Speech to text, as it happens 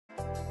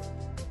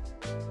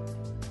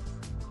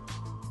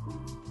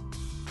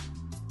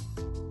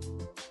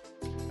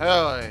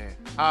Hey,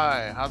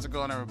 hi, how's it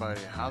going, everybody?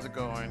 How's it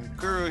going?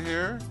 Kuuru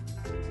here,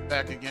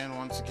 back again,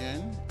 once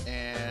again,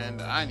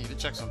 and I need to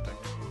check something.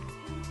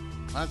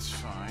 That's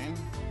fine.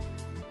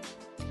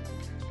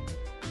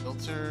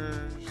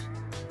 Filters.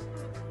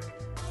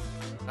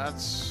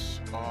 That's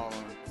all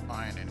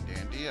fine and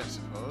dandy, I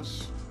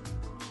suppose.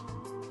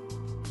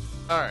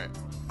 Alright,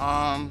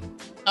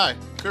 hi,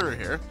 Kuuru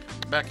here,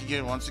 back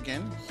again, once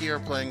again, here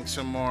playing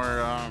some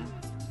more,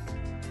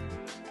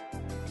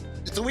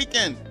 it's a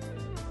weekend!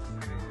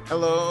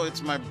 Hello,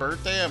 it's my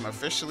birthday. I'm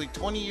officially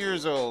 20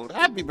 years old.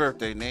 Happy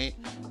birthday, Nate.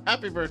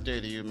 Happy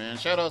birthday to you, man.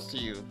 Shout outs to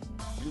you.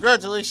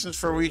 Congratulations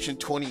for reaching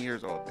 20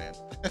 years old, man.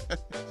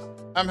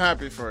 I'm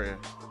happy for you.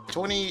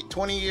 20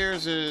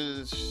 years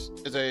is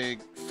a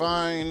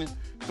fine...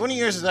 20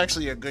 years is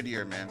actually a good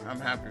year, man.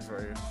 I'm happy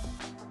for you.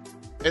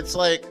 It's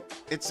like,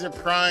 it's the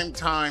prime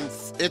time.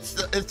 It's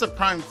the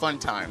prime fun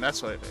time.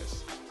 That's what it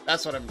is.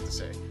 That's what I meant to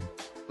say.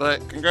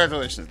 But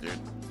congratulations, dude.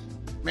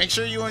 Make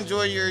sure you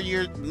enjoy your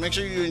year. Make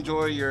sure you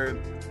enjoy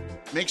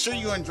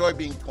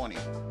being 20.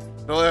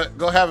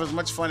 Go have as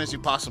much fun as you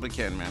possibly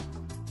can, man.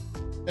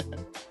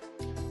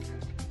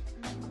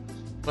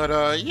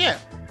 But yeah,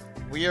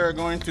 we are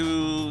going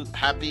to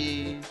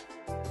happy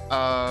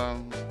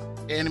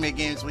anime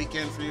games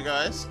weekend for you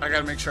guys. I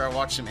gotta make sure I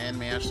watch some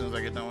anime as soon as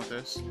I get done with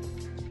this.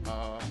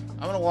 I'm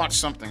gonna watch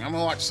something. I'm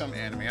gonna watch some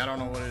anime. I don't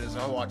know what it is.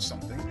 I'll watch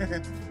something.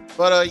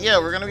 But yeah,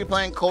 we're gonna be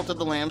playing Cult of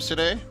the Lambs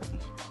today.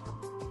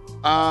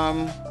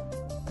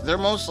 There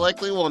most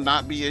likely will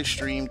not be a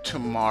stream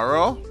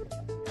tomorrow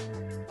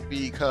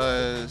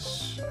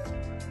because,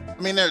 I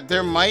mean,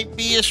 there might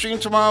be a stream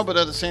tomorrow, but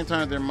at the same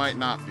time, there might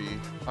not be.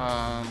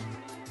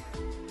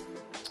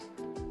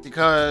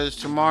 Because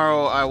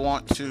tomorrow I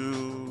want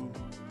to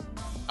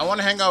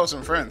hang out with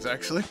some friends,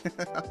 actually.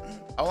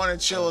 I want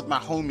to chill with my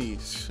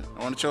homies.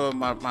 I want to chill with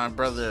my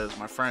brothers,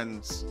 my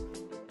friends.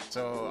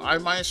 So I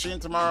might stream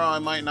tomorrow, I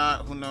might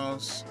not, who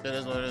knows? It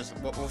is what it is,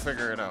 we'll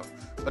figure it out.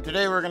 But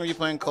today we're going to be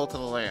playing Cult of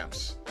the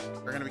Lambs.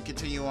 We're going to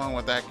continue on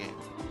with that game.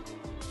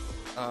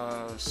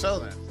 So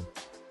then,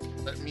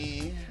 let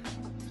me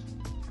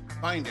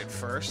find it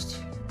first.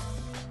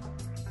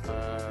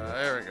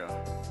 There we go.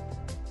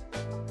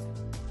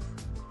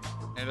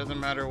 It doesn't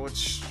matter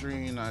which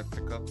screen I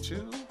pick up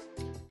to.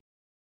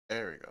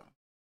 There we go.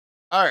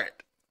 Alright.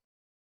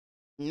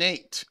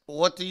 Nate,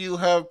 what do you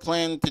have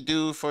planned to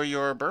do for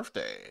your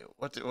birthday?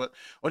 What do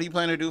you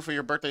plan to do for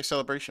your birthday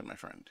celebration, my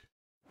friend?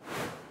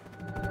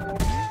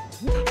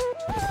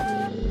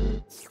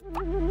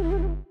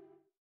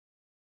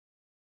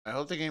 I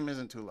hope the game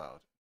isn't too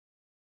loud.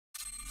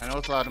 I know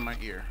it's loud in my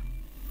ear.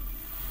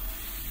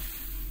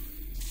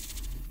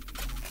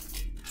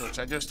 Which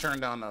I just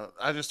turned on the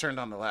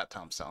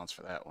laptop sounds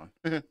for that one.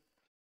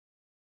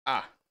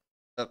 Ah,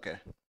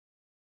 okay.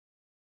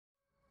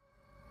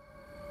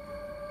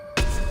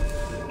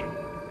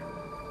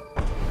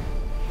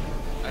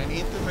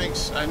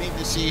 I need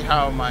to see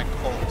how my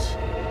cult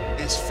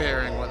is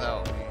faring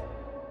without me.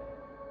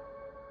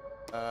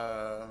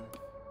 I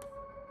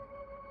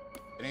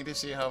need to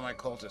see how my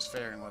cult is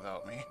faring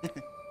without me.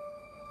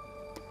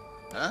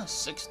 Huh?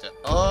 6 deaths.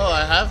 Oh,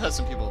 I have had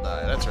some people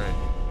die. That's right.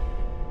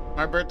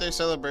 My birthday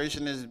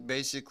celebration is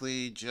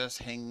basically just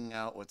hanging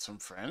out with some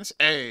friends.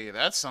 Hey,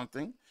 that's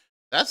something.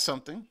 That's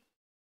something.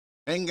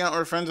 Hanging out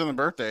with friends on the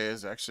birthday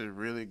is actually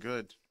really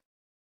good.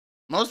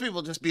 Most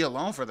people just be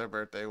alone for their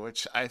birthday,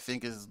 which I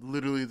think is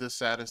literally the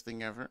saddest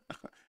thing ever.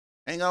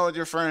 Hang out with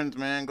your friends,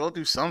 man. Go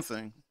do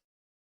something.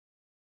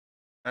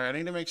 All right, I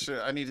need to make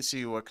sure. I need to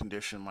see what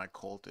condition my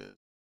cult is.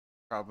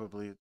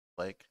 Probably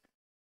like.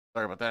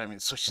 Sorry about that. I mean,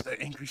 switch to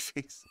the angry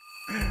face.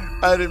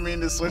 I didn't mean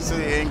to switch to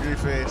the angry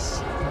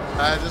face.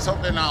 I just hope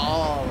they're not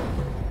all.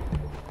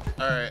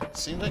 All right,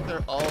 seems like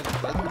they're all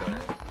good there.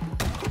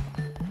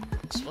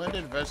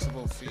 Splendid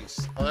vegetable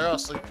feast. Oh, they're all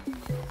sleeping.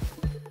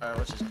 All right,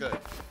 which is good.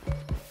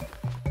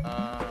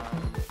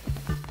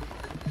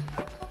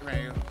 Come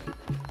here, you.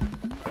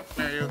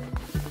 Come here, you.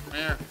 Come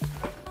here.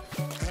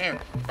 Come here.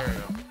 There we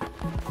go.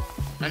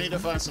 I need to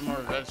find some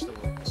more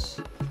vegetables.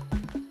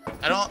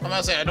 I'm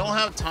gonna say I don't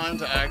have time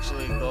to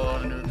actually go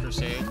on a new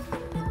crusade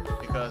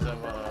because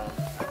of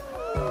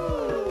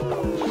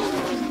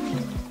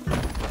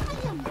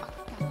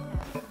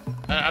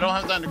I don't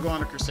have time to go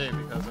on a crusade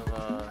because of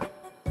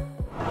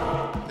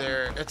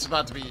it's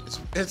about to be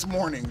it's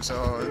morning,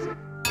 so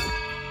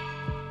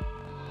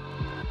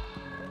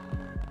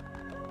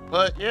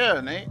but yeah,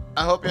 Nate,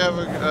 I hope you have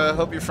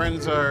hope your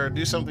friends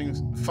do something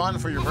fun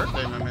for your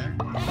birthday, my man.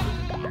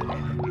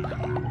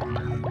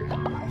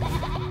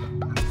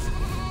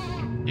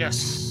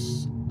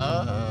 Yes.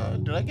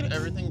 Did I get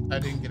everything? I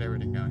didn't get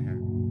everything down here.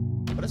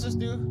 What does this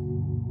do?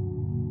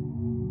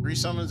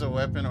 Resummons a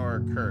weapon or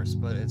a curse,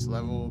 but its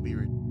level will be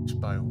reduced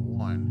by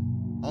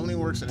 1. Only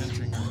works at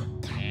entering.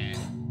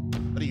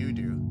 What do you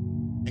do?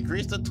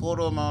 Increase the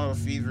total amount of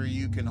fever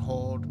you can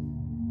hold,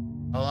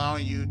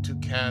 allowing you to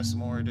cast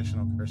more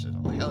additional curses.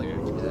 Oh hell yeah,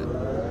 do that.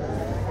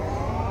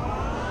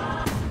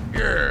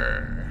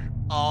 Yeah.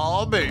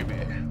 Oh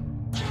baby.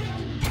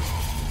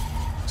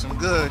 Some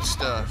good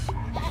stuff.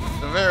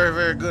 The very,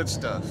 very good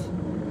stuff.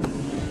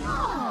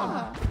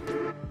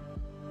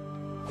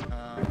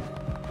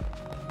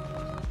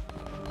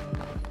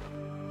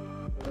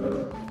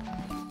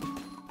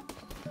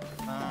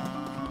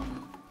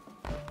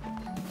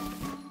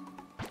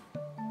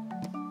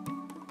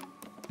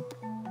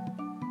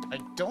 I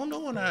don't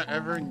know when I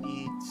ever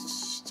need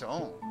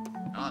stone, to be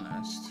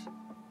honest.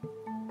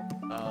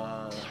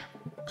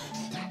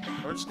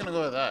 We're just gonna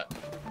go with that.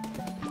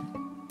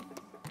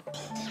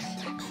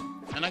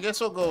 And I guess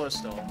we'll go with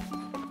stone.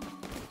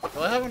 Do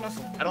I have enough?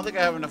 I don't think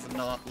I have enough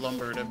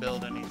lumber to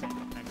build anything,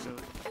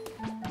 actually.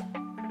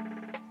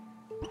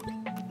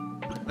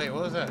 Wait,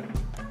 what was that?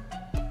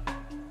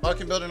 Oh, I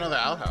can build another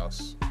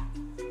outhouse.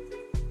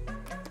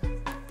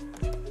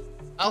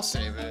 I'll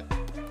save it.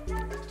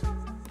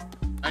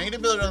 I need to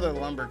build another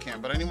lumber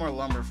camp, but I need more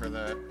lumber for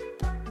that.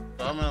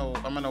 So I'm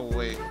gonna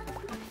wait.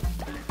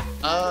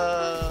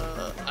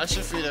 I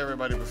should feed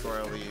everybody before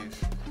I leave,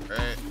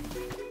 right?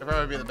 That'd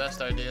probably be the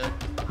best idea.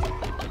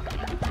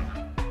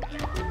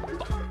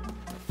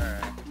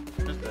 Alright,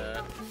 just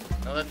that.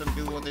 I'll let them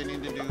do what they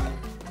need to do.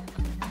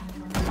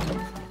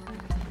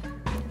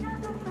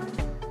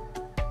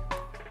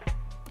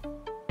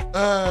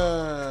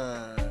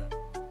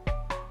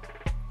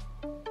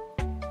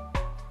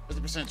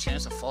 %,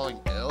 chance of falling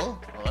ill?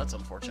 Oh, that's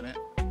unfortunate.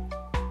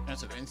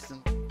 Chance of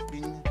instant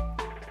being.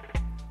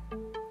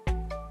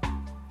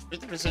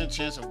 50%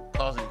 chance of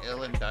causing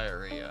ill and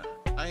diarrhea.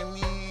 I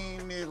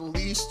mean, at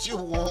least you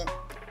won't.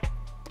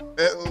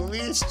 At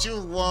least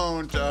you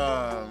won't.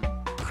 At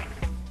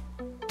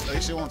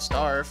least you won't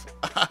starve.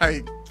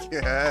 I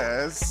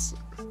guess.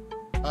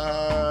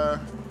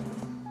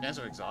 Chance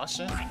of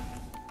exhaustion.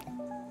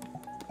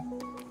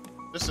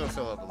 Just to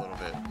fill up a little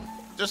bit.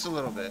 Just a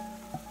little bit.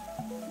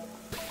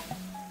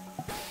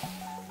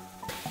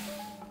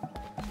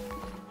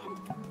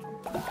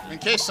 In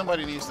case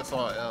somebody needs to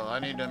fall ill, I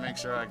need to make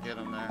sure I get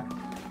them there.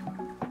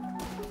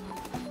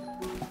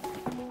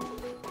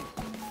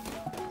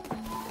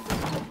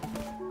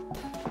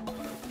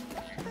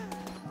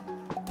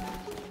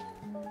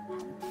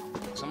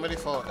 Somebody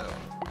fall ill.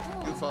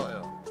 You fall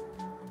ill.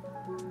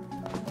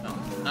 No.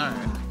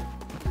 Alright.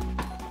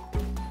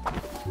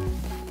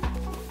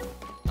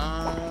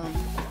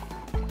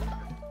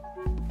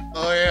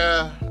 Oh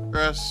yeah.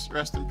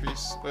 Rest in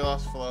peace. We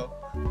lost Flo.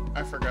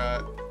 I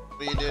forgot.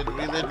 We did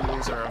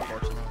lose her,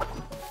 unfortunately.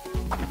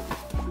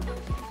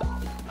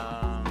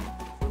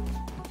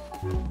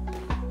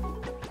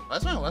 Why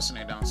is my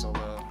lessening down so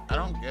low? I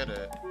don't get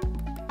it.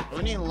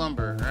 We need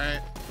lumber,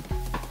 right?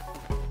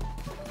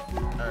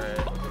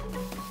 Alright.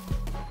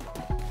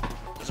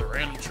 There's a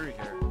random tree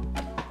here.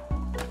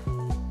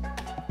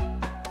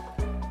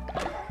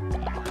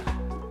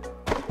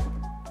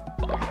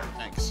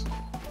 Thanks.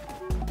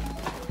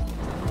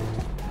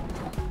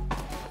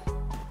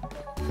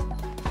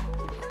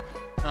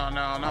 Oh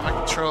no, not my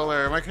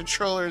controller. My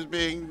controller is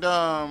being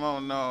dumb. Oh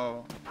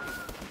no.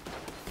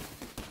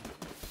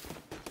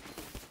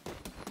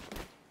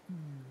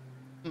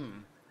 I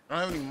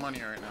don't have any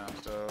money right now,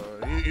 so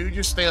you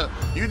just stay on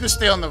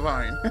the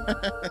vine.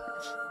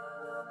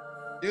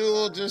 You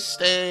will just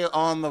stay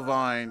on the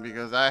vine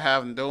because I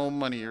have no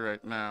money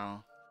right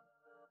now.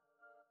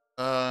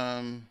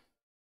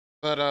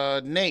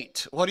 But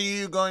Nate, what are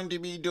you going to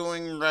be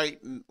doing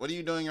what are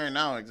you doing right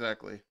now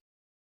exactly?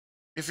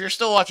 If you're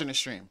still watching the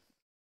stream.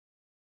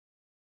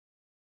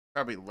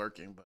 Probably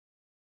lurking, but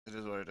it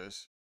is what it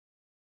is.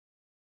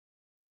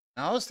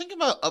 Now, I was thinking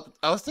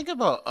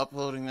about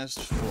uploading this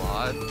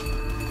VOD.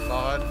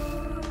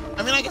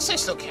 I mean, I guess I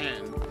still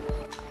can.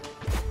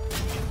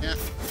 Yeah,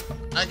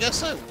 I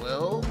guess I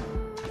will.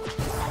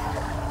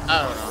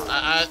 I don't know.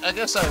 I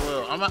guess I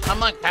will. I'm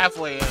like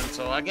halfway in,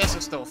 so I guess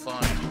it's still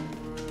fun.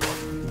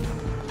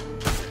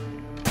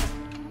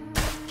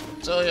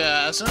 So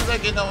yeah, as soon as I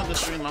get done with the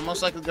stream, I'm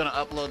most likely gonna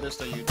upload this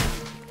to YouTube.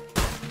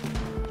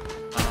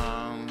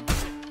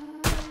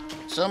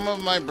 Some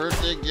of my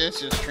birthday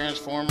gifts is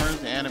Transformers,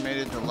 the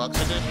animated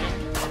deluxe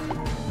edition.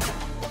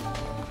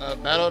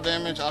 Battle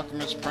Damage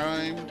Optimus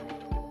Prime,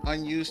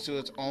 unused to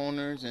its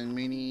owners and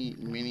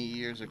many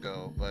years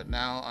ago, but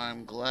now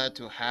I'm glad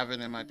to have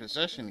it in my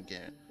possession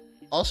again.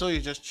 Also,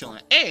 you're just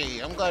chilling. Hey,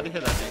 I'm glad to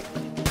hear that, Nate.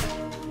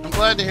 I'm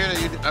glad to hear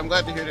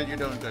that you're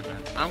doing good,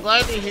 man. I'm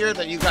glad to hear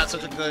that you got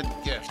such a good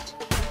gift.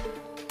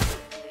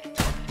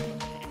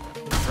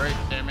 Great,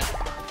 damn it.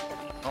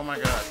 Oh my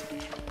god.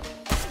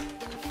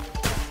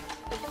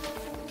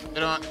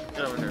 Get on,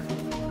 get over here.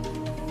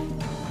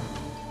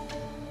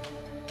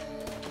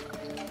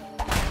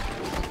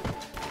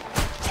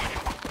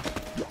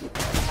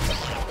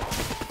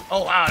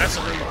 Oh wow, that's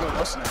a really good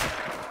listener.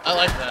 I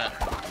like that.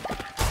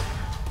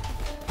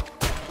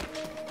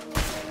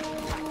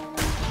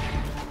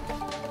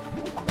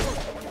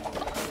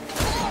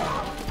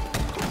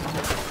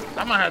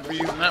 I might have to be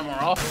using that more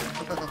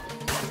often.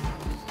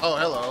 Oh,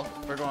 hello.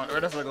 We're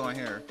definitely going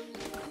here.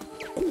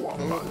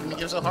 Can you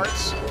give us the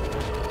hearts?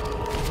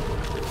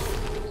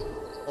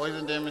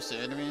 Poison damage to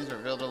enemies,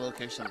 reveal the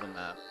location of the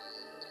map.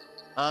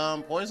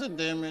 Poison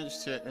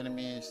damage to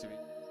enemies to be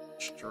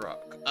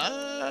Struck.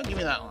 Give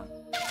me that one.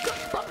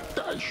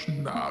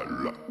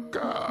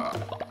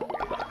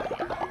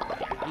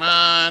 Come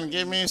on,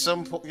 give me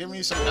some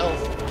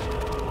health.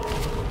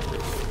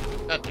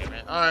 God damn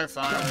it. Alright,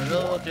 fine.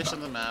 Reveal the location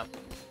of the map.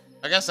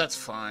 I guess that's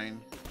fine.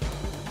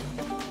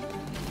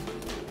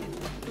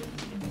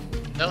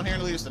 Down here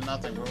leads to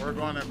nothing, but we're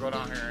going to go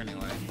down here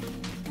anyway.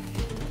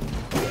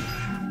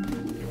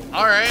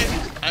 Alright.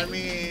 I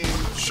mean,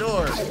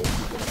 sure.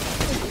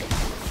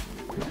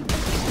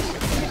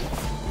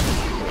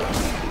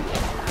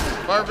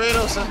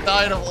 Barbados has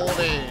died of old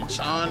age.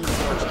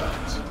 Unfortunate.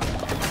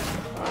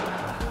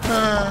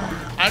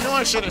 I know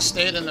I should have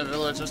stayed in the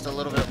village just a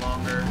little bit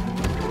longer.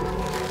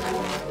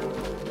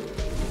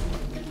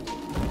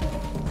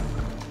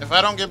 If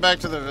I don't get back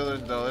to the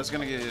village, though, it's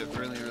gonna get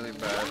really, really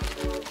bad.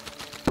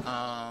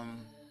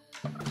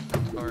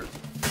 Or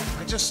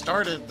I just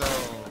started,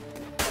 though.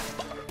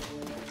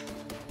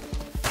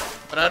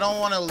 But I don't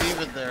want to leave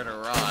it there to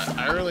rot.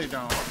 I really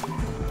don't.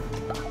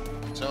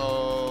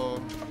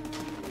 So,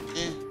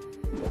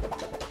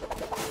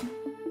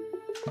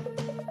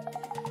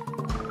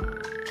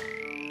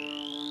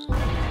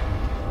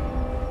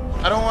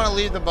 I don't want to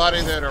leave the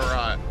body there to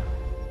rot.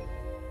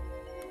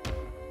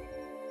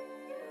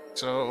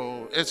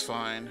 So, it's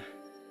fine.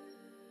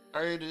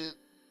 I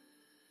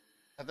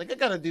think I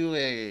gotta do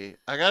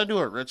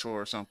a ritual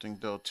or something,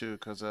 though, too,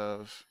 because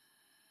of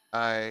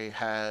I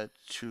had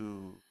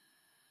to.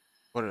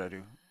 What did I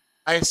do?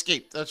 I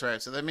escaped. That's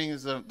right. So that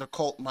means the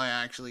cult might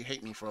actually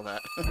hate me for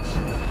that.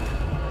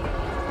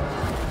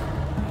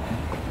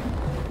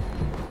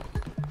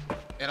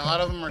 And a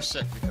lot of them are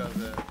sick because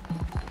where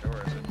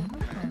is it?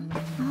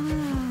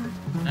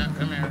 Yeah,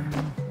 come here.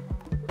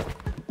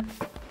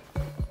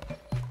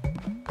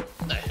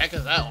 What the heck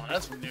is that one?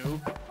 That's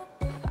new.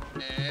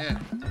 Yeah.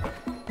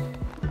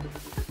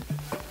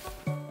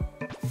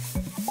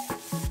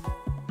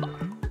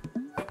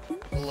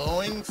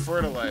 Glowing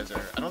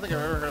fertilizer. I don't think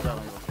I've ever heard of that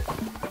one before.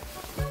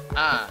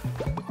 Ah.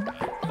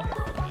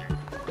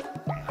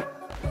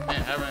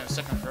 Man, having a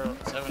second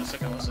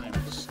listening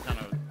is kind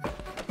of.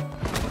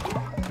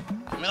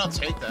 I mean, I'll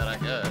take that, I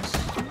guess.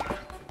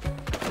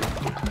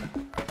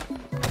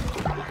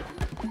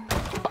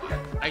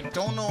 I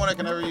don't know what I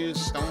can ever use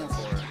stone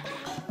for.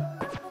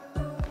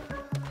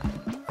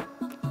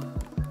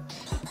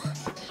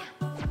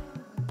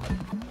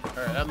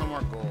 Alright, I have no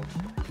more gold.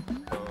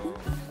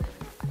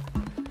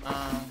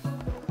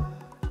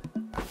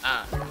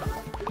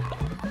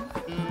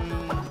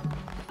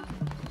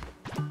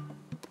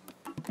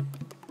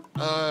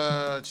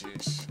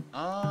 Jeez.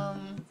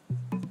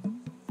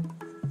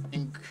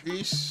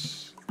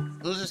 Increase.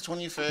 Loses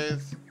 20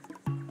 faith.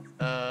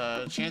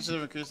 Chances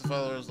of increase the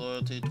follower's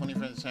loyalty.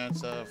 20%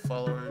 chance of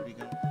follower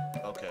become.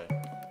 Okay.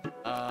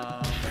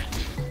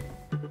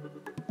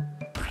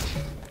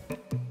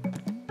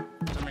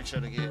 To make sure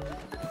to get.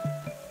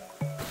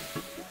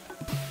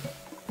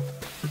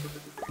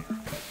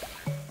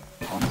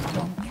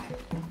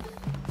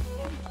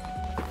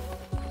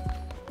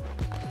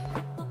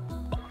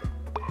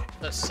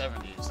 That's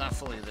 70. It's not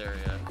fully there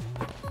yet.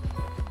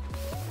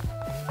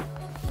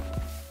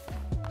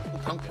 Ooh,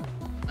 pumpkin.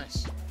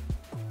 Nice.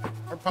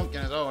 Our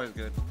pumpkin is always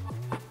good.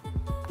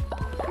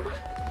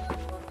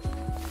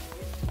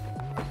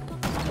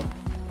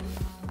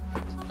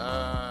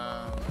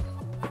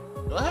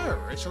 Do I have a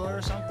ritual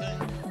or something?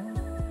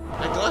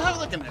 Like, do I have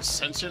like an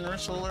ascension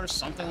ritual or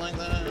something like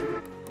that?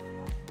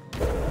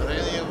 Are they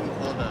any of them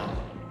cool down?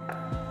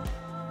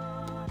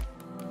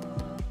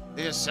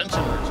 The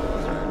ascension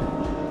rituals are.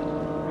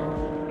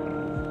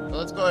 So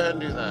let's go ahead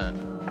and do that.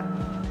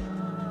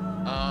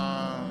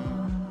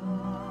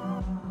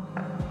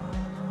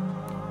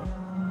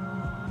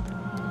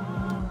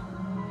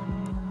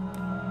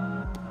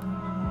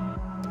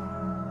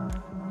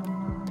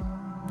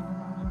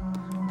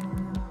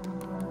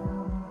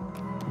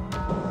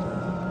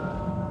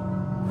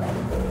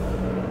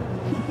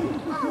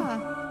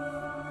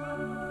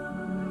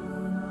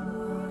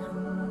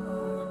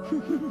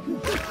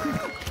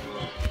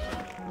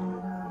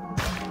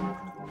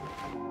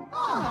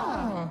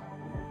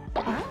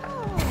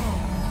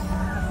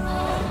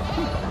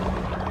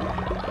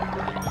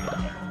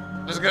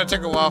 It's gonna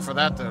take a while for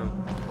that though.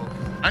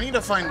 I need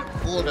to find a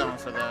cooldown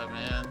for that,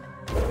 man.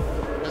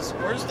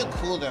 Where's the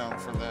cooldown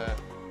for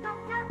that?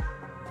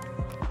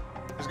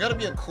 There's gotta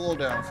be a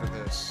cooldown for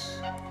this.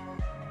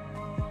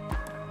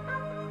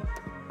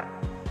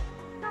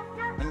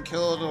 When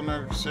killed on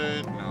never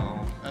said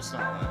no. That's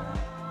not what I want.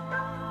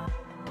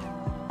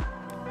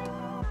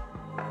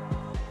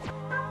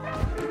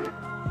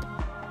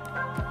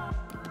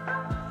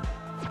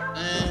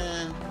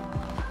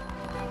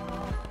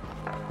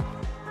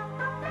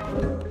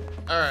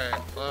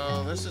 Alright,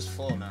 well, this is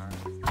full now.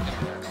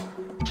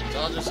 So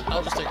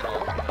I'll just take it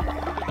all.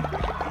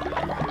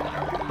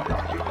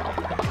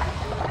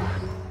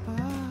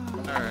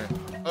 Alright.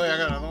 Oh yeah, I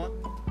got another one.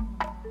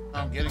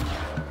 I'm getting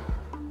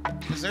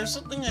it. Is there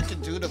something I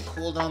could do to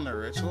cool down the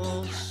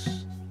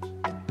rituals?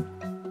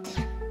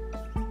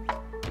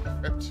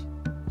 Ripped.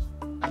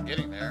 I'm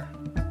getting there.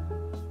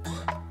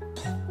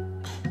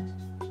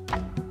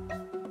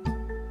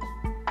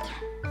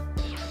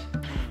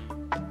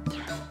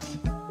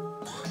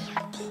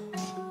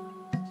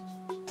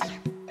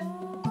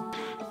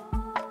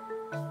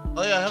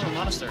 Oh yeah, I have a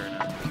monastery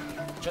now.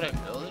 Should I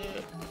build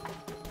it?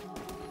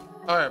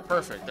 Alright,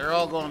 perfect. They're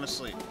all going to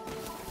sleep.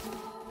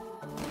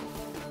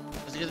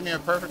 This gives me a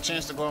perfect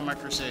chance to go on my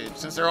crusade.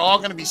 Since they're all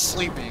going to be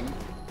sleeping,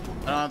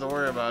 I don't have to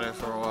worry about it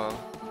for a while.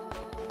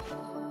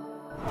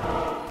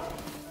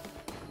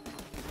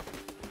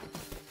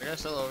 The guy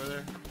still over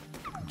there?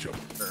 Jump.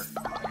 Sure.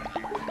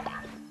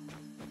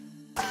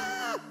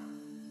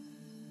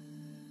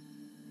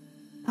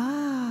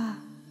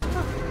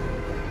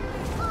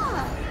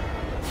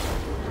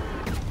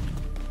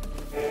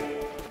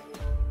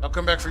 I'll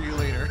come back for you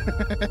later.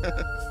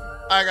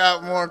 I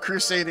got more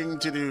crusading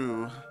to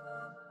do.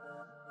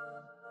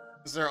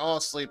 Because they're all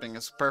sleeping.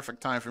 It's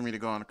perfect time for me to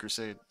go on a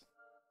crusade.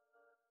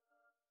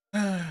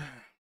 Oh,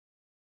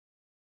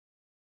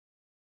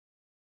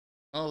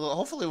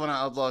 hopefully when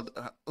I upload...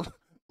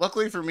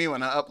 luckily for me,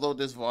 when I upload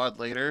this VOD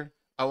later,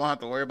 I won't have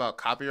to worry about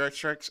copyright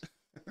strikes.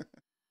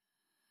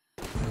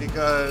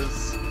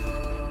 Because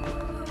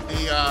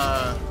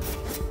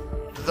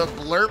the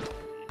blurb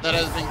that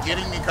has been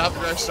getting me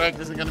copyright strike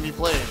isn't going to be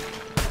played.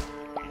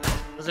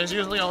 Because there's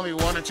usually only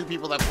 1 or 2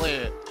 people that play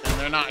it, and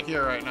they're not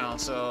here right now,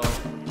 so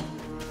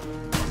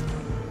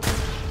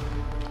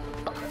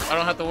I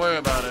don't have to worry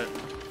about it.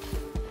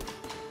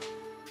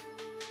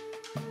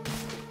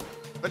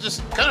 Which is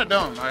kind of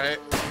dumb, alright?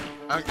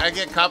 I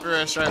get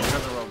copyright strike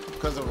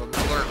because of a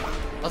blurb.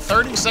 A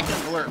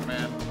 30-second blurb,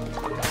 man.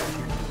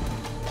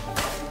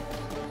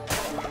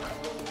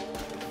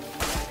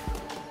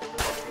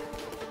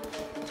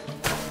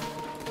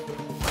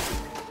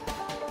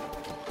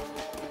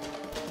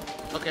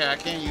 Okay, I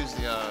can't use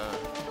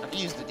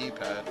the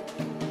D-pad.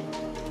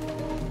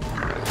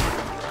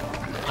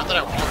 Not that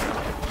I want it.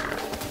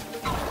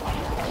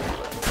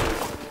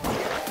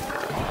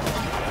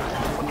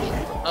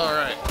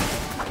 Alright.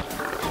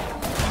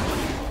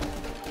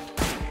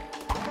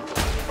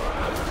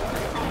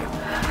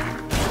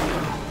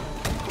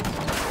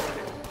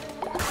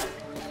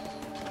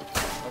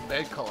 A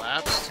bed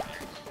collapsed.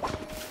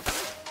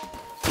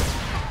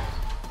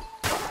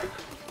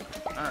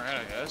 Alright,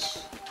 I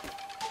guess.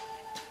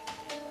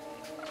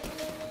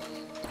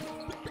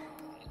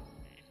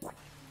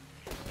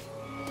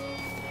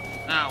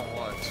 Now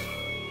what?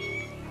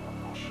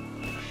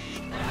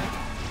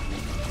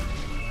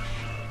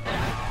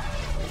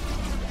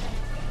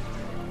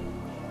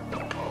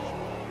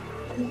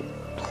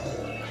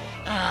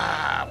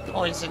 Ah,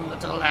 poison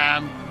little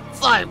lamb.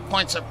 5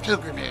 points of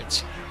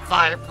pilgrimage.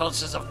 5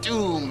 pulses of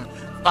doom.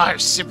 5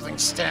 sibling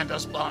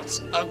stand-us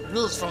bonds.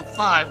 Rules from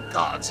 5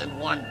 gods in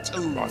 1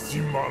 tomb.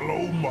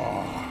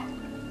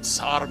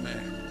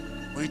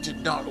 Sarme, we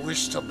did not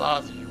wish to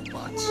bother you,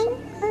 but...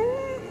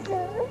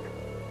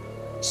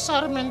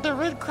 Saruman, the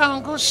Red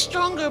Crown grows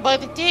stronger by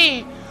the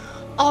day.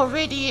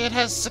 Already it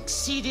has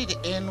succeeded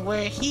in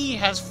where he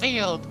has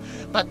failed,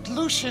 but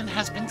Lucian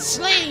has been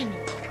slain.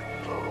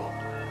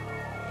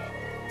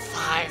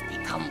 5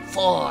 become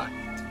 4,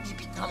 3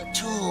 become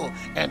 2,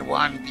 and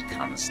 1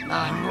 becomes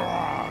none.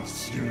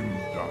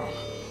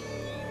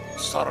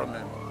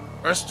 Saruman,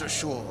 rest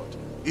assured,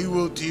 he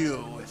will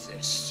deal with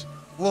this.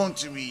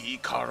 Won't we,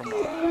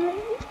 Karma?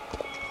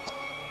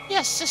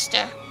 Yes,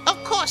 sister.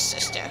 Of course,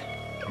 sister.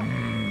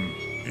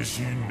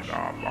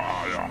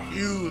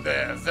 You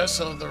there,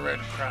 vessel of the Red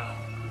Crown.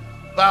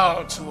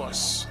 Bow to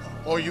us,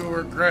 or you'll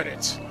regret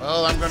it.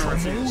 Well, I'm gonna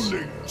refuse.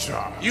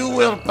 You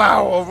will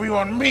bow, or we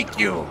will make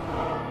you!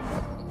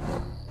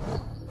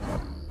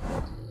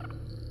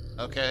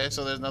 Okay,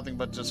 so there's nothing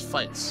but just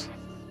fights.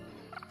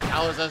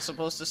 How is that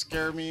supposed to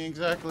scare me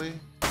exactly?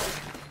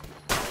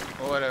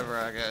 Or whatever,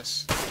 I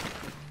guess.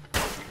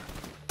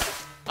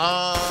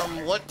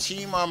 What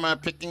team am I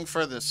picking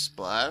for the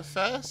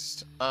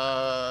Splatfest?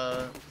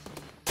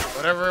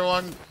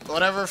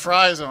 Whatever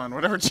Fry is on,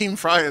 whatever team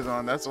Fry is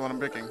on, that's the one I'm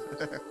picking.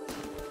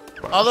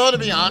 Although, to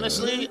be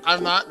honestly,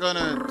 I'm not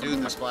gonna do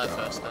the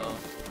Splatfest though.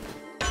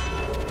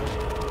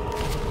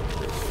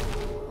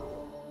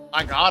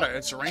 I got it,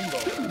 it's Rainbow.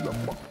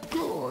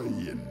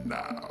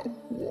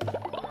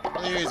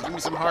 Please, give me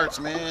some hearts,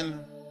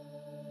 man.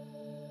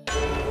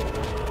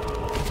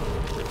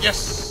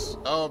 Yes!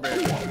 Oh,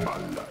 baby.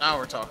 Now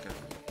we're talking.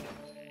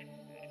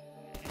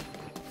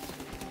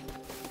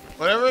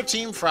 Whatever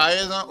team Fry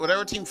is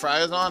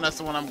on, that's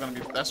the one I'm gonna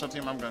be. That's what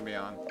team I'm gonna be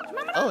on.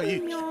 Oh,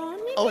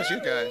 it's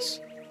you guys.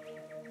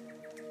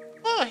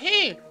 Oh,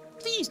 hey!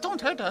 Please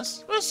don't hurt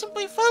us. We're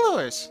simply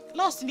followers,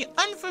 lost in the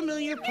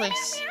unfamiliar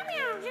place.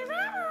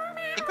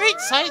 The great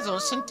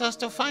Sizo sent us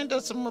to find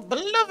us some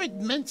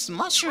beloved mince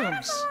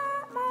mushrooms.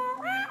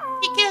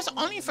 He cares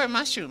only for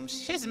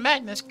mushrooms. His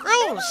madness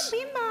grows.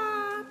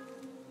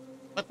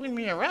 But when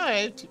we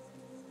arrived,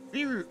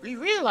 we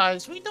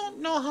realized we don't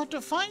know how to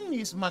find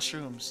these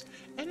mushrooms,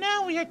 and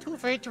now we are too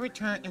afraid to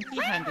return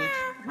empty-handed.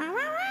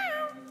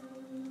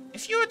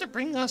 If you were to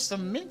bring us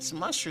some mince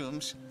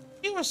mushrooms,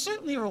 we will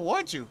certainly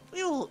reward you.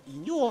 You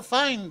will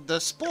find the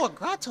Spore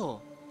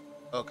Grotto.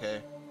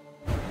 Okay.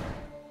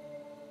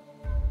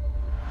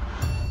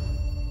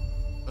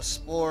 The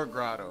Spore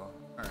Grotto.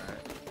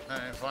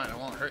 Alright, fine, I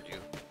won't hurt you.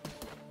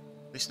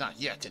 At least not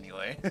yet,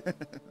 anyway.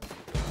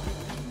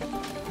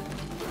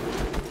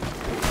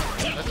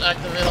 Let's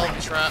activate all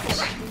the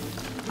traps.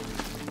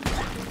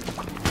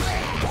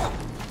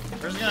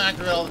 We're just gonna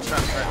activate all the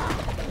traps right now.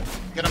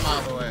 Get them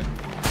out of the way.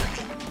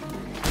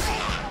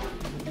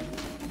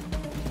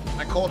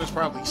 My cold is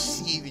probably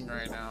seething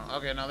right now.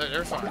 Okay, no,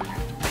 they're fine.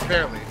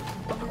 Barely.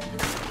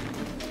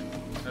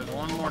 There's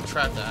one more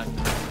trap to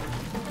activate.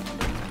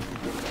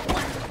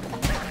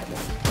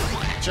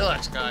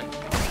 Chillax, guy.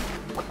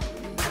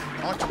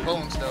 I want your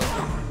bones, though.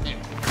 Yeah.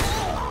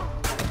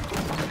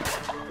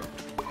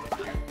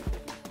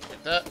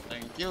 Get that.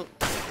 Thank you.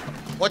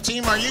 What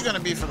team are you gonna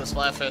be for the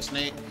Splatfest,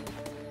 Nate?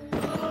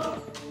 Oh,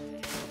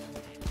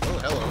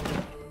 hello.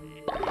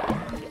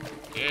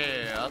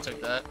 Yeah, I'll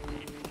take that.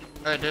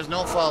 Alright, there's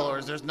no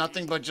followers. There's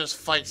nothing but just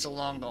fights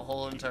along the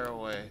whole entire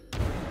way.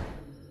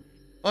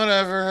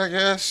 Whatever, I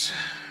guess.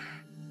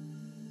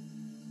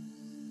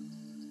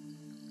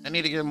 I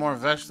need to get more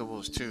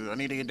vegetables, too. I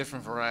need to get a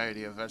different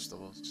variety of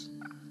vegetables.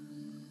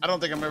 I don't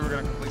think I'm ever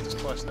going to complete this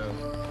quest, though.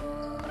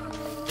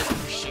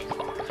 Shit.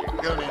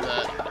 You don't need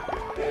that.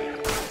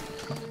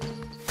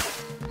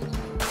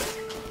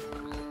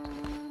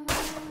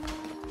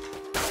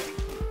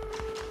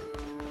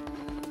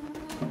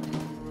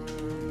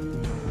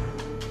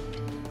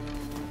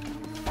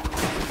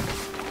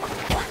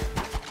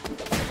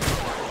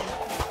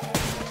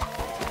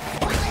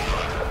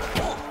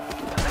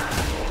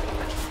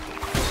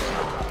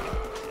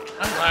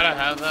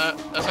 That.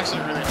 That's actually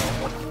really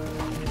helpful.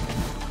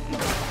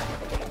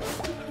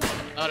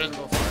 Oh, it doesn't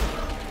go far.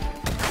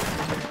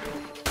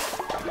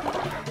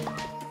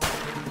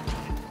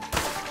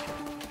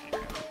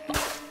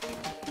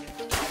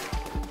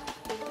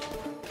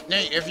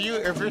 Nate, if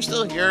you're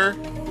still here,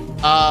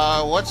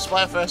 what's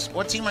Splatfest?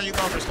 What team are you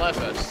going for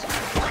Splatfest?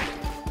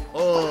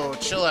 Oh,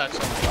 chillax.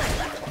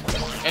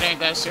 It ain't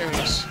that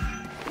serious.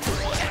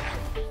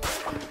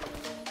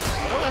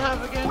 What do I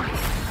have again?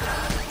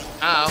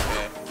 Ah,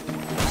 okay.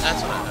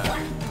 That's what I have.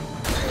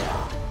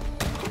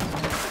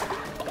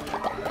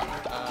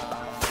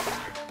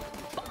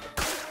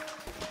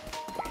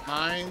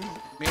 Mine,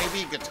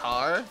 maybe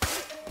guitar.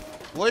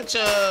 Which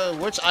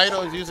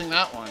idol is using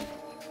that one?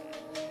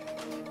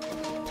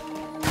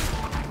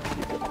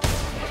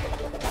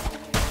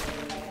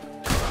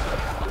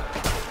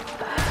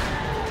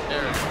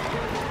 There.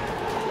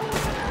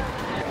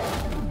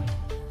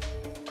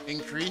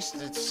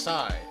 Increased its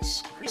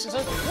size. Increased its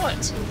size of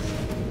what?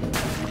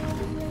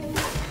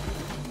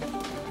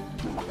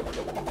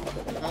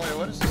 Oh, wait,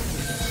 what is this?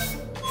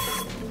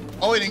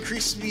 Oh, it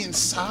increases me in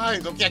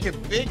size. Okay, I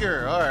get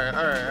bigger. Alright,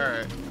 alright,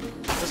 alright.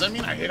 Does that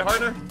mean I hit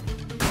harder?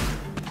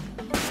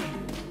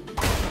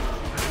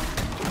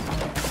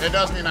 It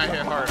does mean I hit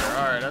harder.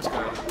 Alright, that's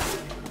good.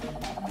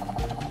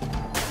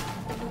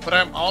 But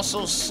I'm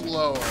also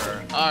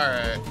slower.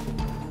 Alright.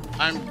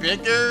 I'm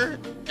bigger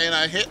and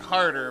I hit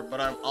harder,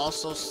 but I'm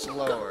also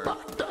slower.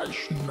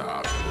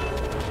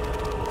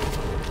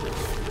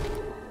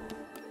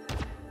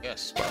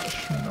 Yes.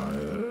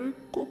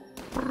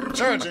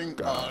 Charging.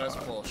 Oh, that's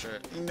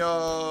bullshit.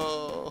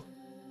 No.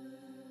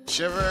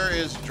 Shiver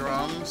is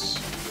drums.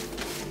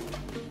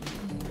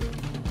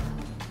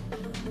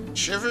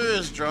 Shiver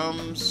is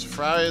drums.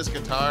 Fry is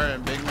guitar,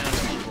 and Big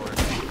Man's keyboard.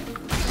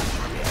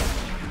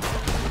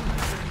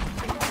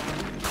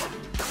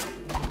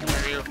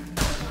 There you.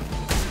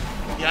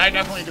 Yeah, I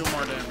definitely do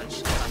more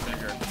damage. I'm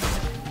bigger.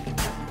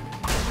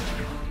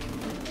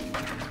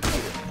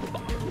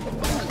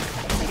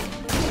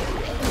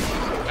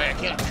 Wait, I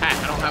can't attack.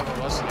 I don't have a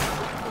weapon.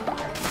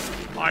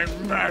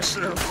 I'm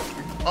massive.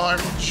 I'm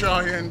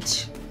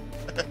giant.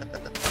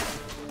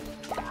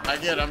 I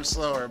get I'm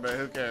slower, but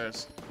who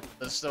cares?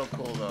 It's still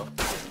cool though.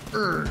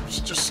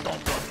 Just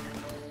stomp them.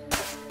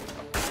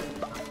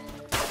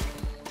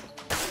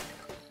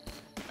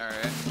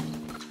 Alright.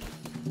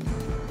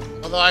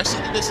 Although I see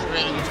the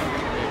disadvantage of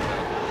being big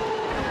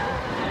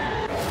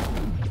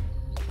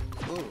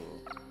though. Ooh.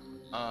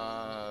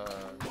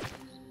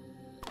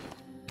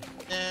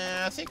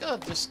 I think I'll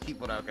just keep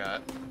what I've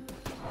got.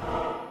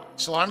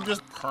 So I'm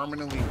just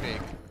permanently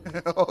big.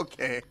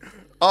 Okay.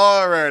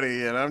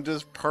 Alrighty, and I'm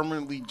just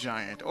permanently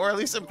giant. Or at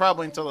least I'm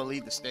probably until I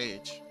leave the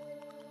stage.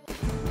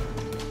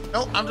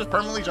 Nope, I'm just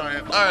permanently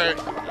giant. Alright.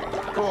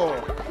 Cool.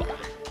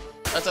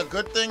 That's a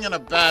good thing and a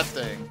bad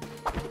thing.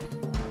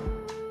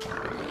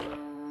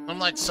 I'm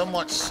like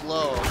somewhat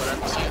slow, but at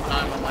the same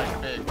time I'm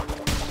like big.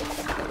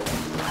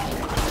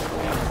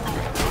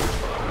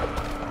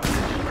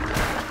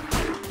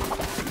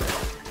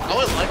 I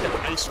would like an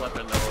ice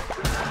weapon though.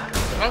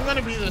 If I'm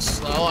gonna be this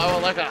slow, I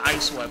would like an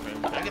ice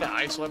weapon. Can I get an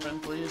ice weapon,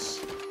 please?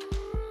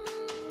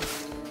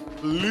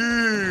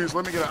 Please,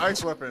 let me get an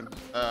ice weapon.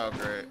 Oh,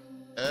 great.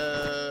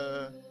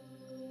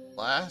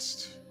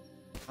 Blast?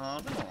 Oh,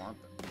 I don't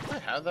want that. Do I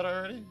have that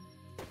already?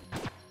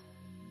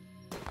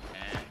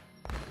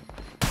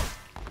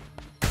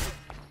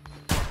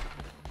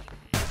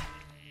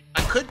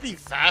 I could be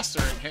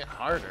faster and hit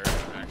harder,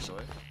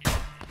 actually.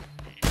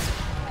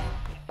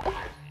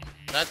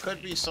 That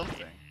could be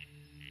something.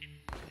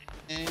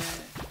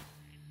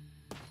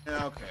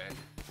 Yeah, okay.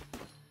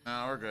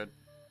 No, we're good.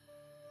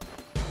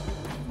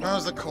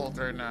 How's the cult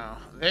right now?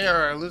 They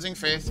are losing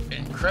faith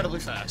incredibly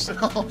fast.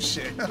 Oh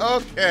shit.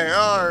 Okay,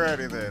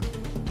 alrighty then.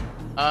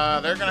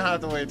 They're gonna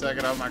have to wait till I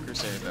get out my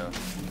crusade though.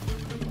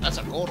 That's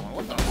a gold one.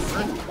 What the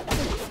frick?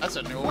 That's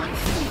a new one.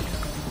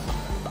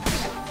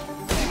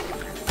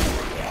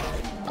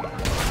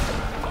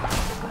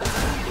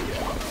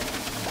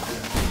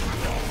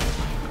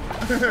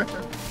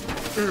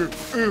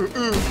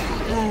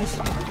 Oof.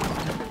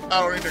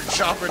 I don't need to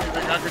chop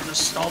anything. I can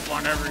just stomp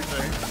on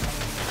everything.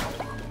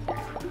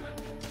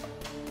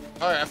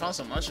 Alright, I found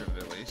some mushrooms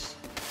at least.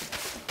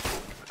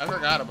 I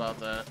forgot about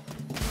that.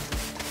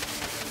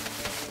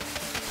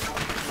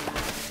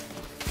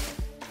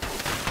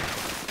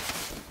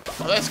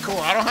 Oh, that's cool.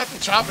 I don't have to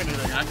chop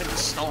anything. I can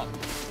just stomp.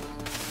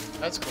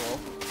 That's cool.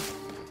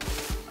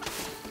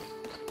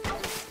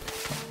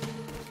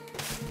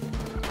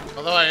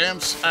 Although I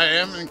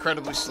am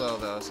incredibly slow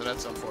though, so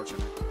that's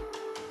unfortunate.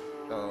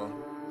 So,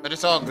 but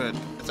it's all good.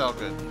 It's all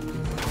good.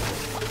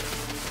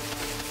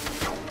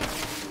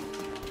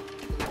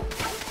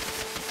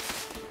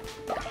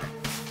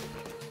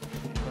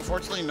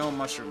 Unfortunately, no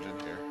mushrooms in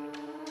here.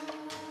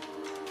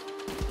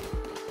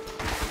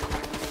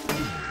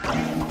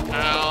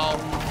 Ow.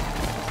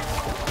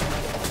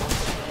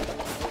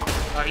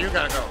 Oh, you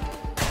gotta go.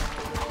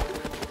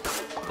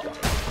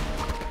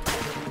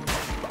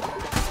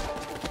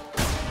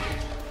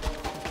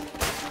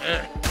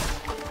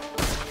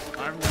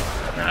 I'm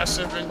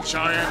massive and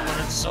giant, but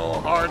it's so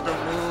hard to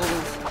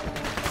move.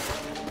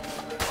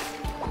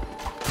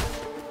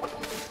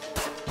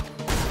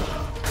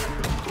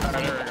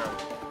 There we go.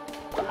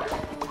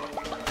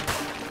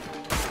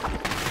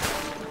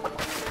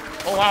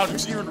 Oh wow,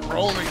 just even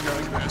rolling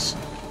does this.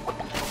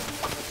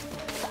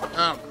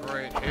 Oh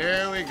great,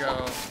 here we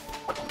go.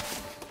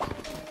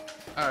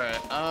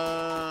 Alright,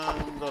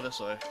 go this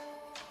way.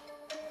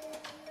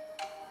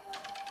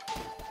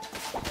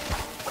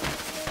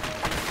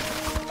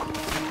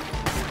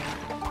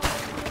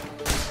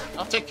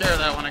 I'll take care of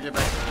that when I get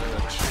back to the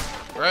village.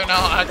 Right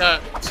now, I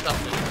got stuff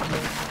to do.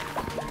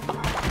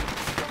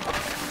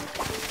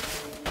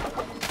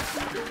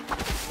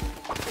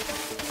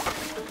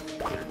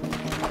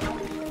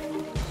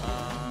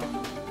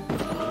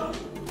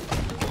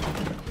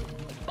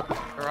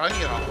 I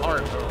need a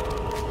heart,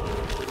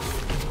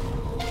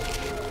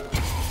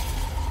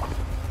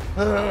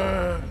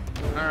 though.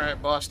 Alright,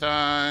 boss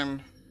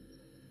time.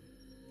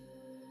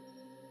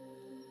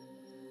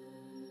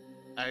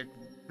 I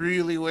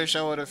really wish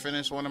I would have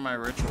finished one of my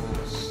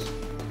rituals.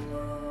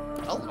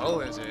 How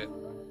low is it?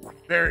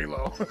 Very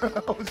low.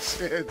 Oh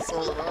shit, it's so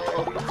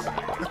low.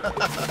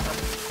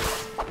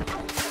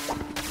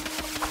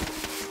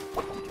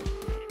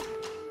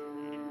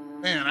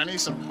 Man, I need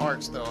some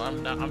hearts though.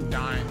 I'm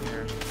dying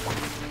here.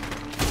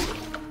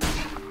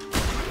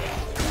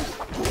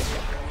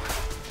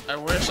 I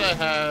wish I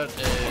had a.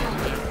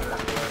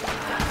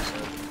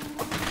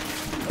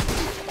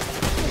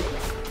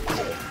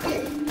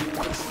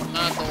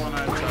 Not the one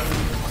I tried.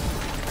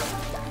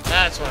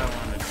 That's what I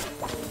wanted.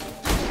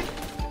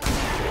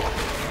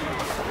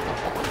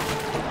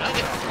 Can I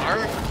get a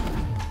heart?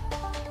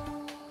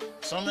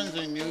 Summons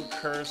a new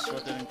curse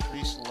with an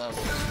increased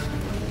level.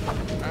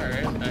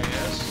 Alright, I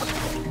guess.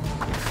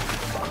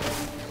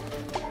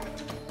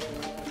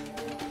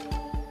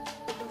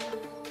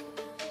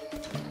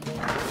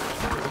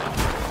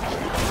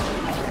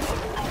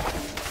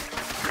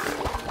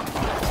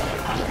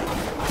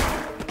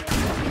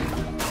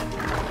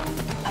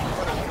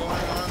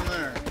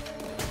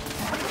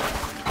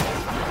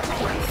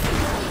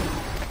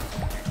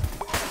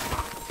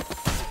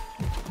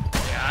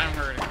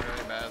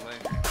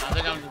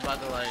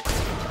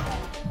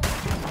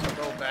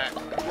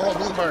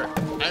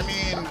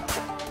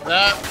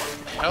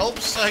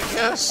 I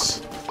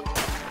guess.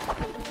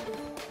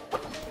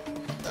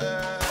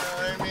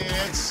 I mean,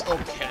 it's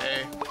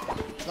okay.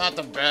 It's not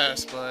the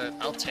best, but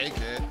I'll take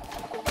it.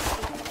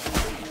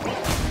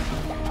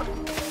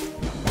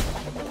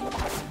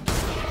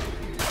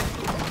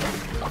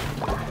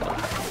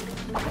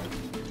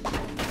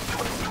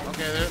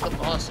 Okay, there's the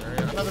boss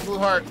area. Another blue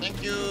heart.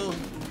 Thank you.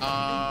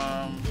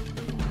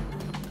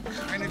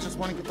 Kinda just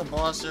want to get the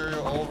boss area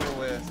over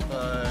with,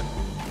 but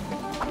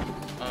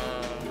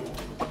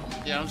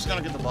yeah, I'm just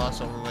gonna get the boss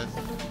over with.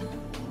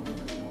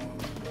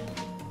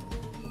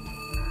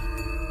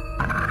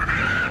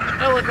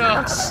 There it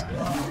goes!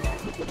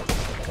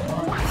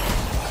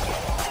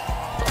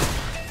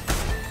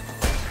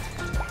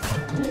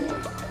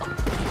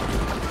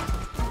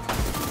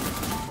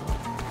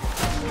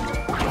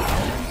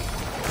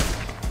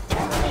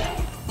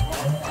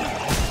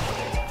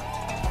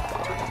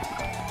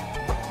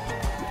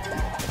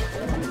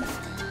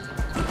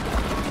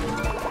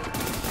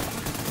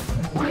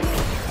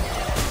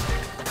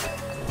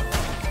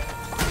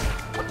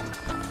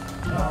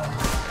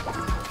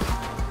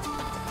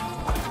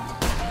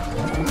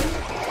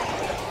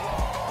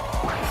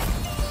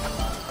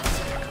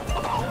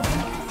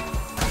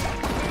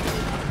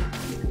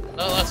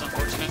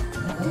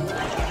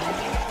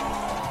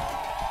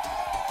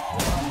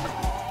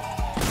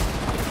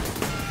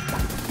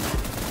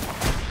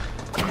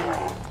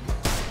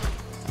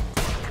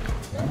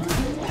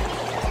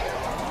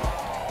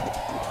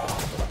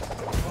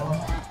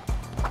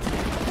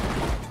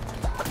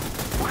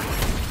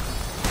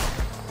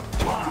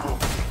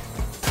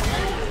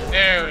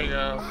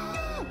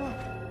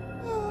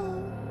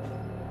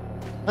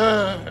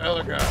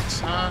 Lava Guts,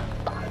 huh?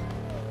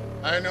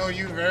 I know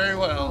you very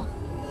well.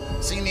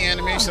 Seen the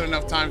animation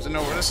enough times to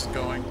know where this is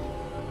going.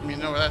 I mean,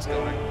 know where that's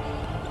going.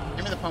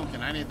 Give me the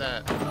pumpkin. I need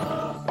that.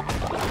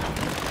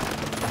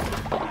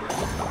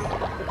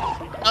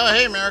 Oh,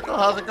 hey, Miracle.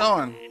 How's it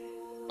going?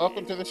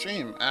 Welcome to the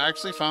stream. I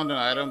actually found an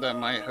item that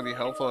might be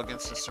helpful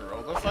against the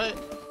Soroga fight.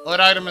 What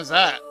item is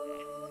that?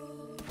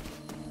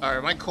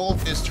 Alright, my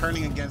cult is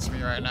turning against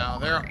me right now.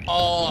 They're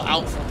all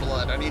out for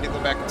blood. I need to go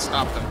back and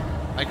stop them.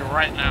 Like,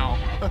 right now.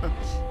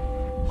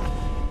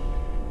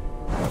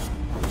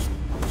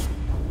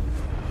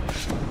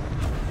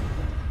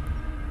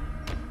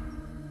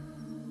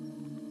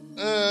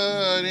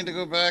 I need to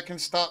go back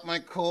and stop my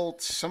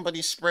cult.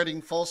 Somebody's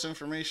spreading false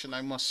information.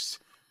 I must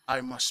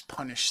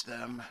punish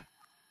them.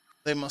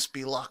 They must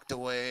be locked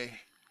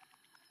away.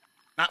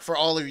 Not for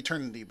all of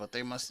eternity, but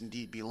they must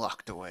indeed be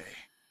locked away.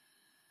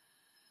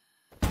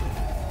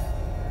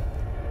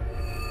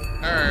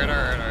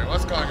 Alright.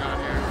 What's going on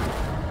here?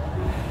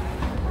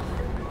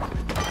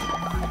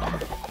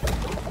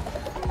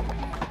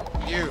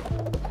 You.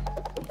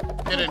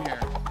 Get in here.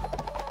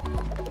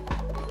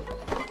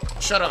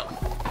 Shut up.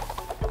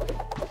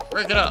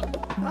 Break it up.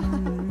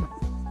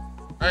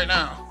 Right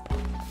now.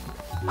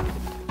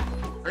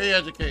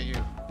 Re-educate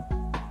you.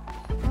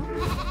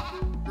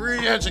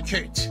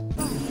 Re-educate.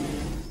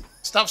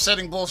 Stop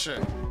setting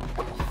bullshit.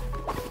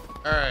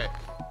 Alright.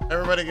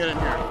 Everybody get in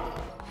here.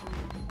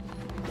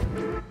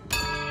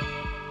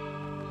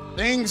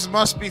 Things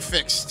must be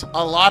fixed.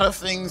 A lot of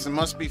things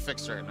must be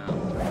fixed right now.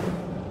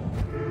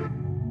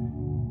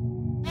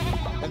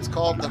 It's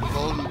called the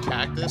Golden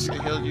Cactus. It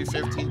healed you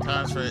 15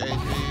 times for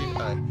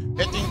HP.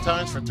 15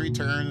 times for 3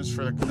 turns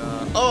for the...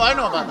 oh, I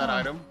know about that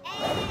item.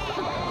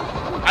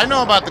 I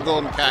know about the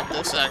Golden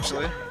Cactus,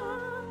 actually.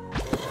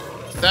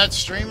 That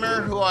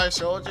streamer who I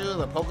showed you,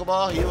 the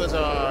Pokeball, he was,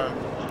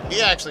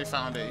 he actually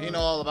found it. He know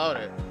all about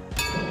it.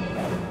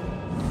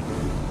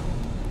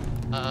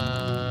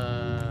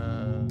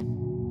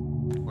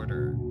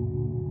 Order.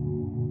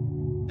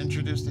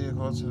 Introduce the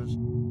cultures.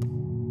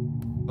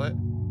 What?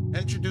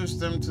 Introduce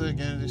them to the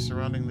community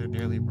surrounding their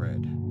daily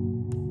bread.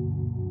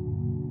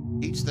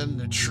 Teach them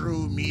the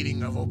true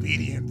meaning of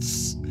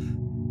obedience.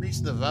 Preach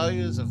the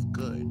values of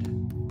good.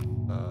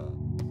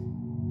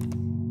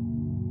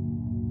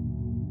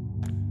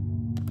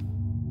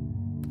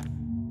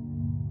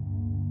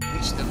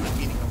 Teach them the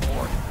meaning of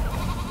order.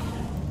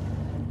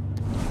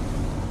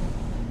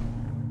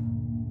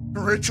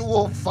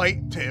 Ritual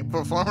fight tip.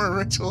 Perform a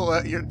ritual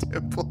at your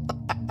temple.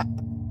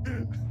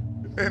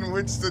 In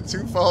which the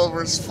 2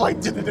 followers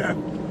fight to the death,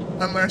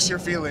 unless you're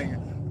feeling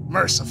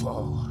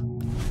merciful.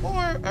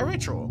 Or a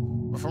ritual.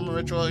 Perform a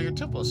ritual at your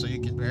temple so you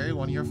can marry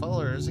one of your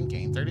followers and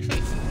gain 30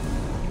 faith.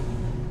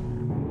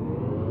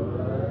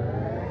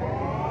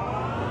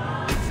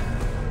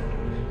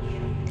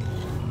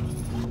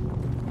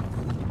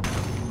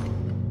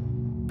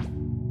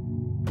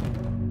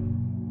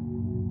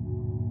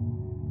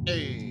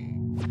 Hey.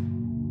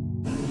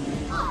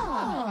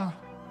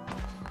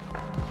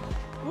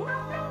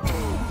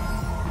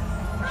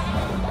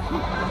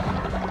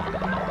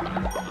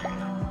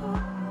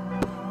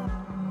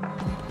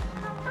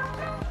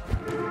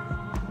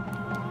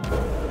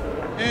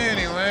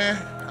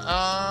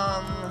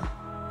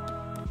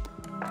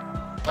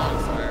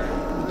 Bonfire.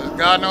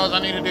 God knows I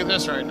need to do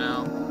this right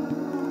now.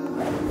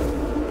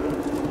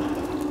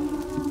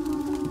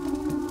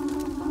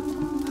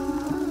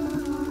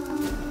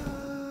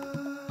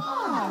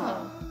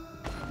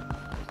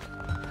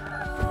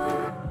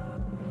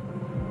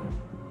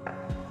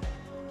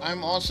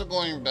 I'm also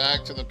going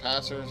back to the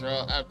Passers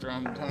route after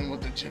I'm done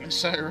with the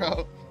Genocide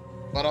route.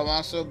 But I'm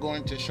also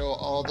going to show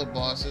all the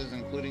bosses,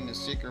 including the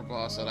Seeker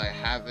boss that I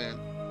haven't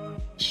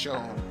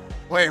shown.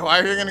 Wait, why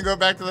are you gonna go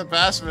back to the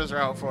Pacifist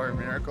route for,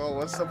 Miracle?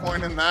 What's the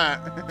point in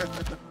that?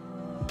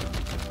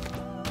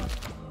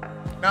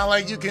 Not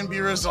like you can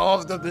be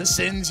resolved of the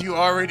sins you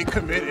already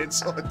committed,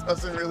 so it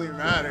doesn't really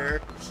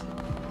matter.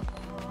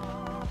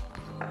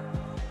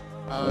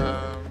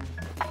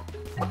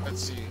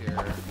 Let's see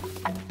here.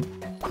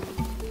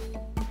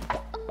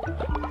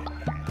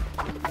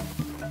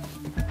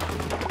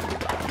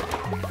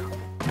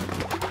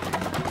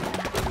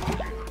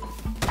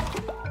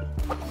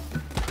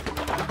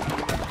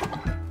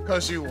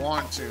 Because you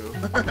want to.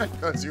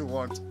 Because you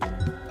want to.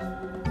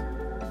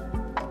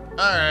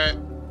 Alright.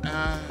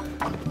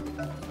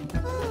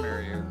 Come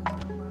here, you.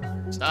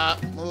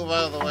 Stop. Move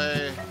out of the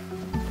way.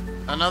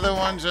 Another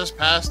one just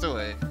passed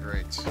away.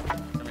 Great.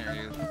 Come here,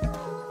 you.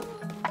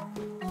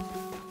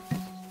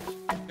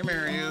 Come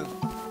here, you.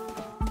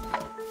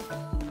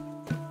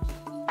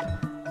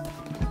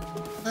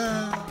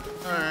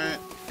 Alright.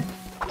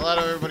 A lot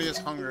of everybody is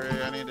hungry.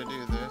 I need to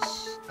do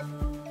this.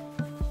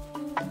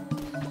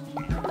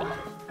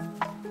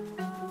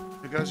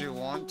 Because you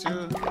want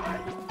to.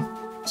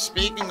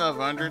 Speaking of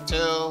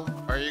Undertale,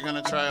 are you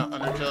gonna try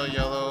Undertale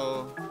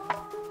Yellow?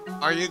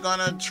 Are you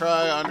gonna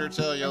try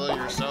Undertale Yellow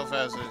yourself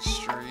as a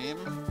stream?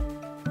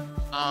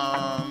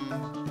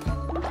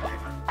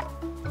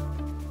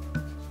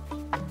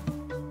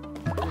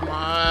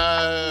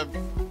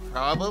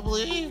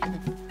 Probably.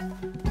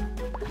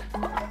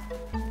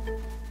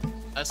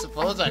 I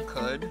suppose I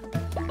could.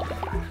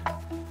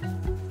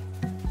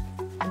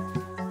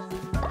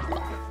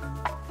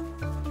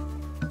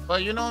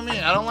 But you know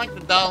me, I don't like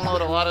to download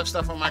a lot of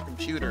stuff on my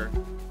computer.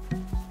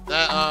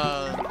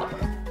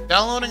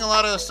 Downloading a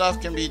lot of the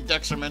stuff can be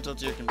detrimental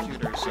to your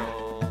computer, so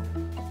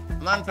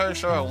I'm not entirely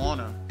sure I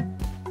wanna.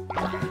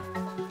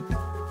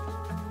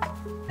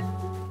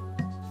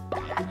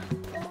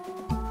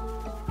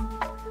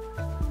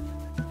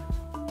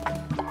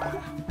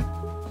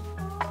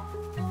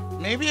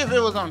 Maybe if it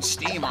was on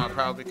Steam, I'd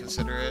probably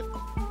consider it.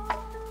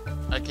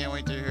 I can't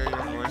wait to hear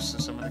your voice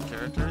to some of the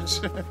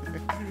characters.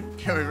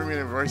 Can't wait for me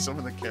to voice some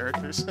of the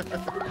characters.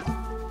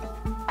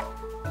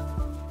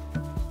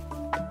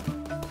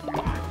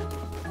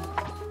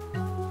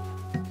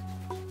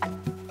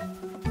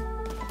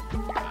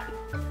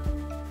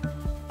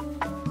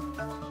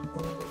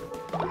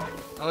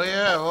 Oh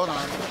yeah, hold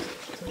on.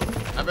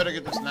 I better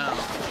get this now.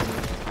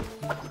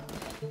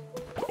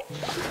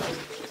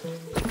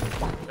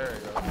 There we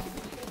go.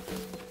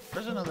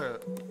 Where's another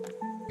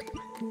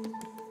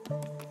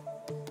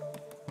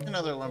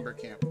lumber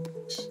camp?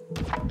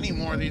 I need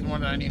more of these more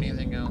than I need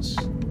anything else.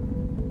 Damn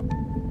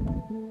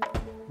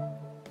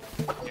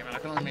it, I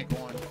can only make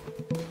one.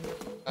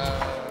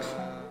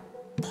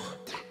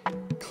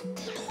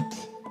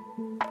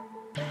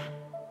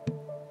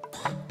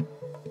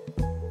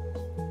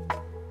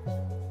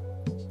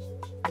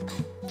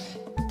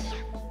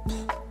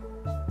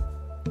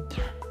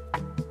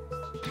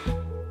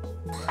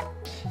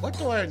 What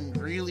do I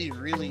really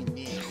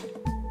need?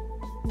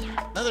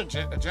 Another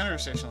generator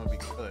station would be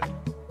good.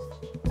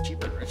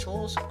 Cheaper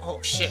rituals?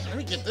 Oh shit, let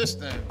me get this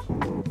then.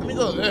 Let me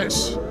go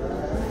this.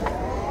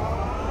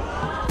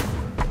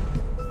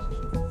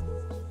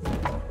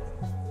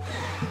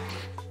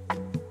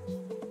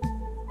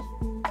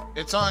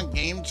 It's on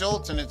Game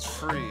Jolt and it's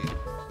free.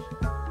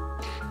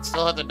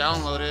 Still have to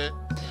download it.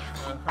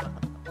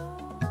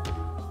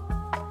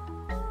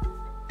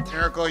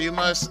 Miracle, you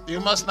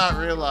must not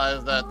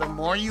realize that the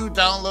more you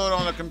download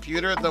on a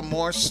computer, the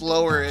more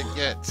slower it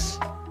gets.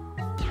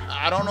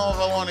 I don't know if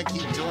I want to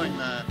keep doing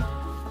that.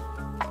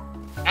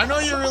 I know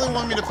you really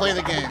want me to play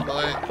the game,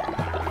 but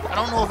I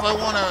don't know if I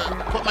want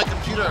to put my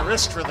computer at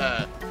risk for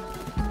that.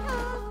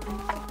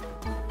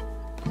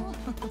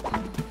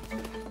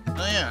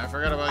 Oh yeah, I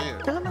forgot about you.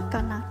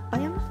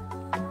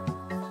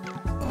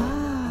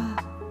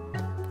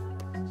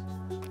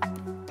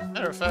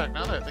 Matter of fact,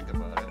 now that I think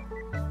about it.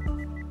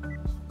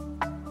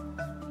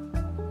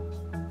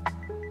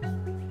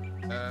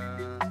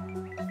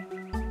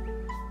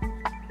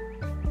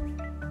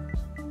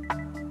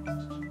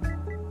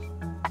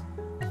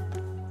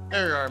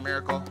 There you are,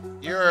 Miracle.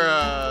 You're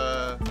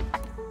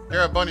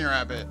a bunny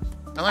rabbit.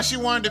 Unless you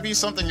wanted to be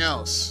something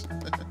else.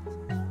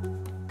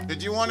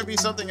 Did you want to be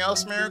something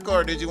else, Miracle,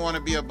 or did you want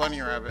to be a bunny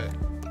rabbit?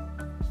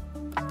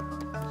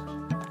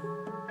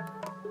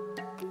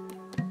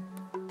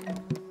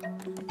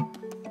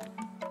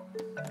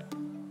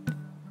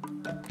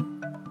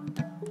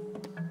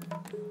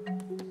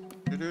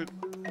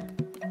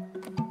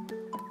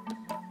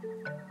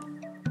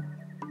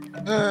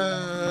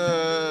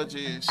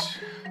 Jeez.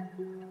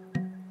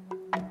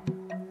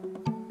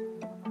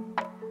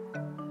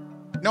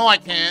 No, I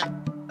can't.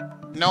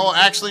 No,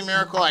 actually,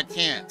 Miracle, I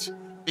can't.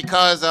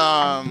 Because,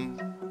 I'm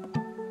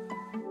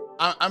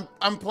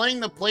playing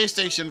the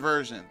PlayStation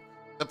version.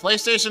 The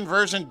PlayStation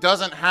version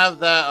doesn't have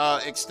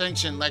that,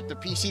 extension like the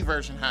PC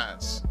version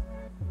has.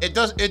 It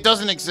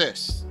doesn't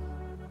exist.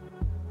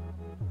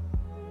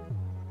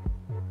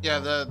 Yeah,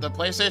 the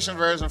PlayStation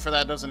version for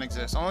that doesn't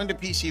exist. Only the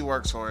PC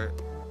works for it.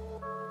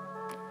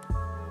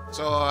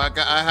 So, I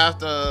have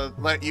to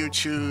let you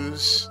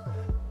choose,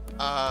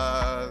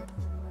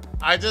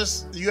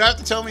 you have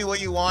to tell me what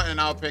you want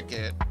and I'll pick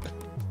it.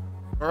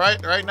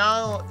 Right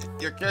now,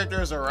 your character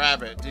is a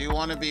rabbit. Do you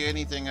want to be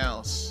anything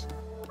else?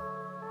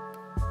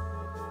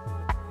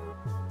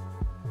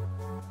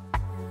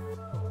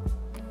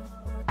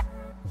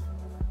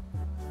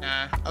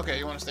 Nah. Okay,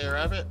 you want to stay a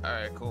rabbit?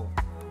 Alright, cool.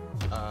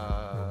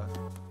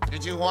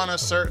 Did you want a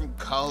certain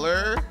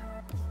color?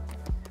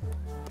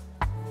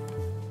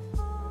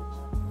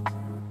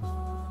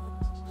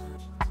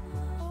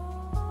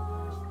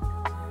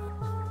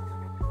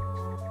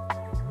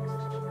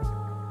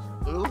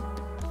 Blue?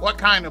 What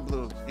kind of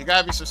blue? You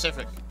gotta be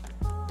specific.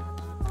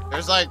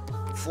 There's like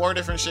 4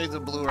 different shades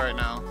of blue right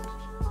now.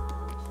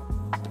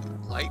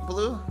 Light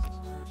blue?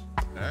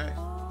 Alright.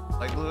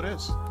 Light blue it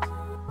is.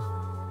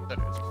 That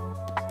is.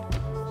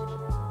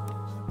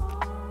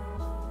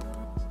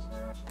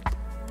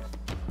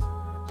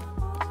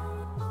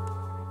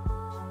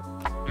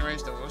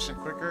 Raise devotion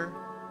quicker.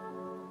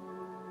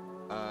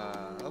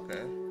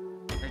 Okay.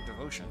 Raise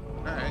devotion.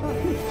 Alright.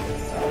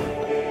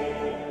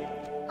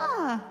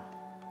 Ah.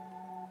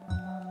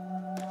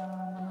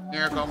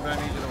 Miracle, I'm gonna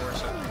need you to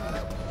worship me.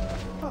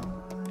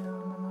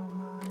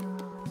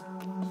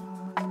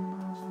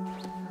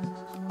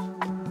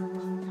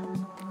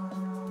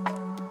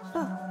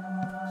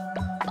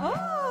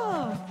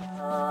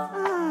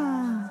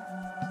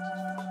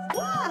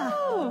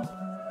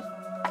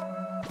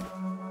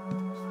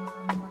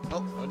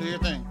 do your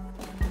thing.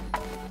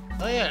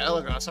 Oh yeah,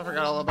 Elagos, I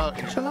forgot all about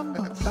you.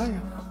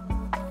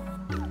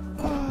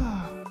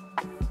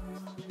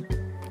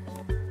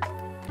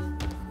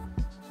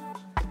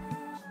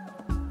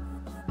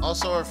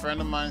 Also, a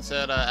friend of mine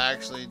said I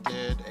actually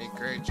did a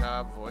great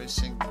job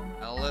voicing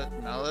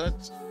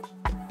Mellet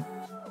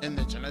in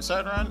the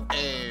genocide run.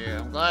 Hey,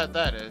 I'm glad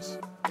that is.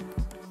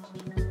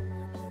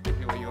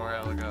 See what you are,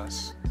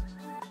 Elagos.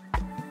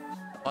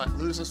 But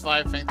loses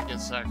 5 faint to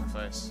get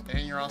sacrificed.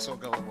 And you're also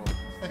gullible.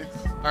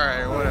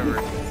 Alright, whatever.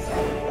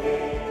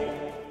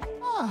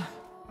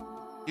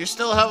 You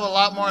still have a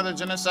lot more of the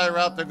genocide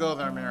route to go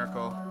there,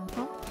 Miracle.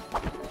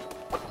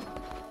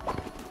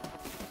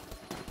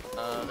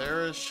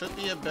 There should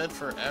be a bed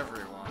for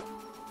everyone.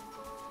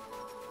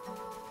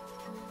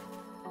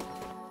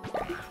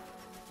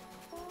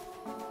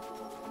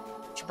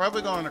 Should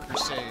probably go on a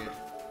crusade.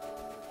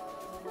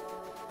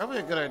 Probably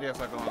a good idea if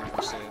I go on a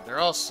crusade. They're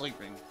all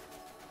sleeping.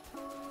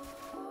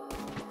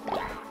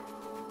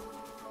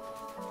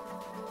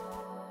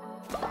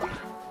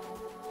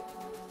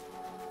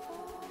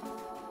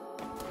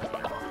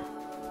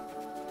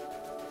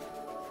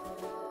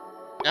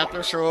 After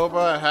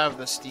Shiroba, I have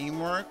the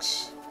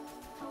Steamworks.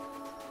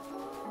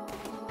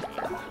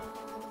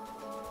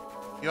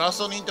 You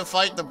also need to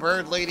fight the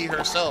bird lady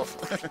herself.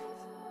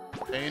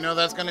 And you know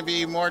that's going to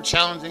be more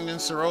challenging than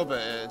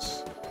Shiroba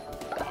is.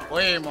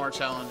 Way more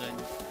challenging.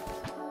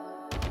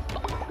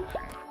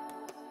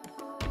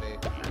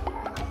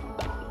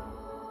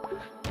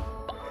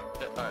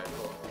 Alright,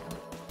 cool.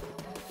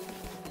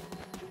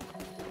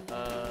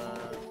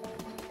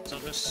 So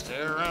just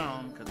stay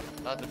around, because it's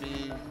about to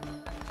be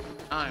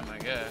time, I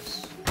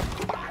guess.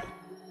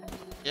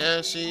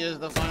 Yeah, she is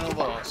the final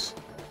boss.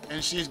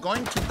 And she's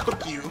going to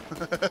cook you.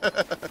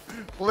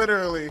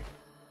 Literally.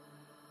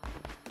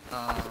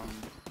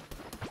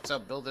 So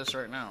build this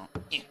right now.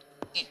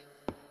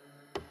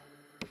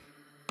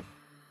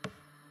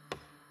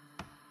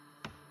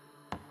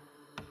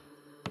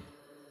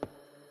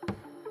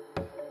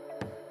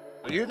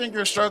 So you think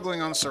you're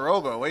struggling on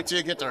Shiroba. Wait till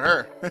you get to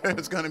her.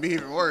 It's gonna be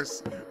even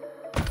worse.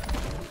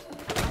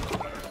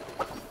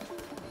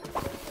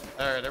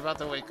 Alright, they're about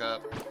to wake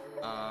up.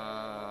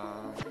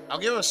 I'll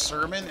give a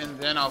sermon and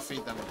then I'll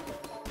feed them.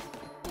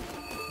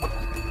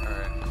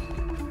 Alright.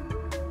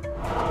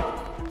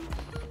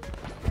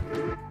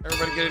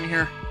 Everybody get in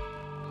here.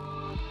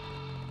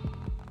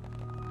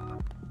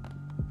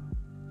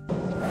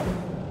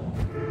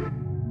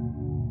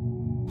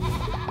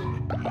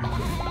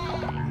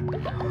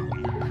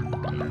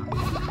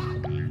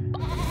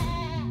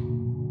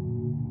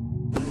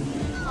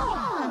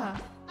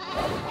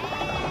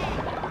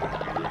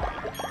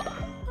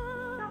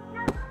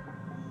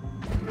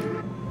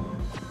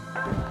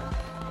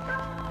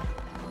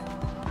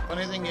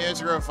 Funny thing is,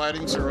 you were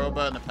fighting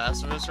Shiroba in the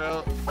pacifist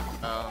route.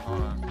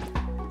 Hold on.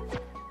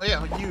 Oh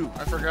yeah, you.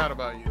 I forgot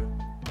about you.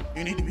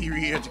 You need to be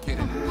re-educated.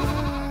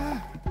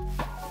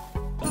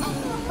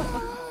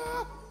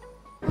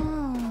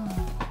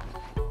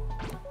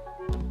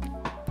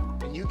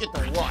 And you get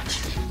to watch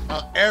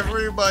while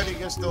everybody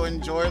gets to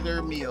enjoy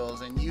their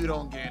meals and you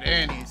don't get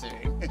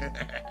anything.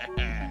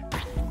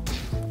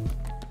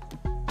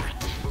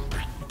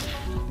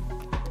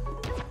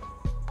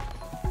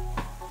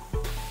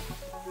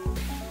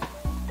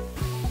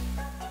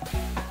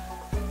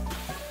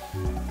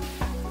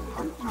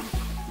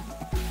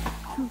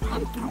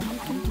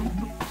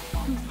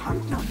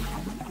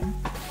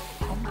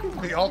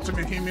 The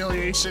ultimate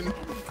humiliation.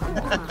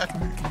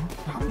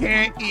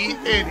 Can't eat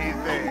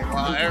anything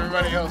while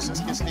everybody else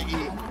just gets to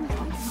eat.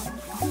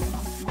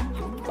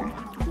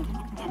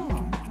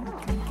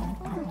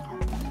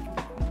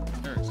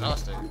 They're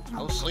exhausted.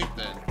 Go sleep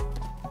then.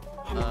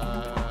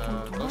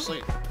 Go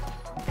sleep.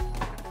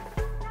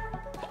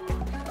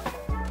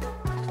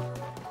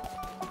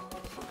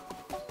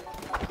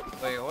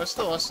 Wait, what's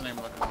the lesson name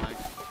looking like?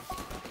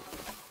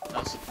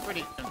 That's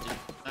pretty empty.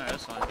 Alright,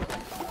 that's fine.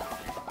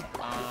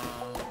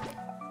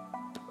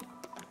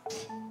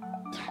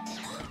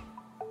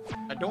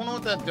 I don't know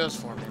what that does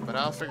for me, but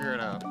I'll figure it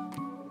out.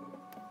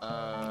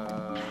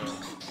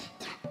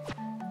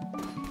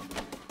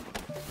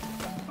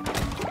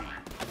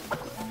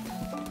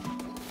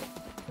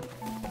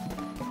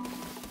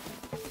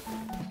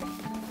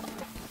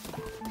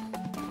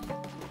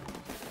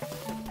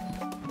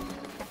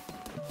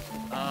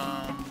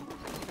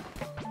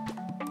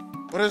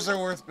 What is there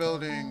worth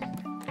building?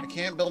 I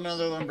can't build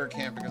another lumber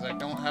camp because I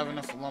don't have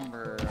enough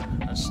lumber.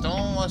 A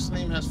stone what's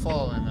name has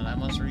fallen and I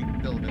must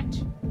rebuild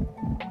it.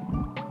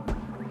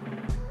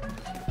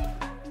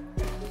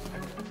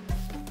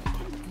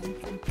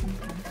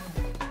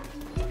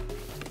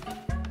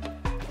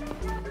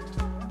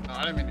 Oh,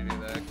 I didn't mean to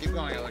do that. Keep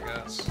going,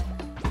 Elagos.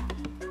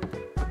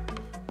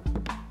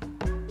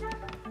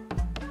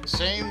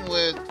 Same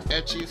with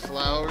Etchy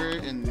Flower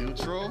in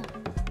neutral.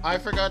 I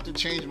forgot to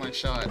change my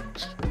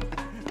shot.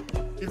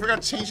 You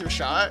forgot to change your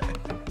shot?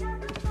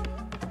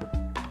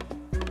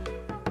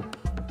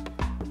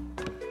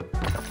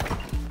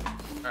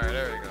 Alright,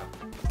 there we go.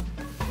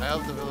 I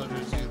help the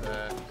villagers do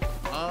that.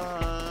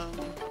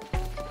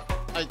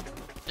 I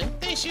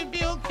should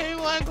be okay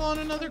while I go on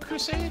another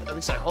crusade. At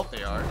least I hope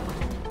they are.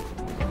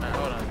 Alright,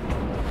 hold on.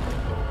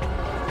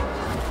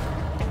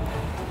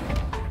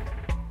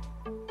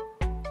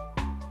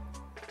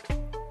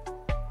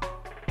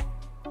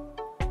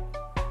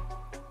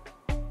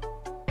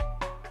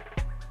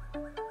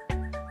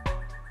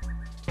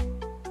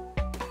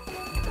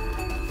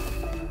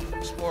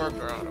 Explore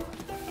Grotto.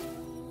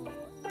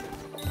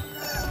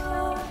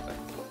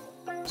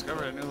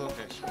 Discover a new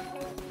location.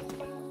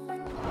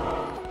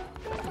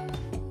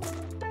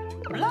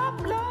 Blah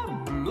blah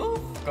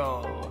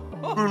blufko.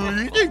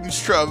 Greetings,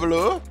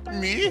 traveler.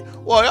 Me?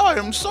 Why, I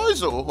am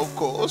Sizo, of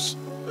course.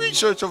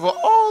 Research over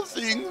all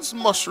things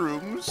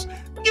mushrooms.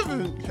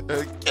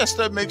 Guess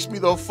that makes me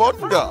the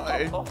fun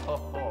guy.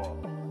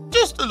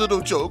 Just a little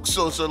joke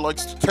Sosa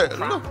likes to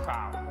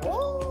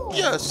tell.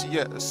 Yes,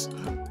 yes.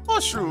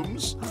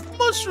 Mushrooms.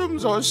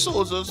 Mushrooms are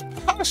Sosa's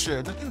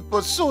passion,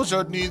 but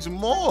Sosa needs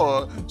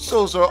more.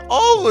 Sosa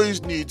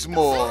always needs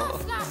more.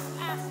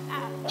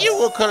 You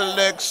will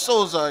collect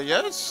Sosa,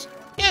 yes?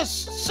 Yes,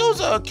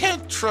 Sosa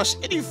can't trust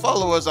any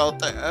followers out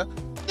there.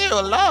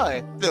 They'll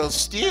lie, they'll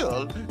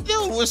steal,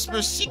 they'll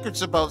whisper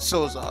secrets about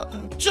Sosa,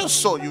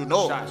 just so you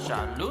know.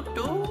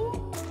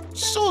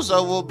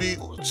 Sosa will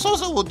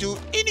do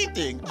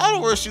anything.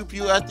 I'll worship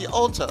you at the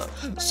altar.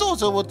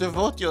 Sosa will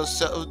devote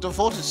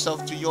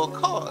itself to your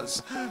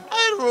cause.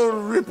 I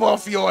will rip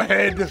off your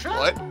head.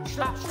 What?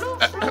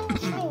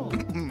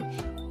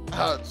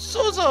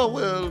 Sosa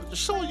will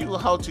show you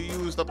how to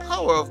use the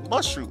power of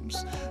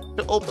mushrooms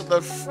to open the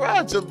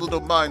fragile little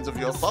minds of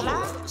your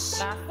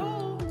followers.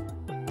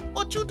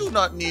 But you do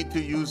not need to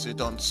use it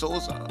on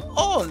Sosa.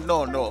 Oh,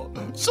 no, no.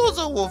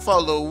 Sosa will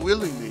follow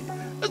willingly.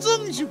 As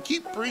long as you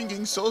keep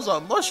bringing Sosa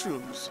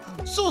mushrooms,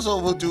 Sosa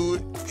will do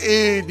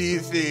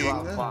anything.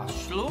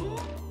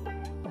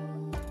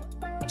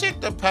 Take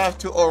the path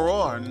to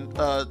Aurora,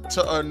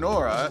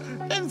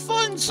 and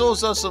find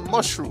Sosa some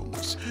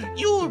mushrooms.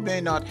 You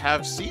may not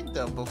have seen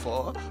them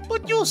before,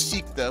 but you'll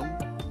seek them.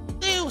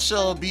 They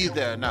shall be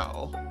there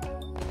now.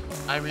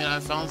 I mean, I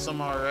found some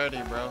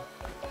already, bro.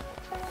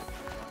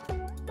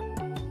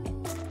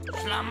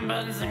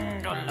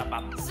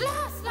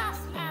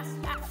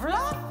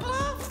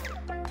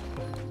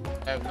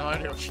 I have no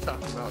idea what you're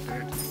talking about,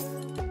 dude.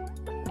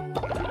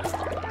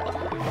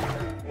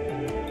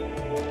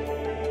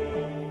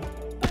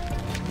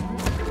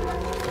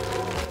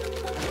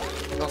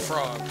 The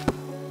frog.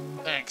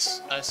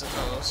 Thanks, I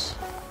suppose.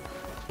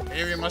 I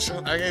gave you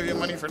mushroom. I gave you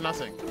money for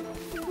nothing.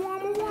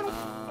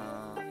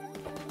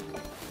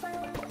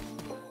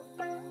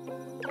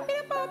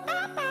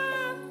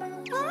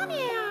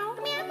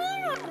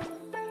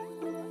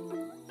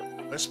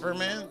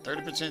 Whisperman,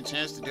 30%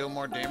 chance to deal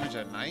more damage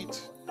at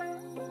night.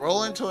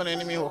 Roll into an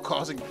enemy while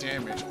causing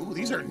damage. Ooh,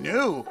 these are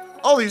new.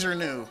 Oh, these are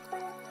new.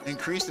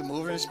 Increase the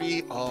movement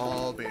speed.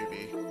 Oh,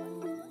 baby.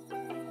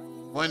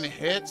 When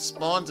hit,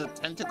 spawns a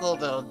tentacle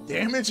that'll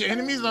damage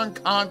enemies on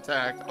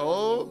contact.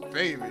 Oh,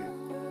 baby.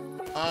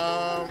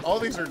 All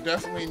these are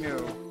definitely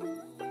new.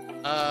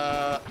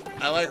 I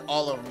like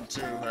all of them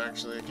too,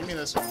 actually. Give me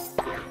this one.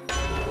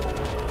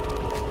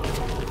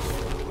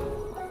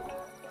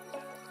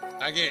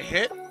 I get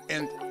hit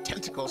and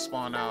tentacles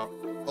spawn out.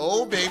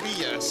 Oh, baby,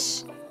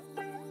 yes.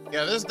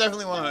 Yeah, this is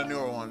definitely one of the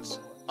newer ones.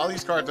 All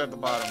these cards at the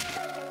bottom.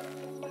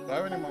 Do I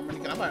have any more money?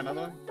 Can I buy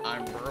another one?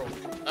 I'm broke.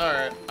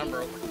 Alright, I'm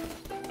broke.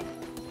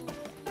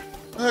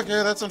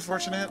 Okay, that's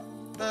unfortunate.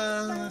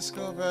 Let's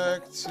go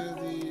back to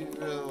the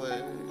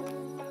village.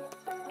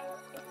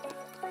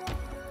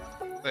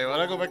 Wait, what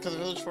did I go back to the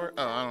village for?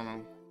 Oh, I don't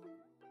know.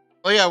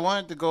 Oh yeah, I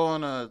wanted to go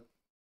on a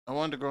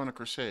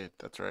crusade.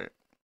 That's right.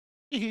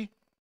 Hee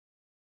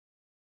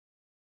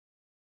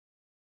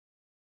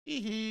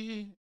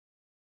hee.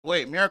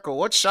 Wait, Miracle,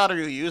 what shot are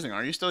you using?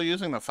 Are you still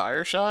using the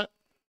fire shot?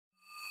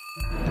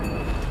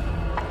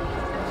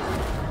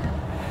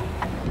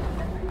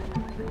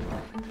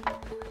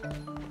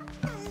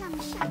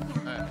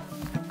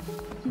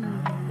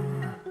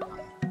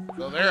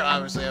 So there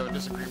obviously have a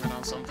disagreement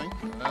on something.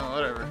 Oh,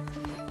 whatever.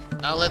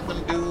 I'll let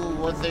them do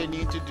what they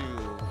need to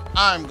do.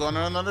 I'm going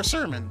on another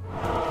sermon.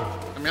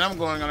 I'm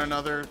going on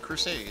another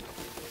crusade.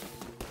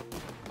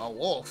 A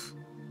wolf.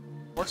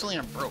 Fortunately,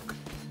 I'm broke.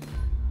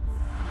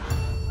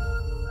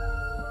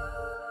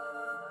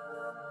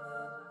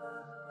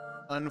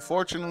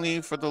 Unfortunately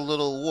for the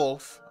little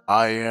wolf,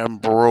 I am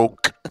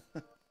broke.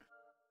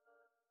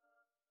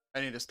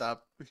 I need to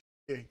stop.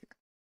 I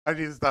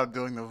need to stop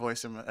doing the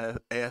voice in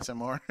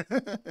ASMR.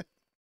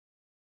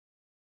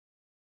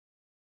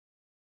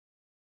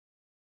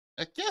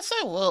 I guess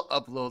I will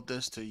upload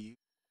this to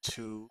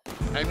YouTube.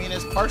 I mean,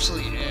 it's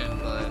partially in,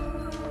 but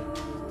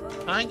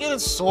can I get a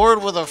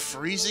sword with a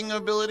freezing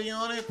ability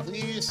on it,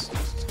 please?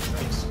 Jesus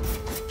Christ.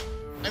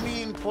 I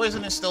mean,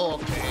 poison is still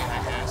okay,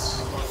 I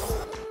guess.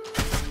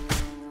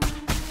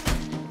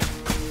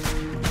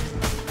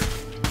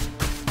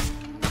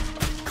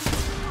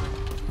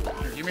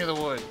 Here, give me the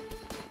wood.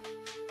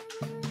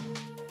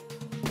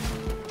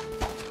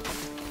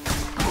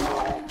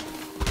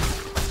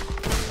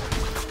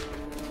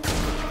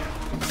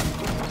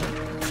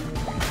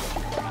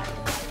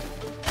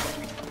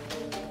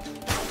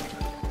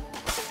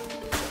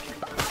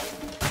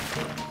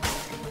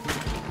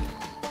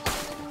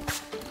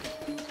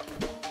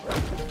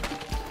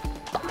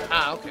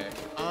 Yeah, okay.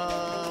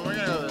 We're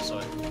gonna go this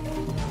way.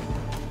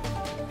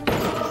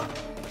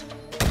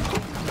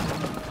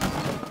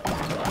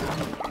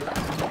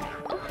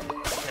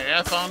 Okay,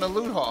 I found a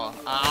loot haul.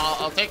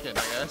 I'll take it,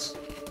 I guess.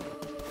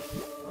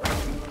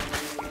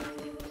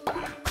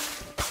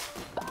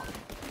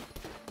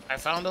 I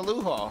found a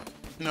loot haul.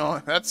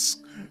 No, that's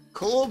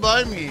cool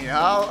by me.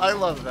 I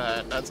love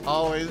that. That's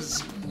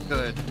always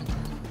good.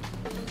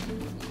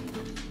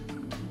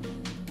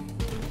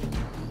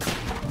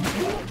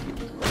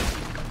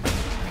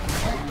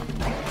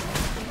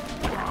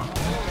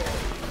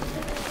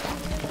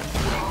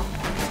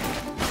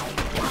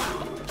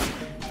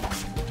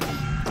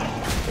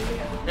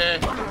 Okay.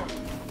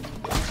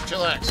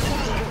 Chillax.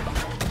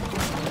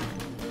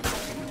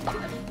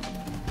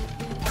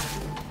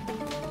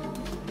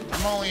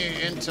 I'm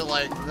only into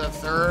like the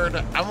third.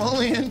 I'm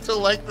only into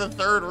like the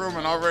third room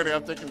and already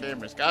I'm taking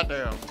damage.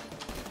 Goddamn.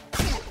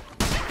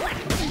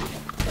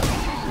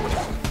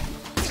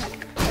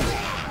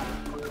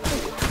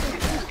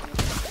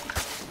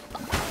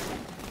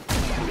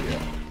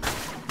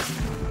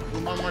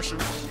 One more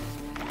shoot.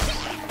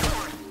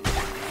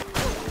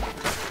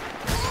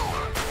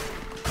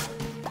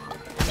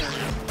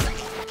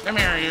 Come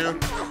here, you.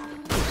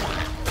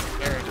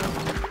 There we go.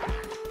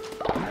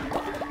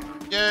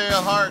 Yay, a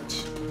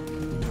heart.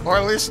 Or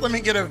at least let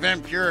me get a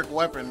vampiric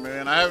weapon,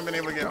 man. I haven't been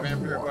able to get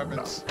vampiric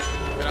weapons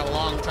in a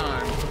long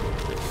time.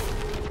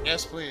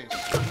 Yes, please.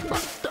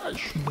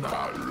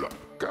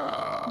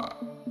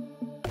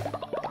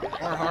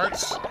 More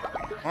hearts.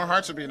 More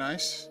hearts would be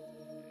nice.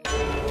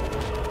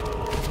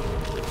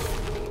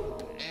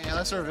 And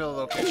let's reveal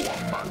the location.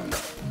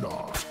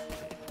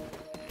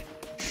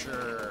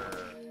 Sure.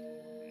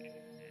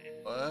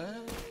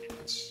 What?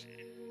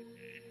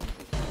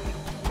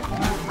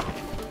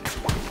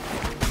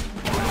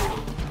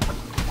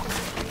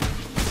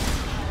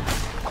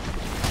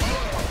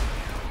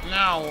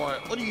 Now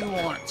what? What do you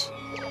want?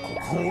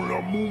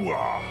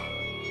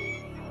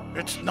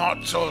 It's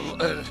not so...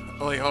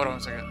 wait, hold on a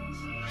second.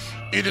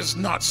 It is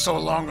not so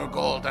long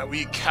ago that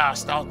we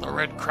cast out the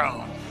Red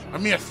Crown. A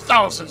mere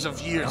thousands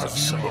of years of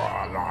so.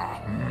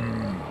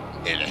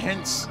 It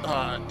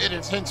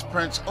is hence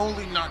prince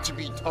only not to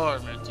be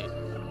tormented.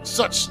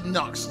 Such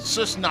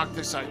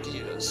noctis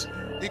ideas.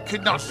 It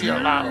could not be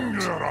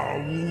allowed.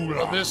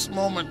 For this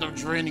moment of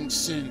draining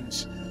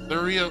sins, the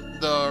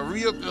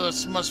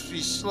Reopolis must be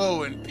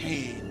slow in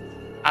pain.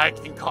 I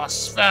can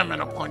cause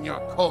famine upon your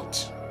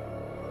cult.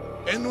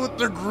 And with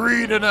the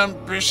greed and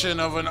ambition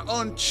of an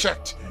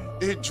unchecked,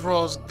 it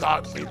draws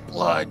godly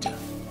blood.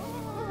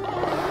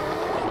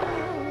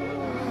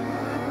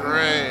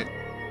 Great.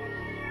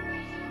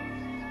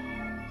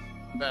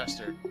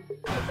 Bastard.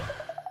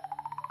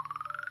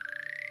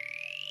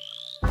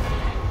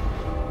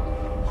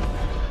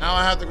 Now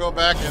I have to go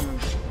back and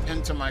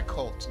into my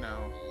cult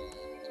now.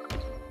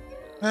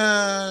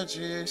 Ah,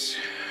 jeez.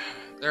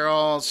 They're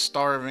all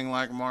starving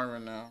like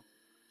Marvin now.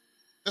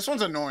 This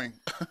one's annoying.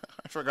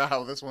 I forgot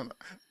how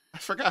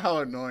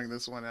annoying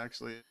this one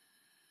actually is.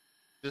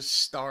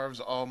 Just starves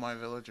all my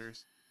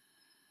villagers.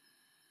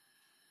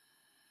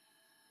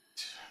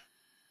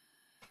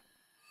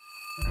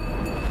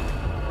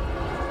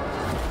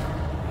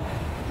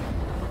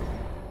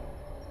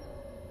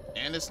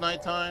 And it's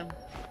nighttime.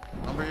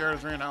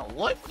 Lumberyards ran out.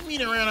 What? You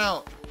mean it ran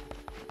out?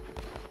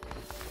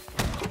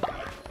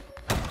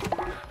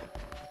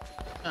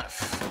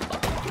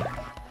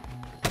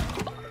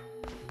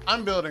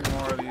 I'm building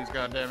more of these,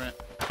 goddammit.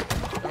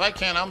 If I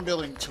can, I'm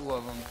building 2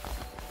 of them.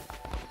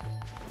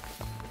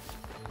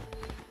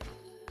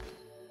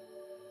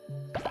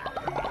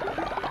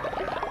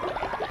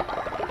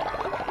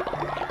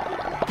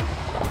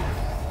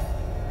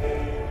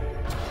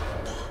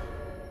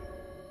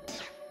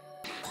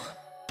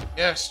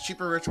 Yes,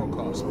 cheaper ritual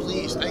costs.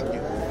 Please, thank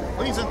you.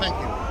 Please and thank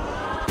you.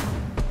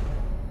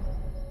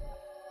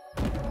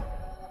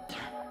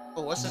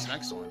 Oh, what's this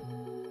next one?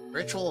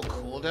 Ritual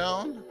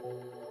cooldown?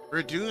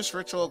 Reduce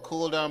ritual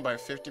cooldown by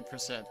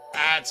 50%.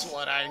 That's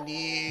what I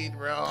need,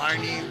 bro. I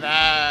need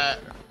that.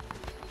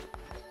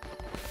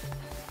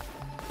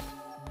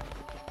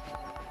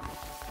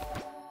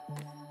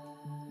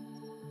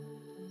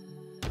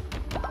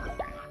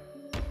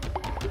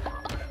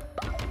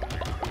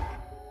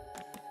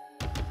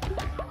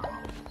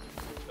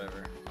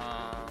 Whatever.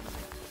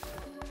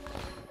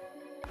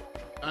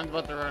 I'm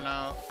about to run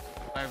out.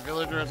 My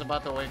villager is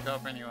about to wake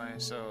up anyway,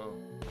 so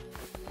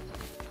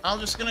I'm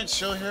just gonna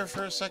chill here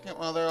for a second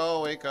while they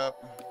all wake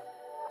up.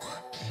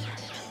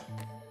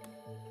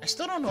 I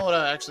still don't know what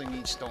I actually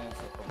need stone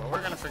for, but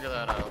we're gonna figure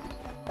that out.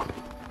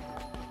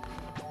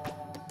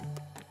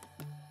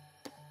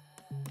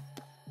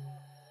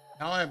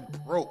 Now I'm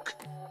broke.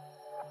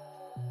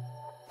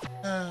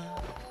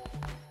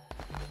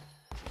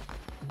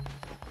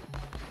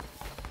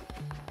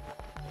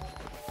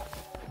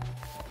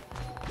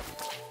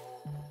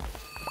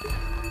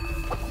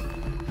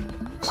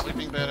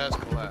 Sleeping bed has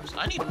collapsed.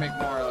 I need to make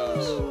more of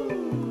those.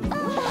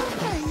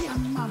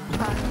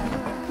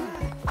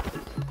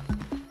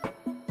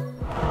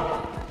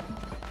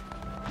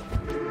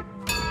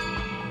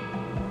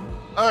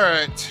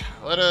 Alright,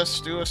 let us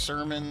do a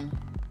sermon.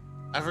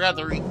 I forgot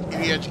to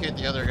re-educate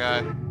the other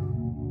guy.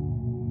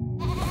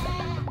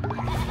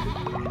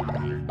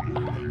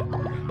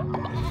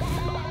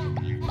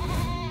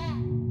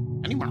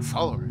 I need more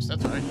followers,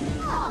 that's right.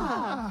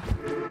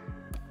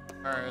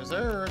 Alright, is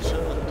there a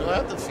ritual? Do I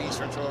have the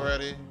feast ritual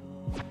already?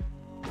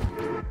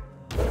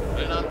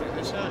 Did I not do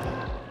this yet?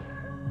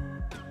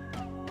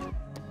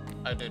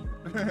 I did.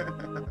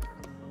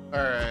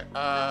 Alright,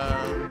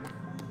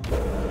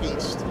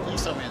 feast.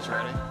 Please tell me it's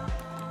ready.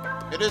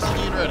 It is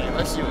indeed ready.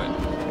 Let's do it.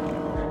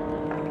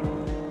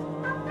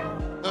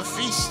 The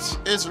feast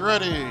is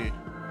ready.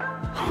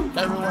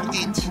 Everyone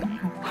eat.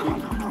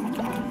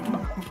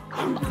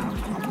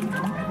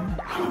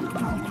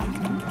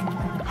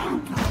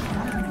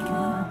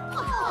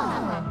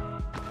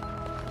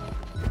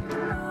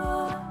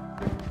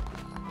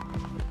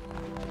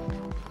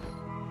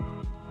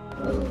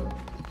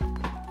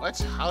 What?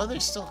 How are they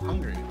still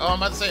hungry? Oh, I'm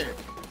about to say,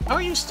 how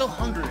are you still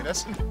hungry?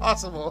 That's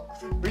impossible.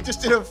 We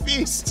just did a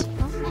feast.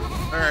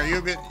 All right,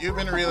 you've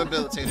been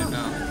rehabilitated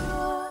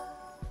now.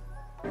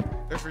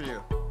 Good for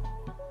you.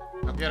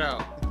 Now get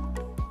out.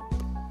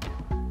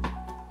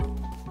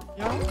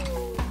 Yeah.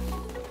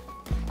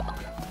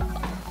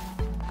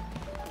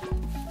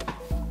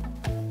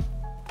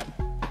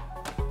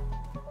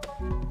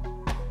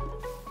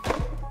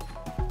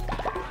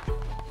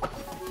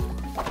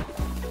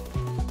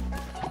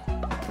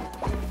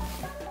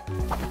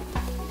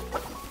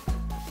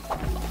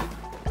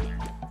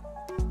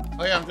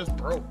 Oh yeah, I'm just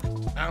broke.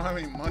 I don't have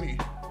any money.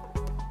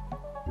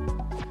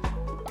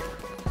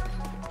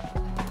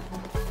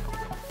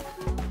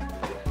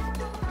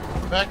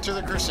 Back to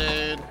the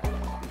crusade.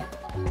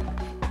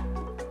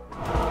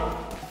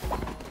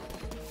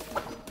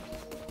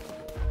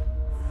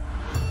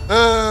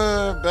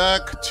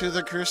 Back to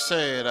the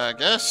crusade, I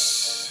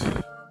guess.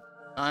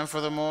 Time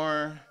for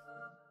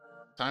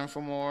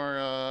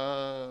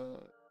more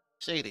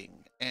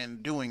shading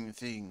and doing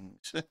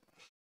things.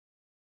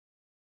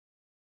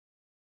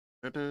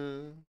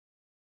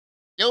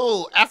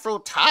 Yo, Afro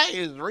Ty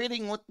is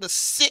raiding with the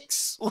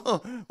 6.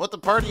 With the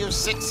party of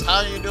 6.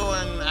 How you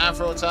doing,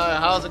 Afro Ty?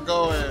 How's it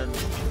going?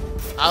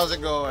 How's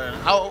it going?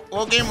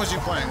 What game was you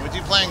playing? Was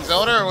you playing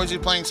Zelda or was you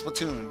playing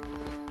Splatoon?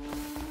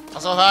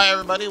 Also, hi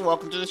everybody,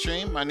 welcome to the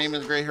stream. My name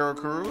is Great Hero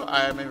Kuuru.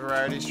 I am a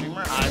variety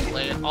streamer. I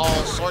play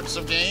all sorts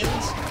of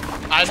games.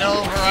 I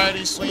know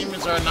variety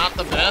streamers are not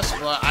the best,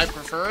 but I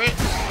prefer it.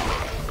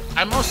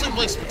 I mostly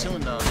play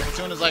Splatoon though.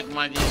 Splatoon is like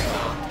my game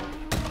though.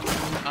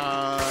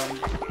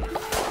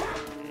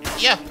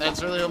 Yeah,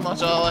 that's really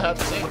much all I have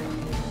to say.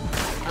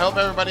 I hope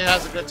everybody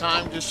has a good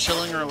time just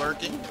chilling or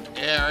lurking.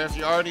 Yeah, if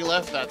you already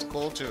left, that's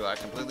cool too. I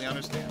completely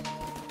understand.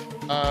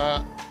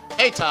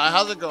 Hey Ty,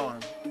 how's it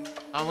going?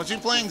 Was you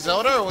playing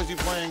Zelda or was you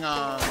playing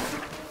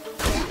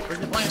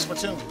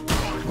Splatoon?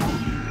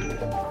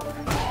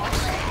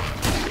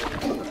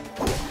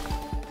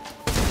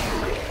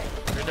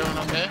 You're doing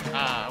okay?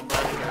 I'm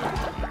glad to hear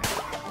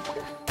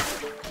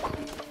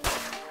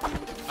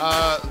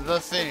it. The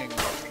thing.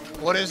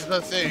 What is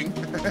the thing?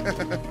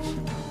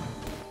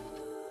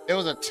 It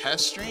was a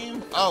test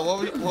stream? Oh,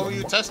 what were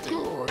you testing?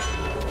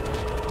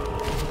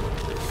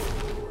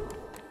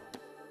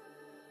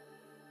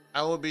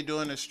 I will be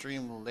doing a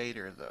stream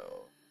later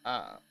though.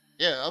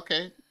 Yeah,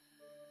 okay.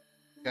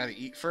 Gotta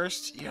eat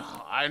first? Yeah,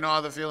 I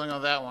know the feeling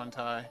of that one,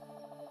 Ty.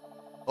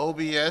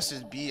 OBS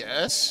is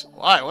BS?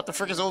 Why? What the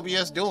frick is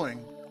OBS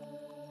doing?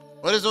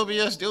 What is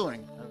OBS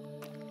doing?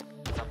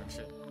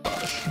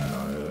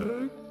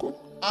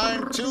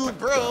 I'm too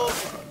broke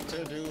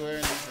to do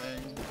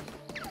anything.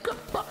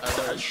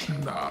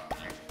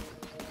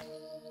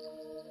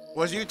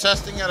 Was you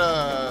testing at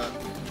a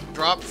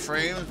drop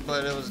frames,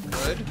 but it was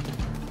good?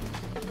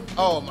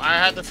 Oh, I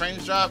had the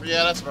frames drop?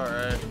 Yeah, that's about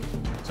right.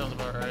 Sounds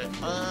about right.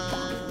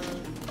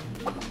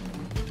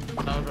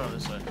 I'll go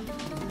this way.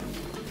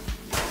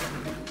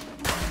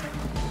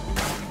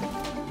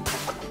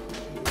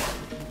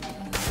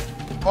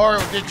 Or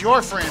did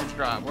your frames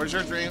drop? Was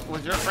your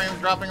frames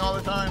dropping all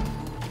the time?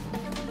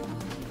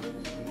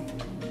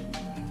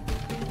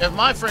 If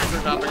my frames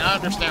are dropping, I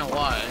understand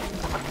why.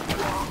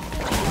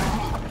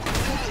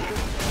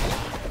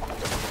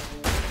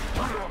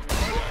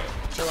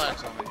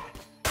 Chillax on me.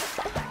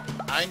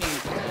 I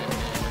need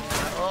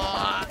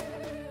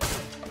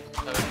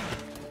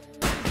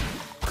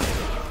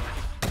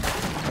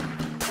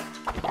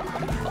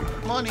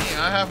money.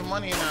 I have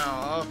money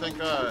now. Oh, thank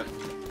God.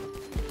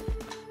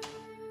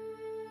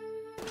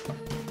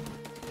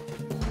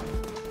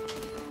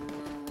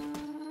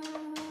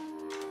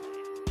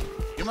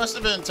 You must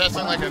have been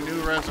testing like a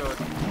new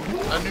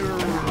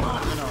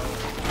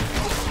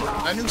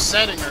a new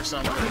setting or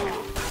something.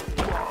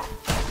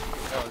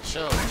 Oh,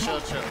 chill.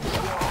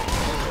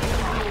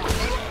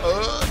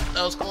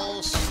 That was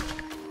close.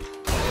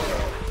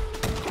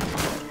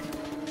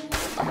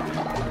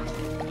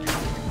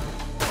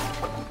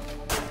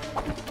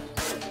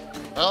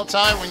 Well,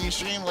 Ty, when you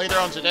stream later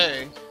on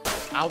today,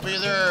 I'll be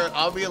there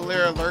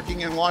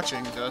lurking and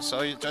watching, just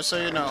so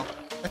you know.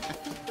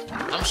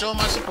 I'm showing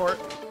my support.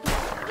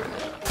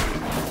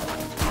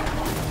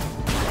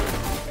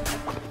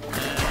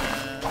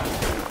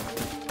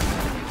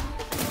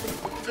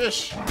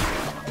 fish.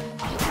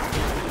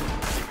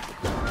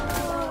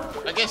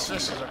 I guess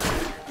fish is a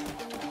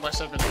quest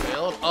has been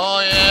failed.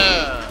 Oh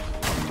yeah,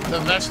 the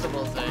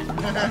vegetable thing.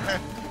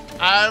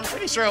 I'm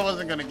pretty sure I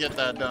wasn't gonna get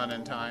that done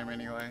in time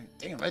anyway.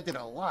 Damn, I did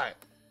a lot.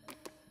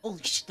 Holy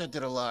shit, that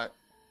did a lot.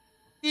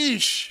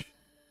 Eesh.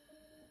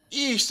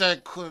 Eesh,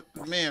 that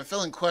man,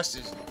 filling quest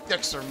is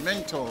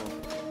detrimental.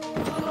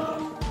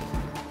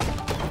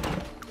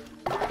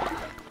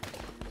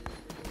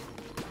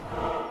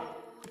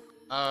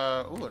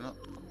 Ooh, no.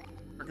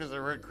 What is the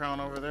red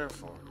crown over there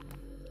for?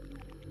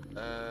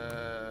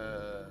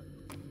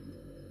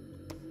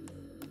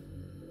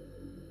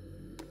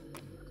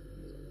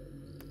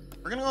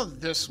 We're gonna go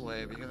this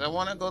way because I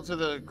want to go to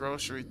the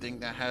grocery thing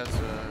that has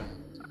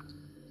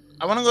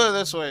I want to go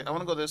this way. I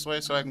want to go this way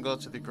so I can go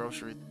to the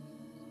grocery.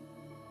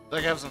 So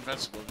I can have some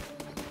vegetables.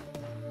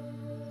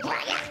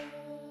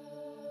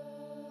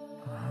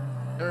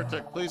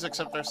 Heretic, please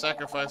accept our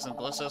sacrifice and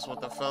bless us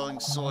with the felling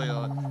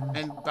soil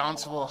and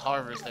bountiful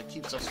harvest that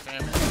keeps us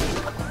famished.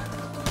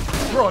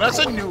 Bro, that's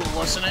a new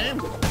what's the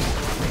name?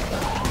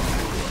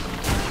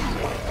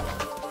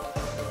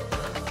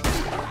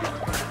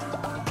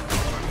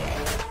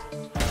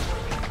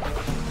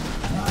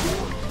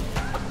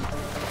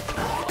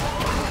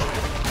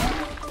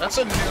 That's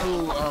a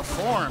new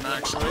form,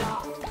 actually.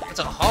 It's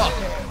a hawk.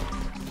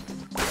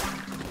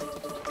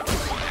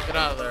 Get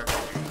out of there.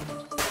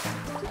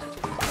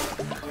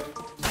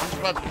 I'm just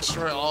about to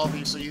destroy all of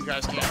these so you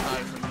guys can't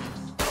hide from me.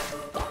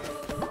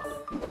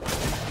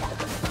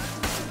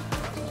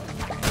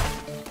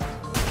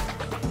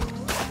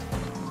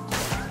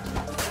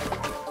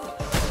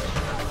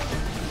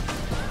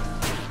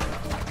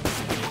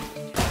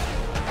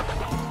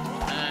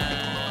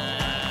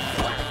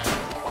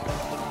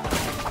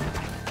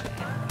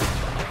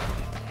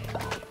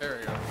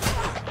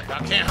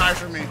 Can't hide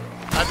from me.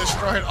 I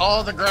destroyed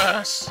all the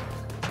grass.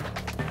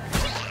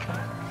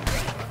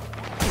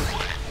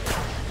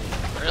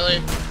 Really?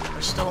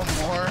 There's still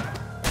more?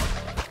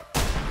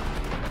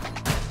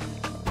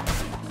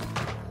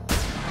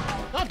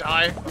 Don't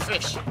die.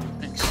 Fish.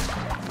 Thanks.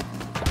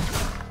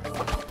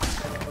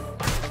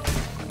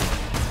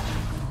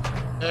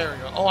 There we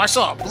go. Oh, I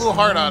saw a blue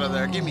heart out of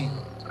there. Give me.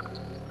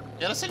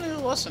 Yeah, that's a new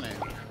what's the name?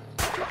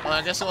 Well,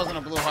 I guess it wasn't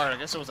a blue heart. I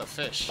guess it was a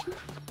fish.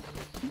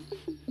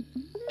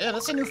 Yeah,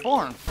 that's a new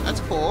form. That's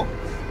cool.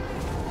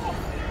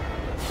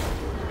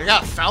 They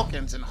got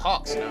falcons and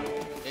hawks now.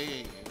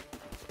 Hey.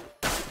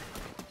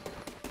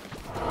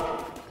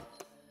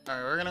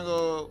 Alright, we're gonna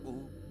go...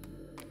 Ooh.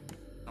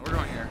 No, we're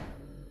going here.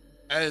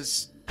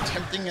 As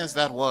tempting as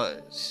that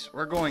was,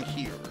 we're going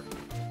here.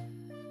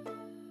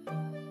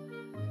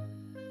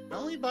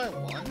 Only by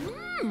one?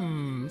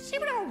 Can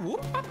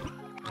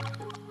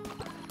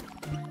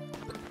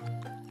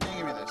you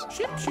give me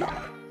this? Well,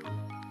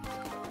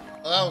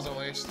 that was a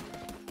waste.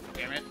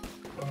 Damn it.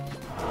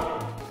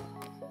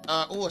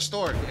 Oh, a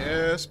store.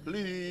 Yes,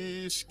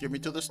 please. Get me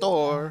to the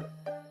store.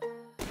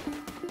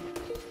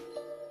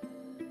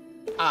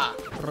 Ah,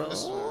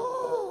 this one.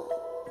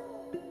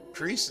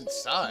 Increase in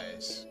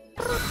size.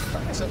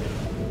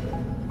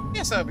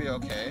 Yes, that'll be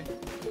okay.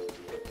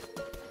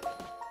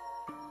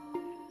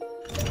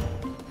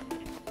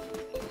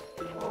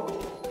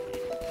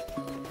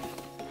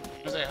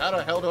 I say, how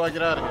the hell do I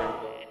get out of here?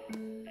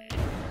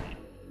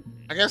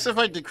 I guess if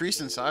I decrease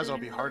in size, I'll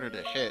be harder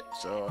to hit,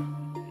 so...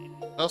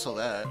 Also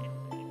that.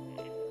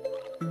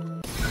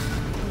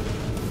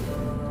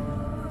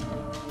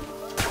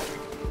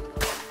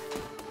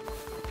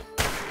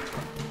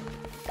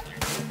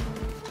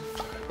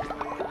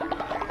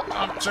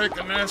 I'm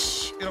taking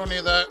this. You don't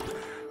need that.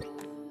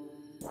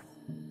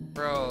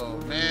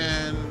 Bro,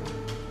 man.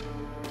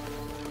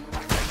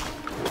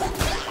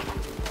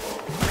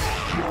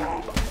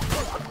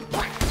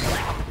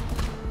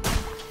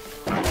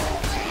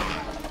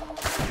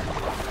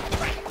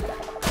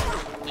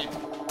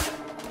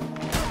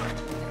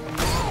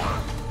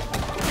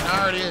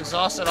 I already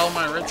exhausted all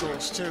my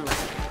rituals too.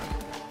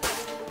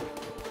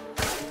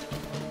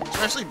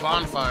 Especially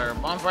bonfire.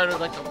 Bonfire is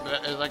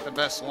like the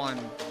best one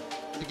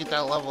to get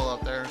that level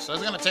up there. So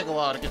it's gonna take a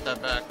while to get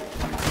that back.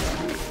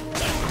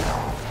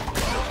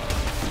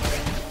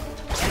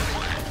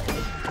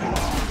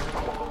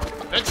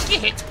 Did I just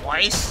get hit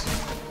twice?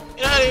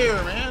 Get out of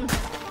here, man.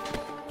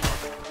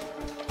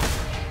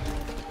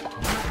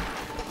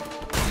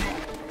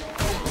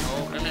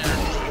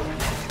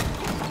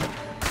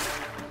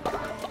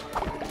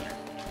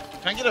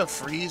 Can I get a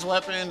freeze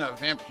weapon, a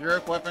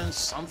vampiric weapon,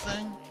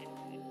 something?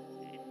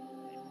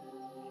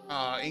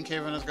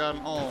 Inkhaven has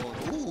gotten old.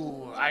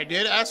 Ooh, I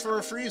did ask for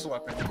a freeze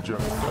weapon.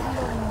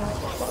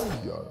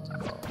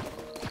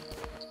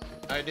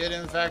 I did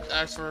in fact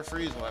ask for a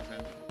freeze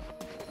weapon.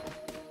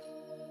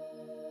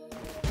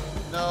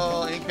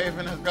 No,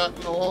 Inkhaven has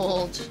gotten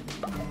old.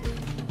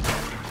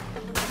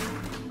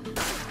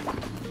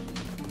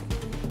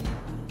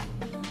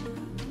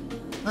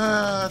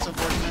 That's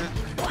unfortunate.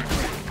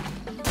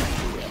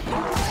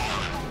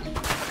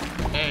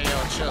 Hey,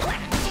 yo, chill.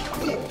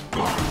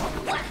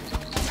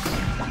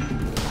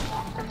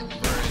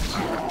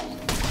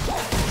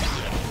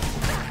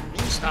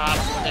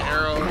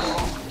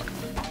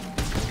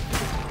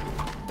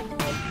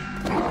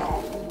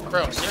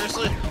 Bro,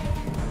 seriously?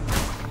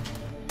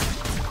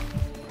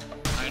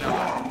 I know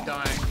I'm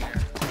dying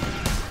here.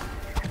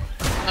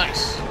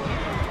 Nice.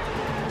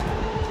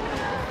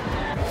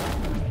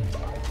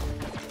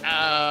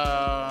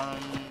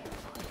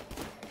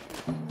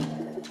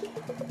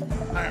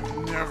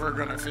 I'm never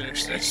gonna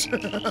finish this.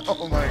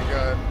 Oh my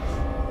god.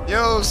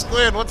 Yo,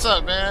 Squid, what's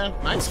up, man?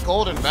 Nice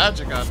golden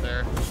magic out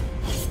there.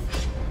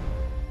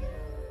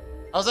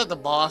 I was at the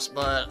boss,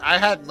 but I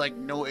had like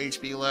no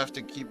HP left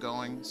to keep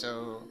going,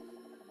 so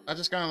I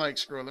just kind of like,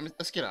 screw it,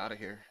 let's get out of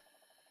here.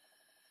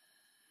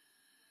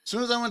 As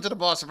soon as I went to the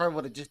boss, I probably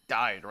would have just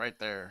died right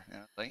there.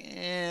 Yeah, like,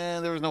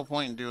 there was no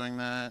point in doing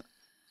that.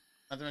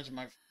 Not to mention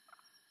my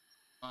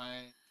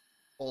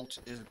ult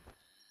is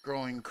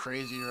growing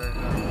crazy right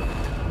now.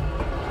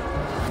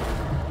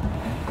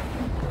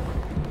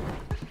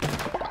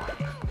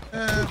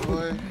 Eh,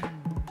 boy.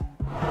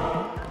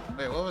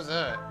 Wait, what was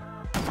that?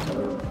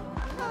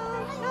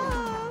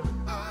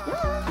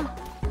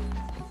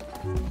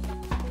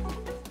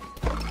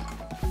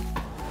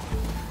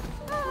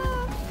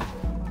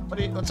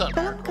 What's up,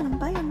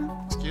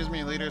 Miracle? Excuse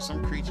me, leader.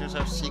 Some creatures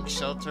have seek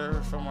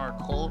shelter from our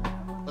cult,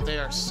 but they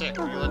are sick.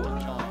 Will you let them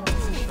join?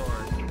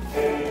 Sure.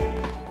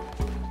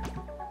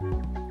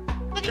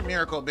 Look at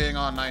Miracle being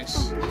all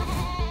nice.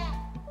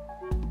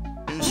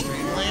 New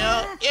stream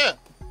layout? Yeah.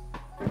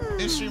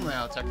 New stream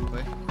layout,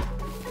 technically.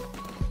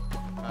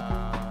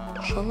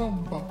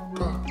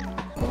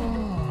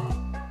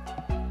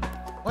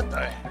 What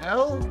the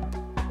hell?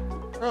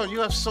 Bro, you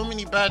have so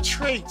many bad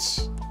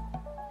traits.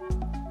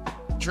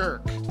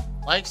 Jerk.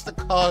 Likes to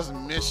cause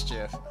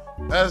mischief.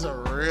 That is a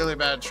really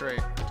bad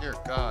trait. Dear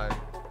God.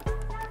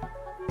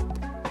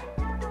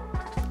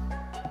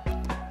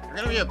 You're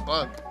gonna be a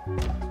bug.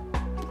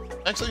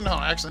 Actually, no.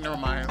 Actually, never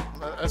mind.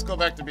 Let's go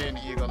back to being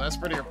an eagle. That's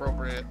pretty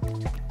appropriate.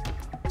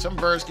 Some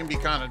birds can be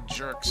kind of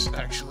jerks,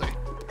 actually.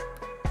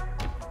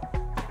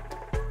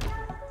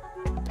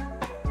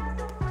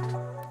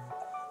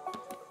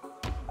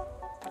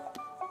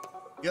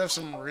 You have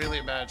some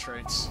really bad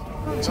traits.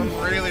 Some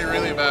really,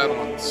 really bad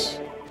ones.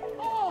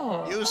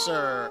 You,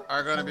 sir,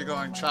 are going to be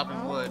going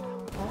chopping wood.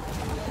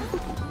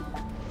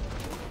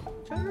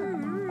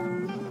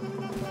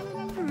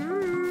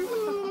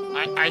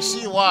 I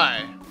see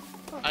why.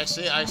 I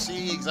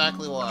see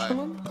exactly why.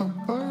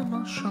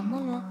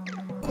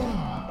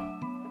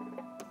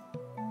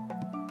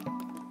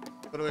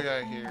 What do we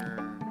got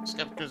here?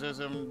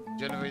 Skepticism,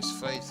 Genovese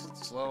faith,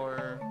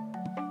 slower,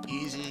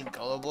 easy,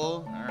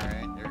 gullible.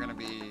 Alright, you're gonna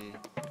be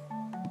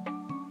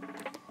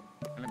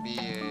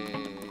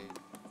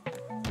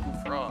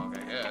a frog, I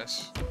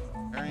guess.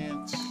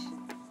 Variant.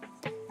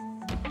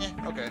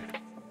 Yeah, okay.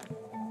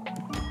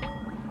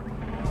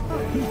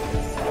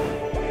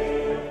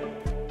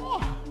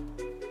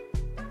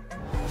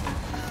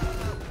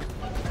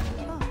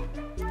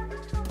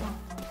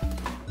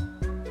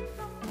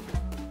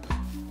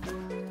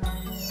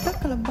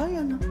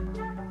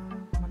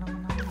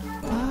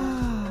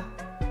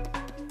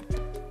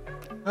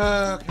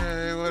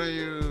 Okay, what are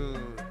you?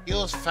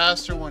 Heals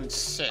faster when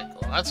sick.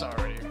 Well, that's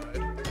already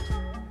good.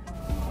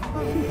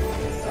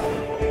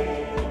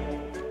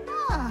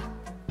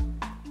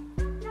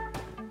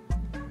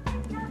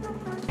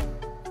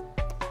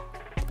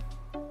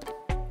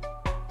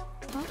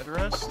 Bed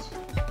rest.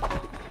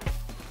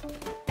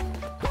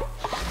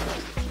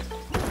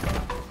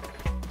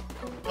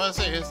 I was gonna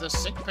say, is the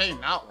sick pay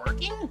not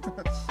working?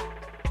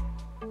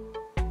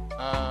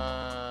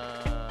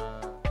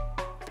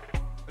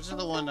 Which is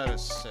the one that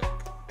is sick?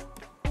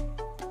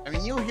 I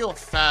mean, you heal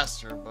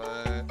faster,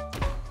 but...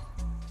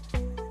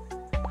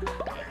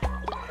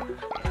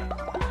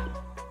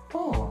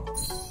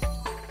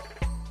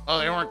 Oh,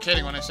 they weren't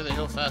kidding when I said they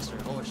heal faster.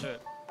 Holy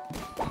shit.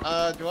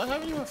 Do I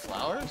have any more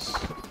flowers?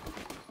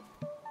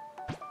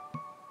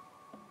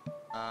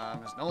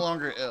 Is no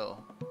longer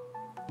ill.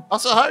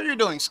 Also, how are you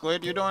doing,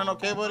 Squid? You doing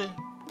okay, buddy?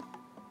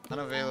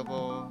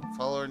 Unavailable.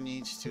 Follower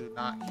needs to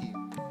not keep.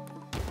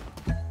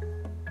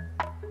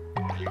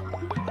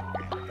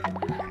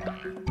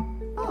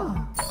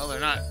 Oh, they're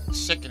not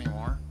sick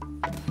anymore.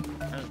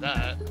 There's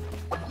that.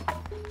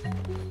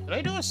 Did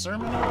I do a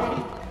sermon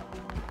already?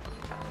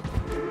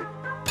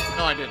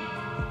 No, I didn't.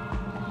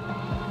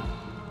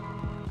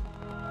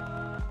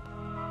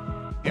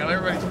 Yeah,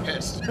 everybody's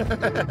pissed.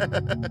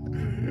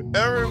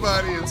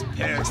 Everybody is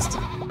pissed.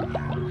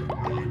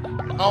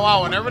 Oh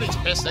wow, when everybody's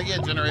pissed, they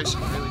get generation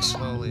really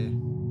slowly.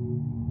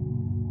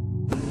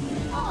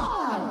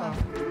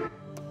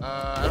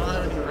 I don't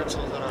have any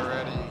rituals that are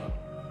ready.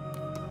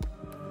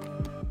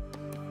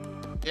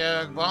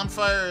 Yeah,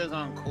 bonfire is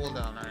on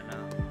cooldown right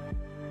now.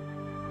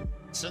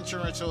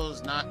 Ascension ritual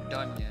is not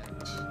done yet.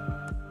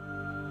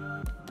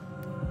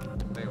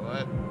 Wait,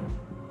 what?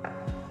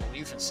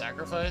 Belief and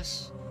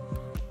sacrifice?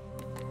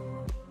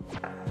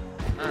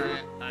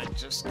 Alright, I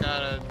just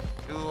gotta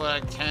do what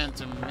I can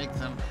to make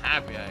them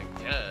happy, I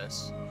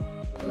guess.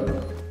 Come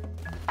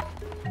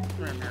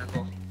here,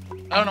 Miracle.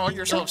 I don't know what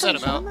you're so upset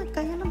about.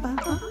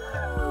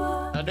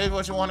 I did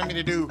what you wanted me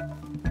to do.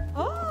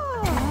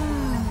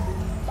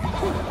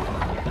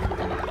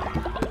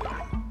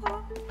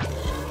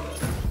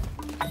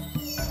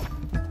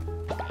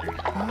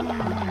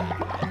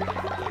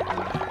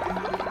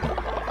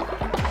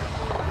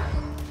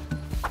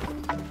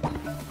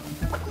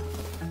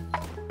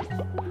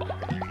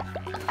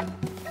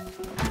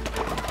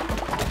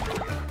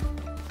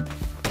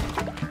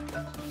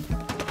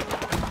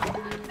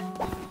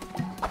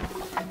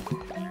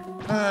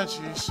 Ah,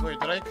 jeez. Wait,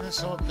 did I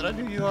consult? Did I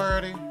do you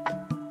already?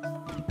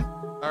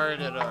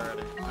 Already did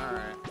already.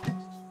 Alright.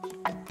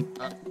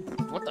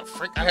 What the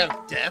frick? I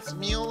have death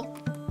meal?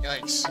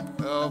 Yikes.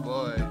 Oh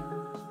boy.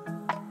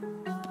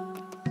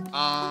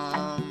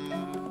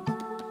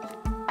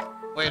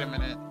 Wait a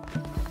minute.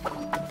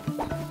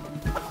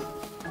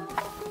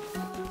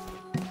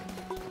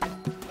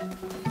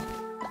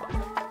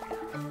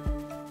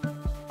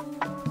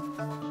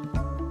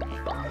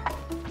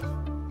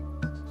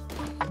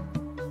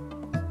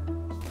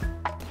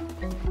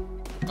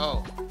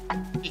 Oh.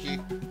 Hee.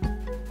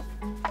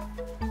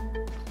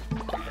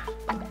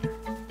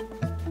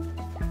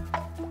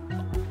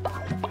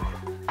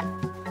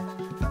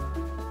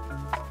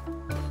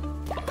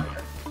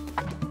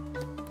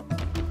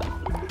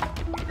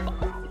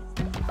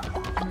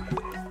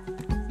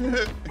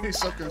 He's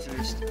so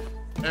confused.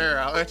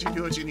 There, I'll let you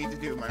do what you need to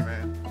do, my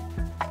man.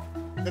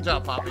 Good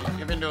job, Poppy.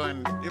 You've been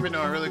doing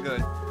really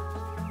good.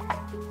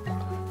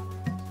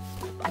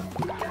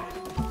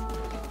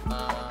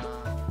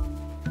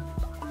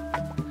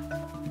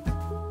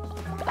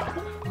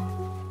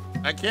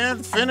 I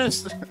can't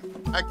finish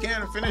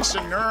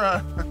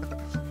Shinura.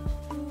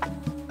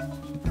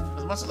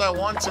 As much as I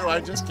want to,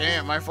 I just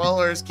can't. My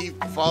followers keep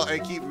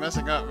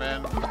messing up,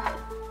 man.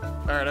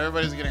 Alright,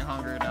 everybody's getting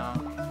hungry now.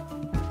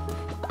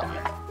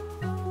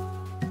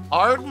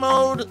 Hard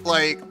mode,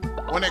 like,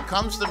 when it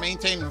comes to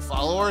maintaining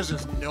followers,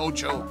 is no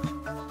joke.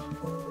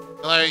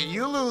 Like,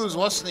 you lose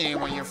what's the name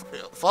when your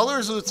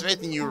followers lose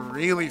faith in you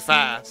really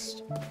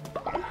fast.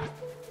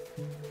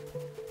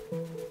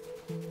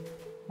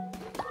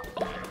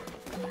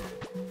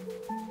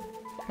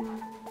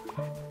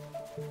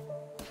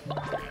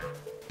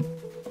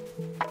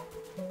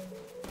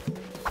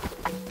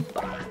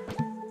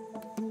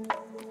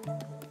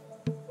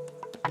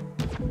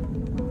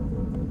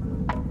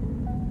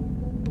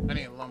 I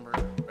need lumber.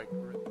 Like,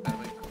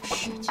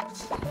 shit.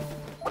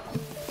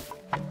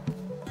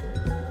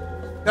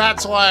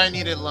 That's why I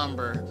needed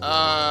lumber.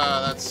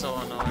 That's so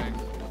annoying.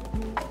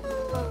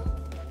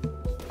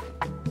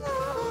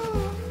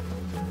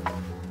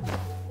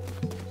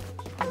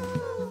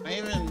 Can I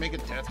even make a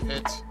death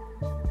pit?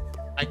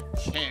 I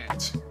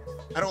can't.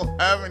 I don't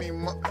have any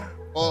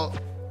well,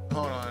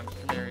 hold on.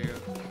 There you.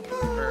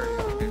 Where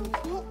are you?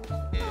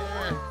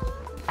 Yeah.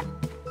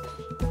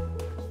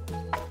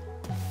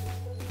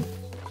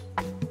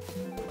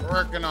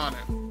 Working on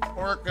it.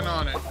 Working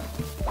on it.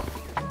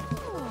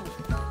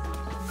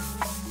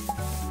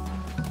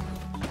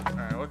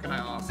 Alright, what can I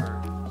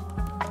offer?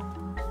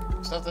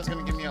 Stuff that's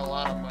gonna give me a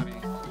lot of money.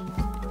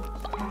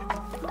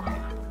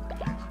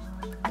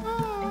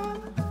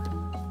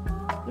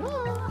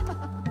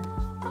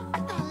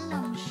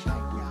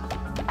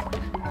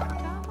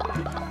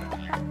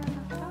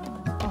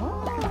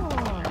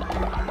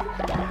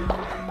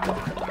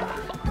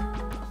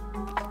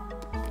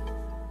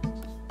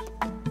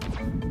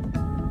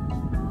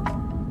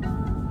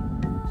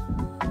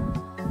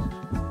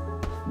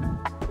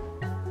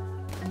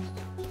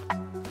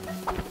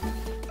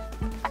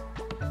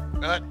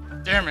 God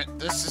damn it,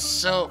 this is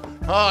so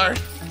hard.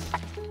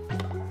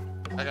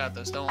 I got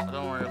this, don't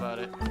worry about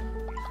it.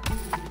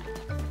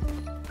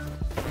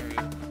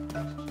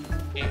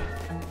 Yeah.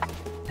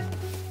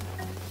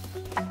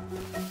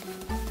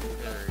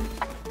 There you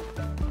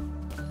go.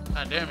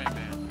 God damn it, man.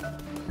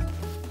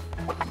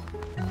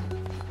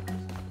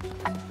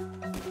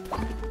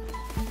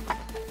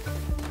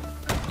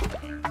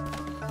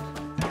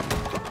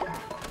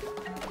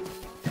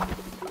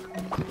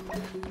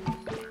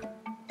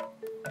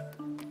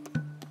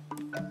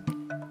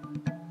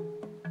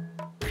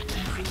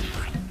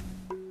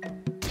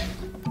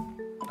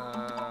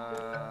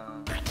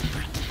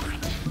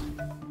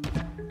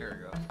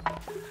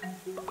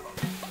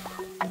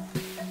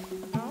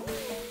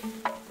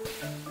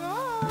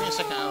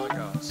 Second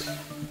Alagos.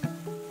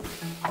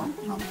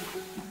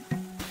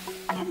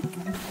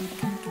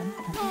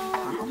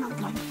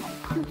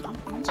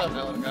 What's up,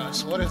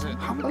 Alagos? What is it?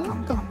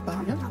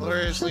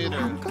 Glorious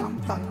leader.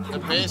 The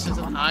base is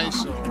an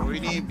eyesore. We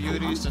need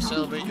beauties to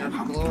celebrate your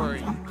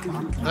glory.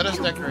 Let us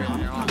decorate in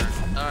your honor.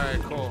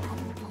 Alright, cool.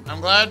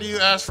 I'm glad you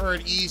asked for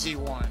an easy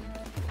one.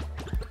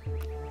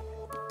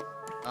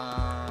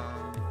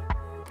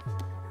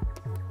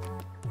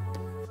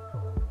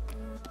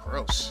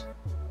 Gross.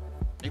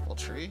 Maple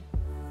tree?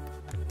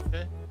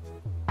 Okay.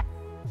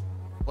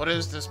 What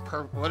is this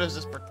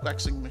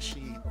perplexing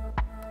machine?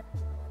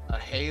 A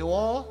hay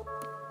wall?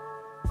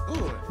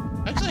 Ooh,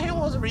 actually hay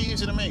walls are pretty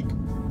easy to make.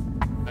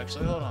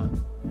 Actually, hold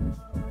on.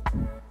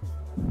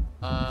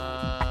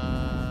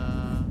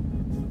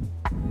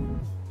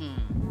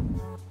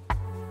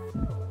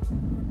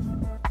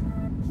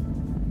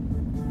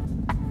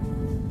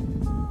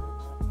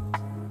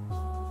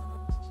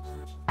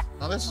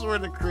 Now this is where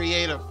the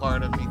creative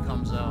part of me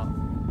comes out.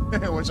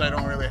 Which I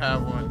don't really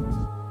have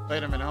one.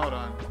 Wait a minute, hold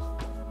on.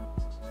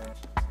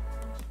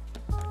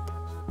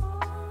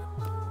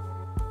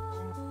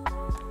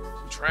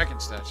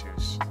 Dragon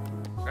statues.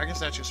 Dragon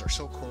statues are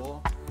so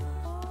cool.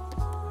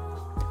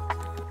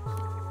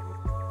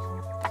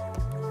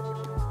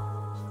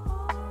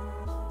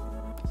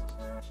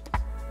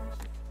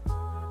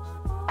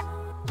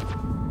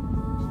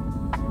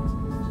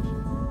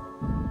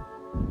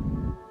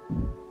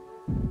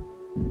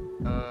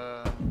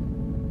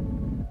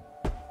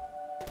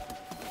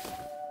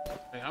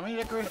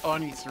 many decorate? Oh, I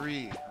need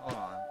 3. Hold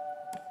on.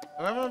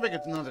 I'm gonna make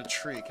another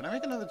tree. Can I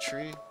make another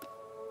tree?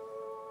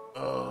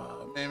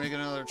 Oh, man, making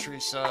another tree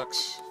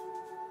sucks.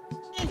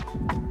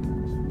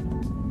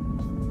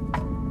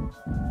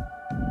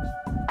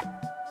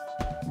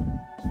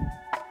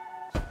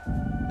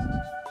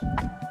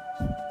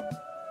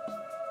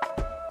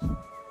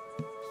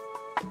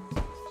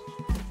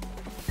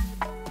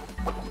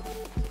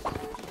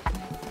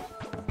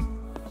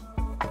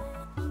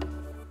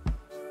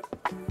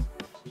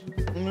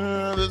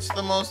 That's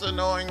the most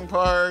annoying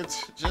part.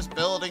 Just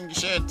building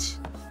shit.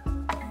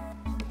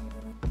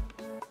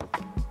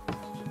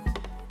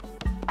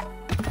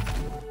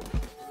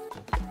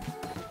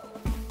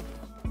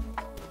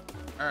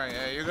 Alright,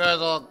 yeah, you guys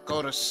all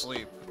go to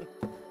sleep.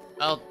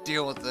 I'll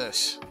deal with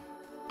this.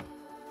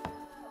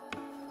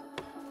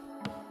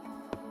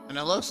 And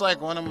it looks like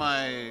one of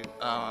my,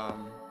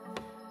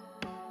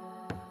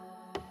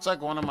 it's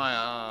like one of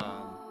my,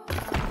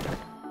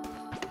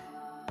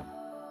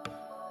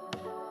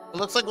 it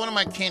looks like one of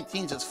my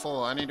canteens is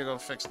full. I need to go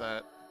fix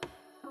that.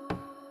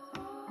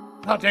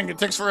 Oh dang, it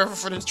takes forever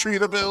for this tree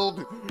to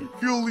build.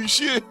 Holy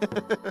shit.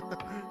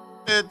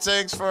 It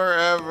takes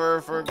forever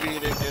for me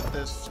to get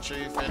this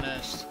tree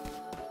finished.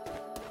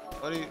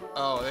 What do you...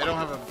 Oh, they don't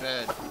have a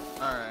bed.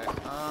 Alright,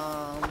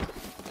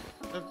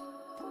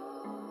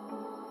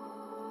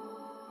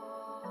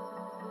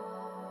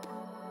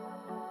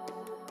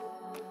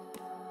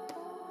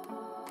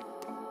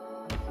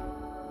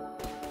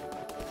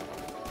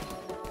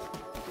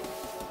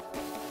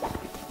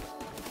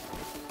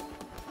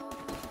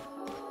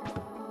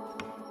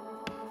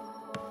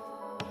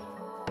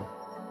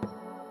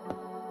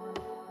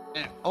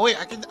 oh wait,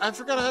 I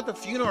forgot I had the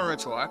funeral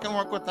ritual. I can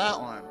work with that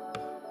one.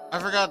 I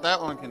forgot that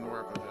one can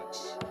work with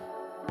this.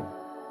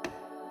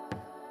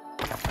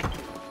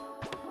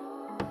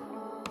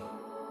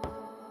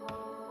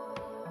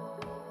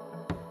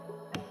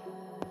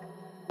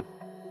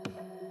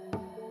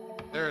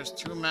 There's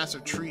 2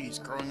 massive trees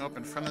growing up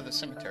in front of the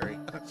cemetery.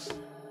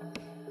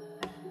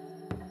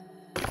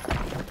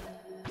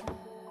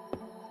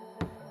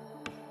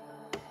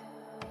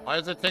 Why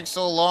does it take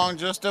so long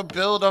just to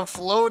build a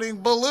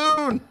floating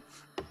balloon?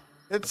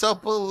 It's a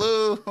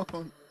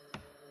balloon.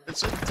 It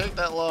shouldn't take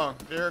that long.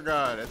 Dear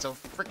God, it's a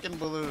freaking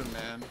balloon,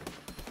 man.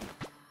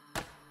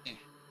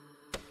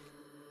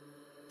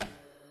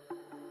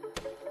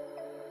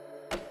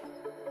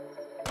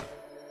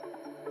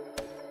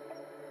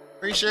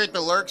 Appreciate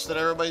the lurks that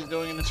everybody's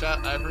doing in the chat.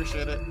 I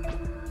appreciate it.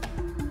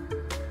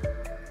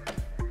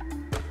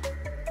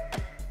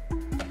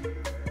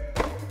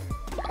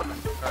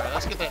 Alright,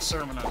 let's get that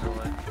sermon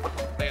underway.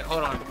 Wait,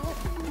 hold on.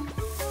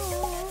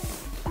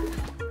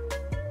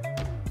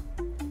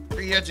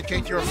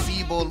 Re-educate your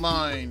feeble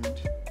mind.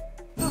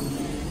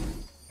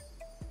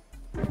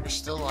 You're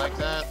still like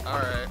that?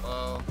 Alright,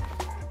 well...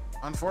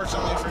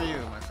 Unfortunately for you,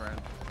 my friend.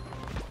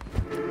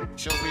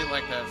 She'll be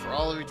like that for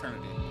all of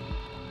eternity.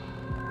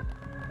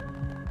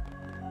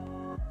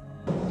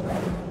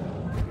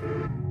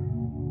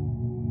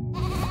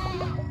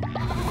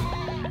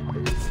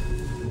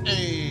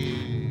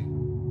 Hey!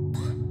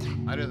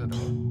 I do the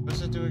door. What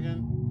does it do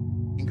again?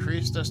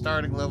 Increase the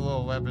starting level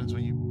of weapons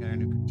when you enter a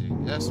new container.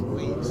 Yes,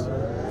 please.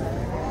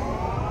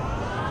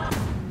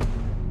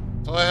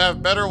 So I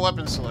have better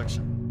weapon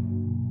selection.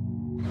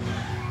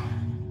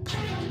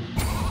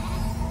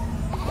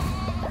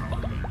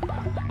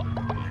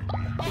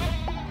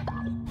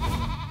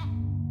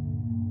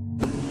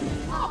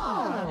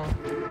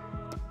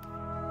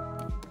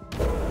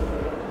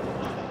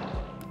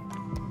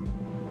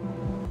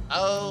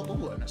 Oh,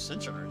 ooh, an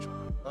ascension ritual.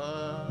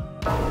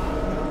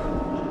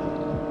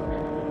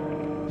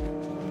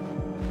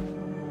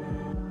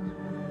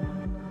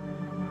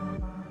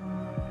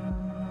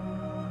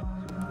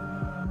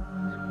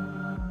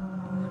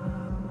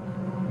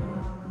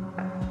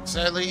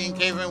 Sadly, in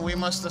Caven, we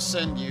must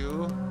ascend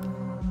you.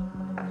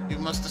 You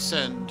must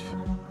ascend.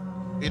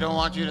 We don't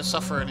want you to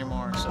suffer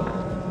anymore, so...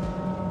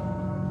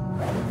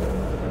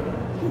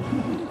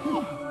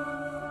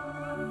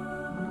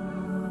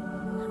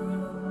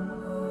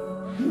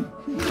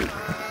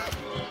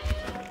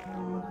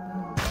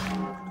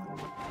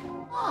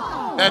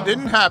 That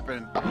didn't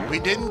happen. We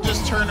didn't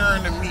just turn her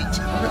into meat.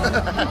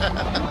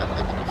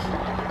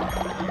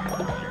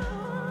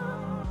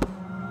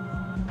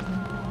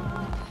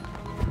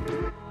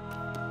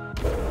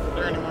 Are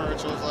there any more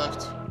rituals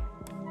left?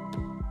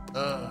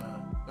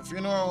 The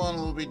funeral one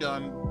will be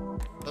done.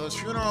 The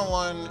funeral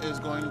one is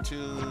going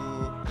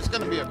to... It's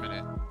going to be a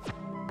minute.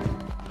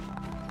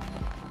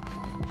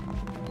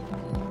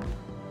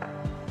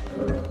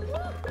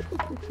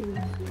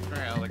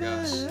 Alright, all the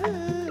guys.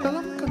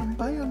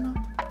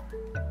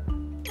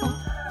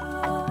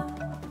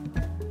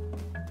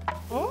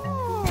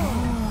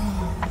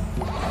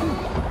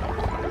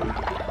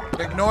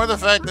 Ignore the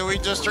fact that we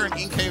just turned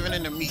Inkhaven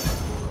into meat.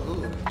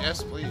 Ooh,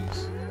 yes,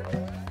 please.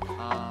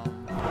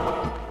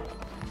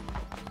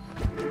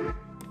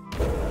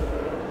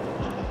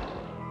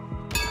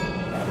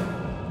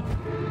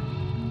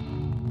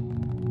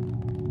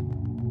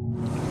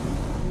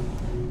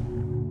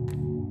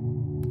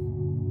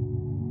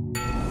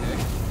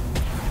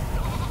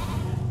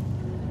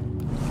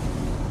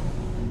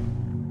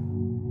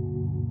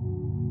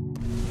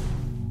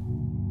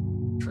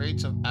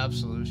 traits of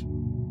absolution.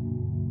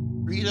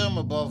 Freedom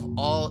above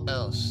all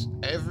else.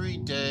 Every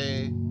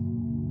day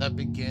that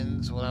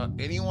begins without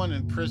anyone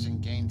in prison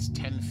gains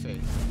 10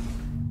 faith.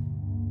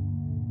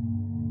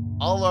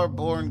 All are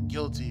born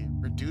guilty.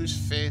 Reduce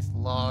faith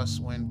loss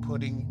when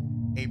putting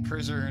a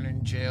prisoner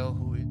in jail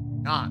who is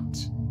not.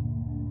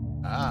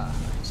 Ah,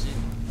 I see.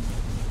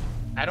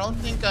 I don't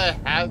think I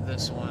had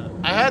this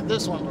one. I had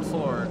this one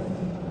before,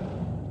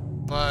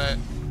 but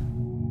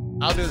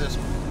I'll do this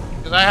one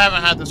because I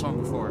haven't had this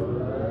one before.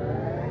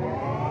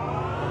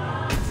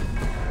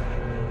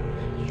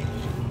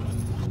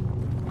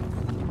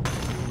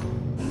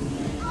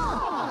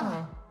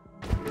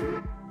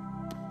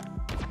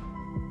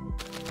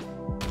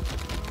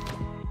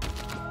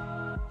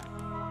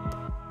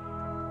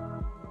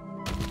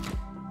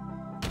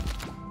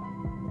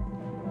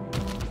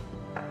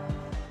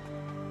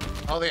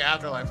 All the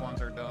afterlife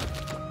ones are done.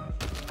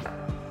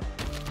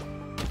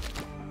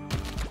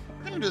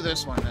 We're gonna do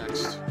this one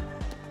next.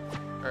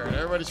 Alright,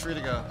 everybody's free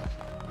to go.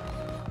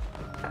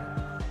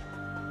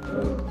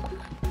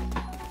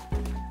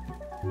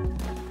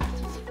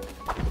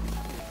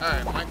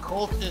 Alright, my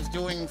cult is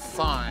doing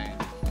fine.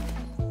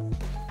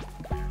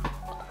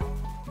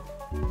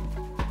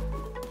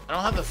 I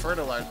don't have the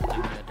fertilizer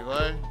thing yet, do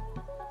I?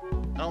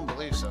 I don't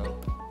believe so.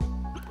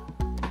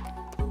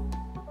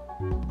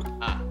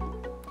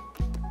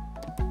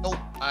 Nope,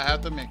 I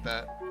have to make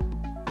that.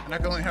 And I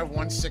can only have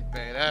one sick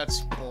bay.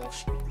 That's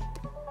bullshit.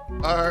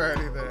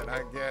 Alrighty then,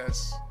 I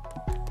guess.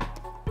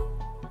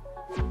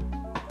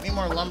 Need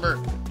more lumber.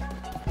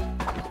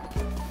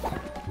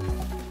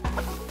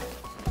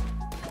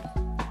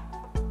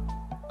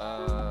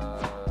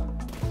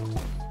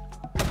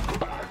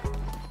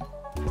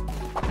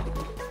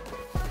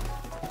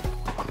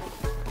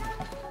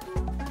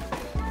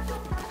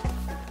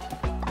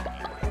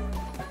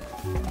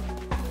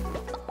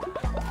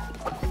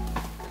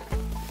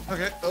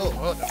 Okay. Oh,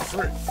 what the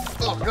frick?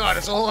 Oh god,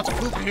 it's a whole bunch of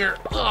poop here.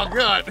 Oh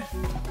god.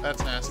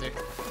 That's nasty.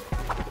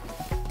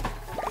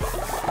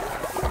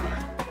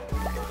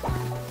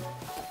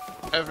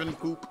 Heaven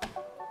poop.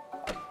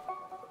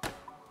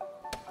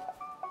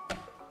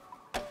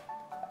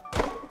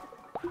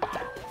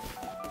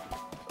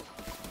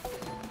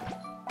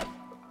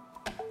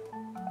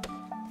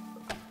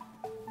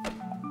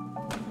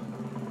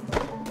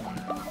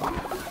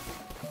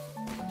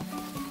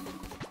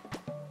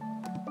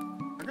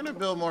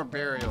 Build more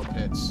burial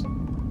pits.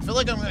 I feel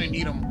like I'm gonna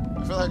need them.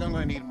 I feel like I'm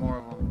gonna need more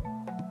of them.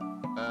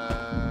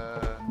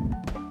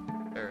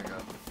 There we go.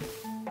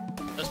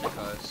 Just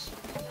because.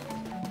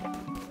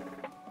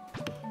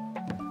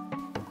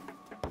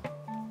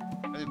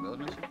 Are they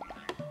building this?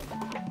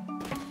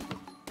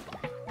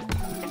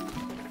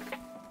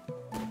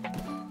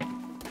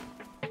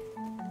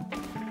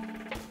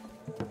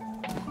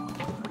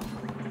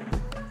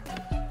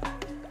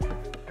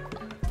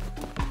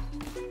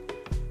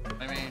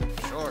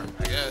 Sure,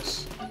 I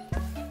guess.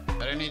 I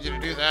didn't need you to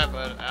do that,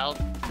 but I'll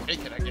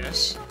take it, I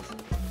guess.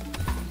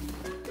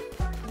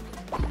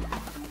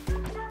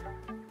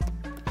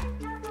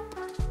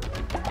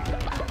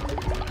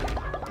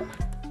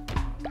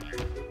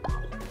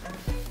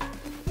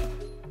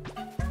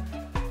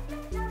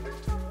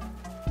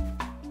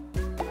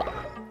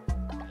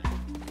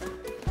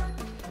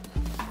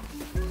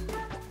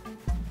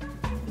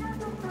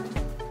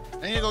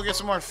 I need to go get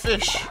some more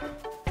fish.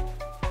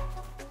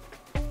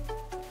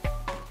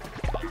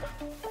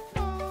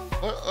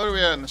 What are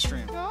we at in the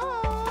stream?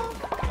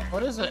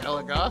 What is it,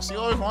 Elagos? You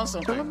always want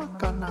something.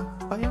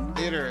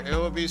 Later, it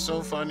would be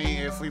so funny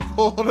if we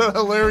pulled a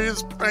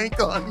hilarious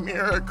prank on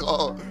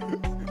Miracle.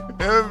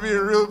 It would be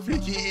a real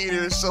picky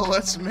eater, so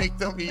let's make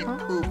them eat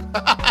poop.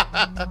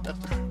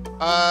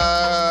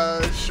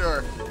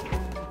 Sure.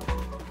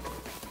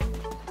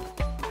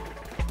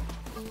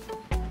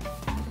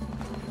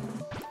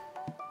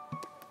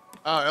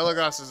 Oh,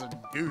 Elagos is a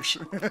douche.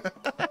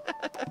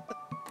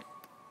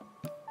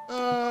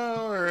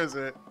 Where is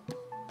it?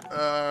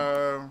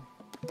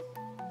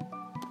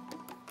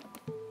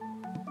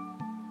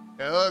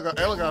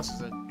 Elagos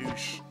is a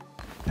douche.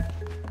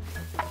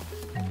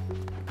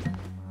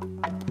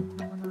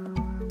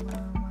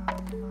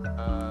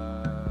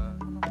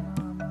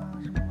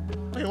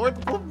 Wait, where'd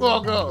the poop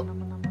ball go?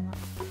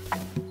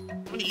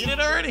 Did you eat it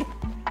already?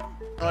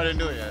 Oh, I didn't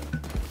do it yet.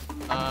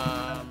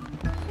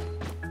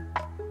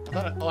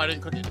 Oh, I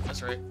didn't cook it.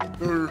 That's right.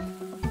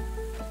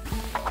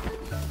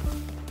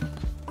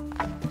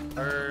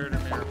 Where'd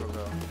Miracle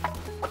go?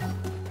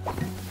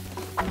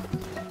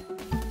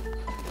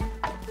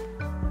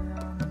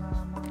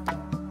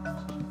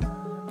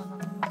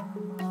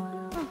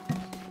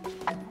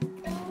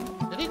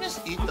 Did he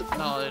just eat the...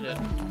 No, they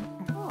didn't.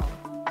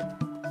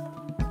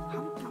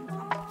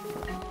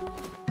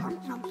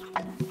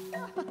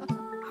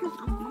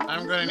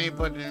 I'm gonna need to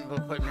put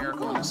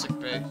Miracle in the sick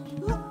bay.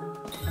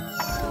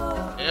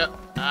 Yep,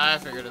 I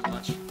figured as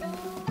much.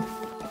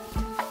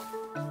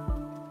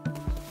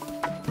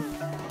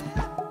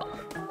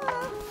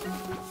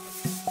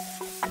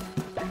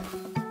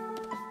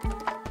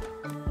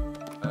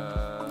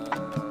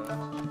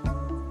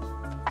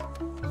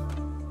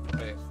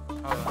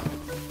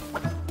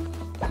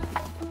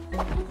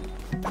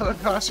 Oh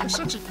gosh, you're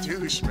such a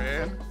douche,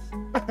 man.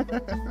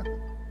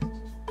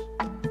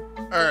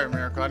 Alright,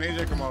 Miracle, I need you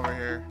to come over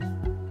here.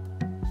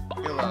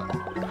 Heal up.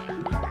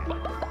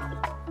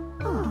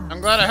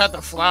 I'm glad I had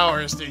the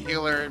flowers to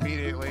heal her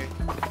immediately.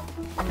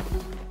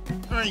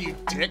 Oh, you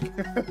dick.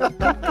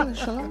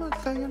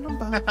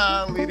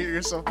 Leader,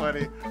 you're so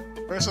funny.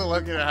 We're so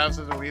lucky to have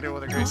such a leader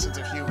with a great sense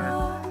of humor.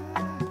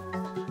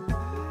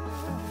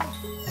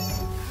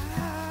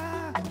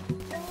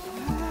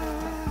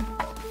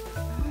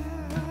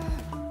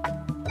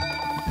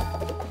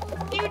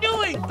 What are you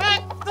doing?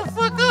 Back the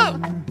fuck up!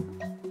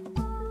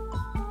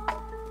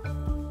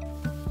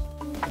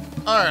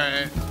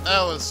 Alright,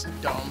 that was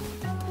dumb.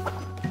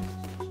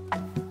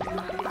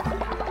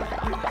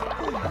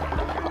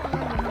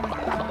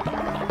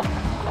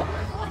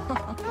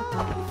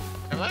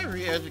 Have I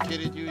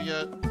re-educated you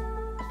yet?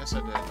 Yes, I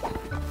did.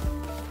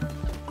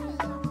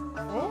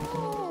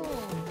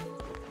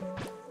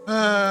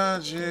 Ah,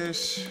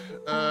 jeez.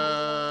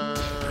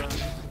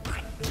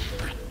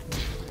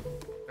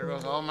 There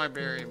goes all my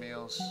berry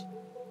meals.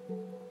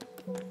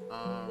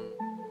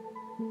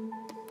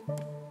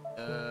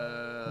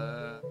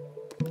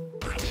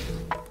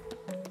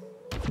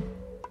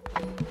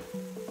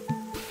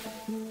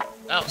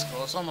 That was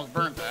close. Almost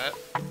burnt that.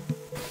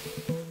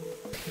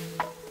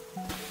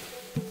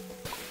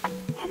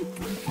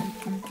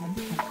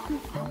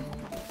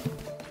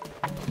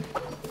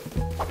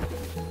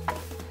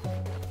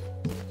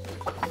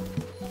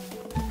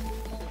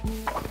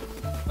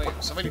 Wait,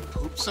 somebody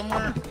pooped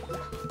somewhere?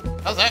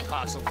 How's that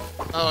possible?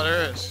 Oh,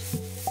 there is.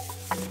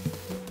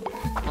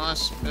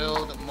 Must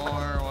build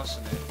more. What's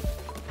the name?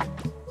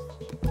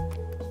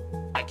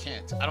 I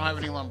can't. I don't have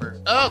any lumber.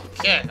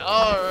 Okay,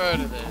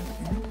 alrighty then.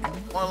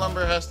 More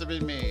lumber has to be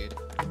made.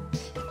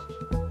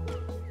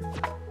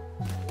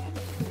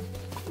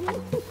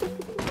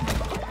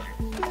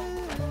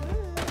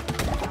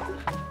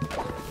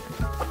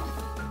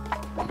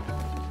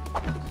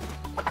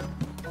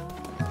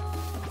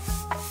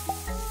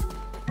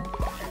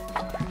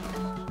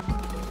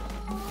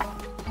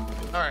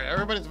 Alright,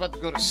 everybody's about to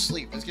go to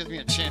sleep. This gives me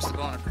a chance to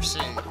go on a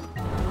crusade.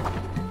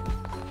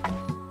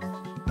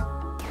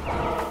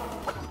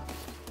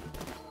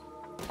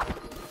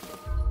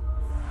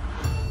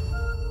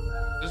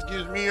 This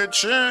gives me a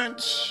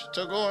chance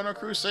to go on a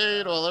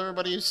crusade while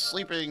everybody is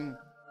sleeping.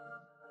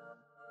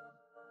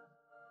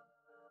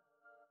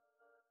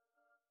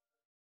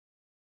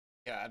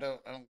 Yeah, I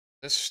don't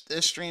this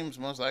stream's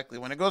most likely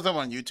when it goes up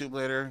on YouTube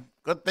later.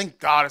 Good, thank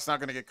God it's not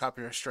gonna get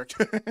copyright strict.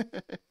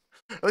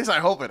 At least I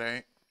hope it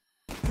ain't.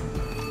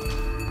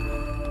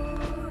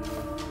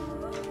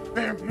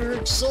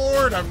 Vampiric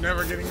sword! I'm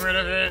never getting rid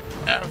of it,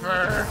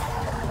 ever.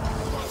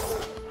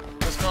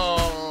 Let's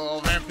go,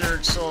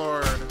 vampiric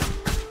sword.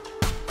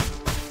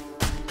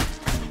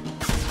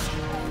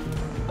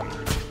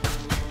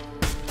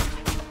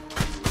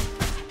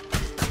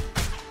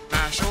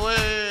 Mash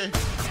away.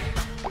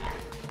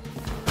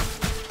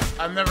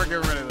 I'm never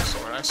getting rid of the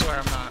sword. I swear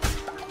I'm not.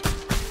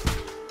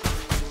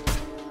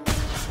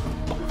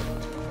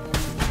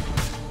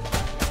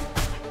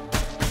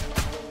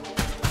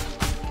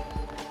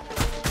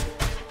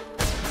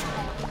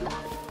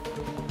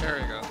 There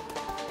we go.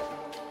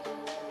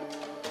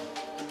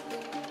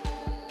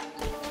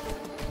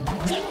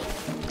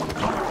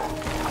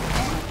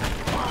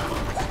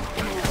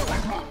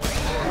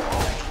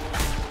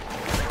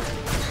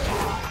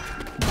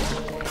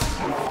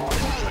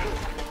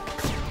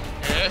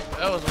 Yeah,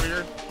 that was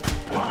weird.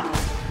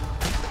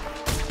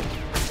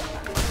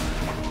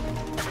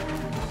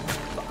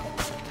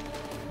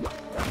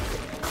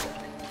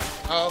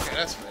 Oh, okay,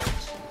 that's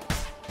fixed.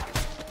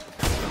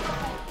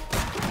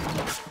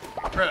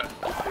 Bruh.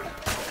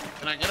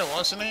 Can I get a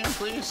what's the name,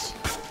 please?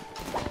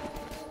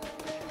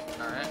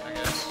 Alright, I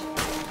guess.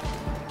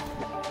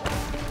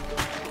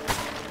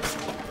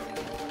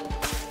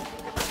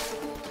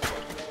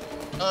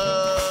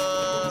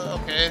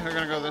 Okay, we're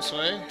gonna go this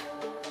way.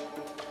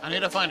 I need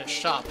to find a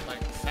shop,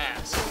 like,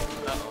 fast.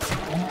 Uh-oh.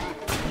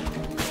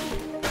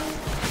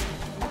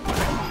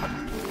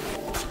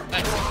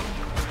 Thanks.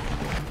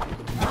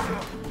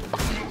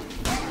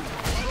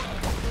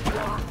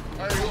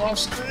 Are you off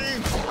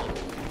screen?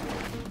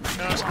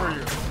 No, screw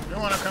you. If you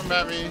want to come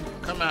at me,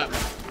 come at me.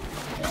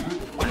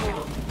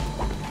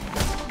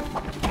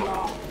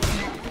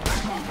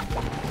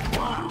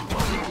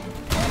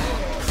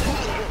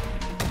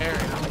 There we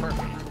go,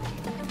 perfect.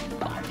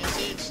 Any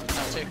seeds?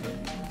 I'll take it.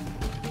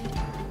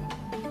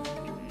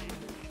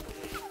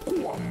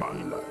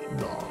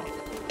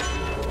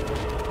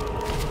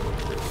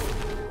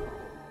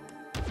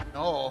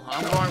 No,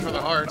 I'm going for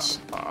the hearts.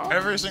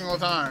 Every single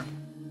time.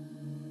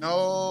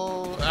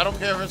 No, I don't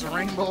care if it's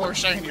rainbow or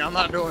shiny. I'm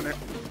not doing it.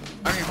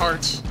 I need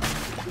hearts.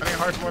 I need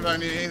hearts more than I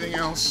need anything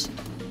else.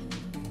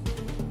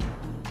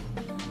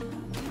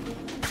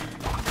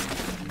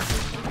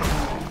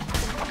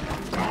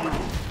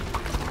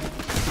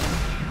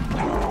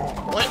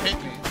 What hit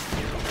me?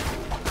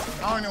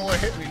 I don't know what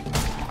hit me.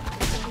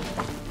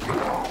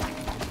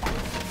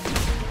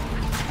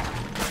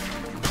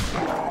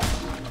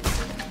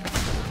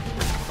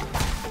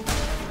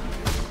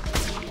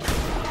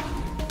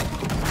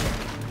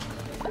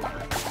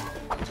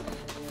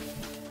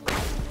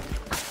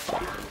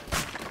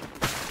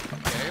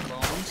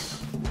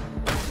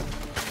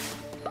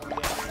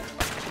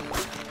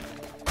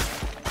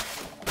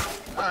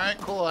 Alright,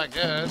 cool, I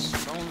guess.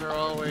 Phones are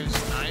always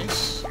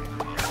nice.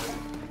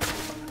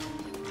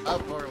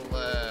 Up or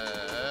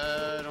left?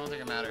 I don't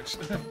think it matters.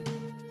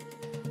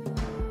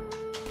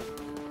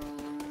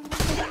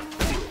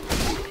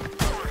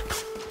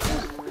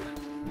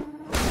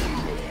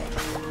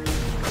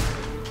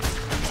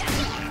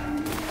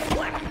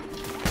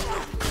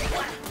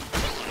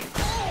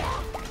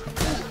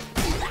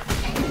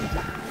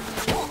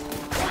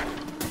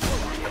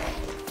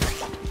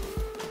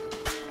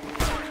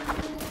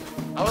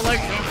 I would like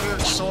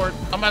Vampiric Sword.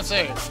 I'm about to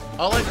say,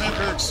 I would like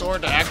Vampiric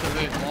Sword to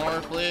activate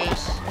more,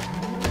 please.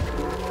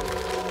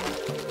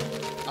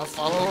 A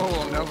follower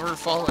will never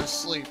fall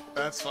asleep.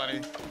 That's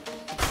funny.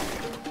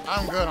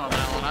 I'm good on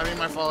that one. I need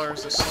my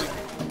followers to sleep.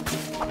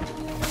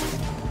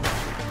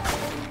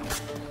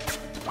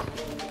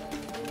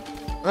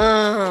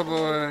 Oh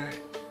boy.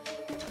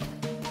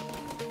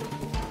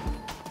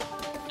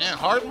 Man,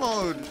 hard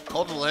mode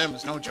Cultofthelamb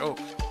is no joke.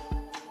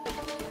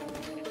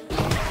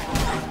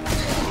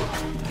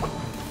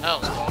 That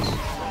was close.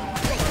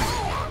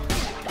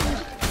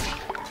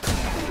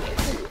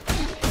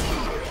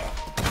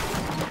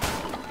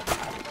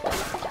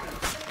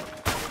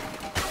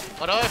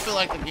 Why do I feel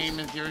like the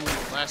game is giving me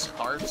less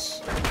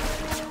hearts?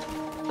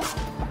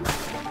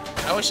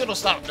 I wish it'll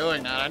stop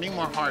doing that. I need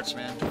more hearts,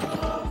 man.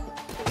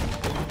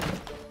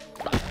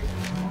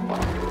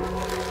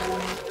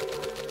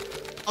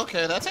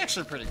 Okay, that's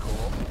actually pretty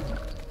cool.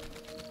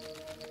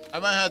 I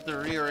might have to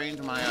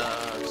rearrange my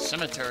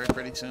cemetery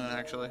pretty soon,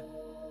 actually.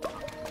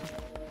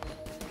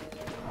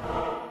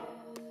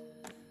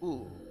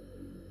 Ooh.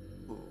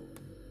 Ooh.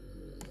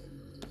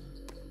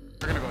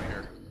 We're gonna go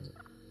here.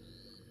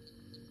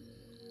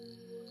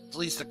 At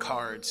least the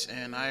cards,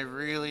 and I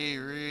really,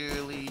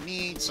 really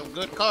need some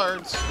good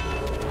cards.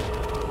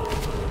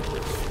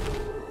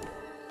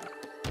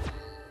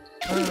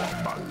 Can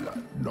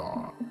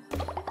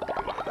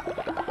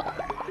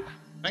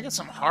I get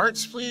some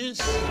hearts,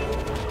 please?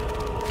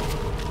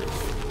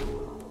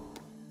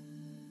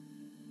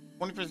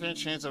 20%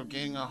 chance of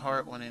gaining a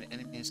heart when an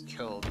enemy is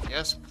killed.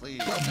 Yes,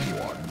 please.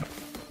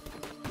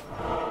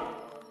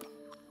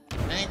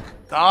 Thank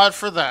God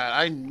for that.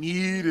 I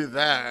needed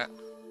that.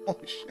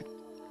 Holy shit.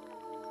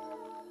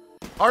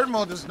 Hard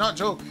mode is not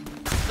joke. It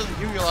doesn't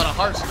give you a lot of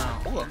hearts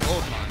now. Ooh, a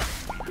gold mine.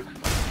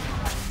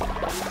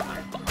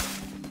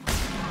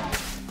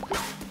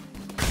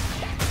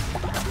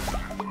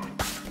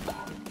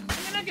 I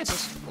mean, I guess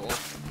it's cool.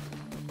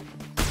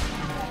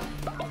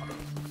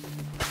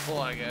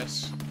 Cool, I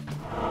guess.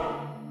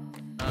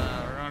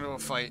 We're gonna do a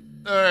fight.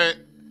 Alright.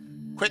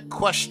 Quick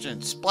question.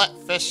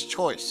 Splatfest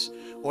choice.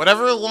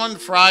 Whatever one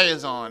Fry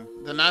is on,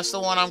 then that's the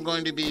one I'm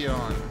going to be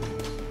on.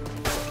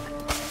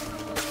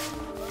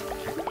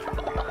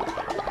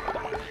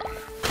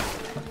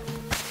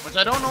 Which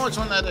I don't know which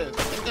one that is.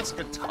 I think that's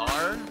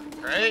guitar,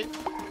 right?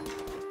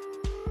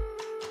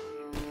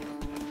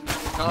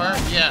 Guitar?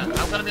 Yeah,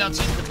 I'm gonna be on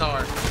team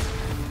guitar.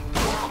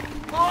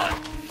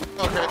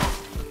 Okay.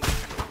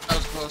 That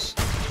was close.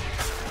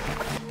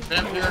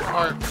 Vampiric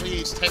heart,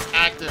 please, take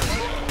active.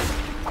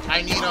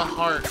 I need a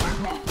heart.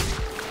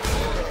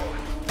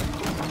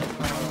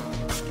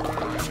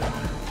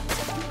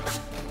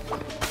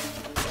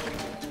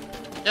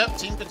 Yep,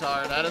 team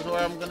guitar, that is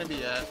where I'm gonna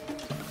be at.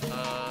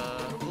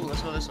 Ooh,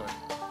 let's go this way.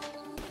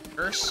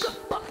 Curse.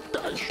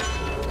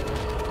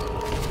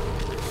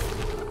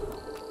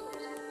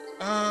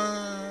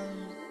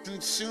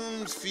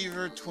 Consumes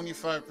fever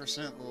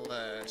 25%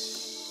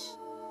 less.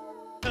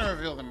 I'm gonna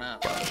reveal the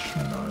map.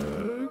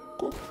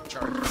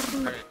 Charge.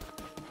 Alright.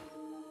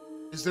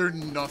 Is there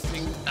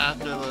nothing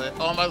after the...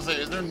 Oh, I'm about to say,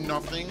 is there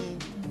nothing?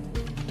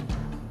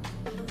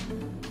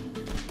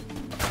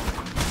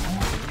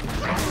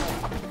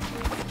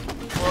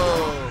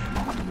 Whoa.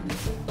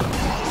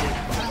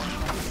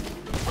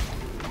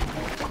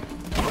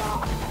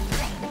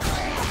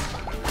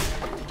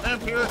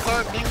 Vampiric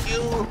heart, thank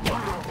you.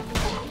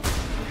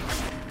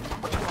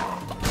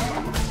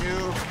 Thank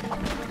you.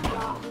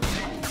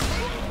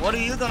 What are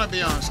you gonna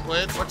be on,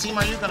 Squid? What team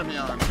are you gonna be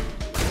on?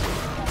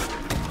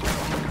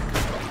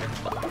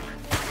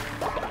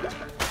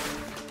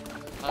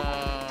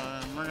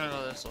 We're gonna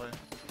go this way.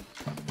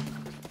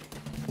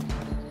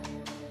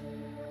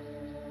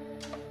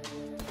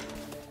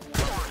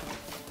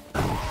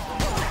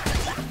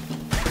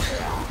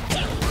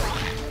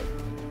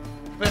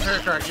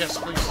 Vampiric card, yes,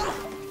 please.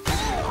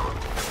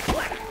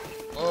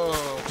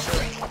 Oh,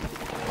 shit.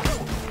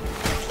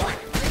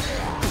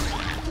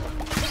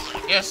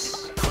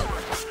 Yes.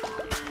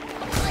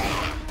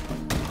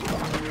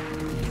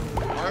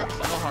 Heart?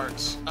 No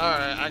hearts.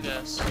 Alright, I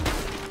guess.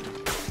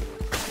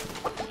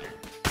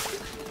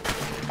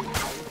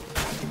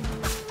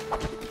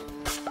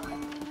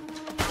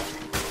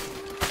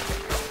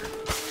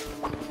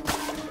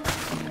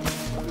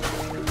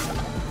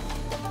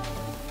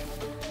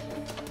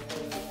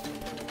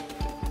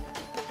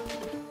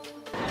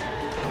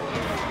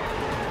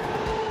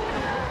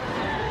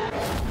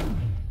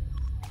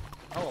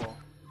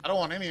 I don't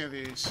want any of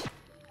these.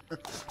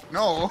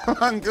 No,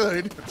 I'm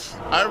good.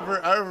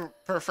 I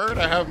prefer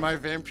to have my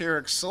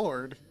vampiric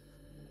sword.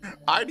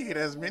 I need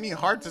as many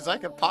hearts as I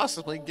can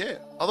possibly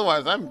get.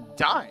 Otherwise, I'm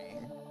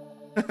dying.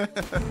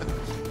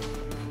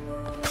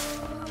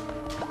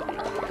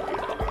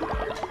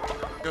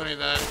 Don't need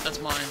that.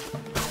 That's mine.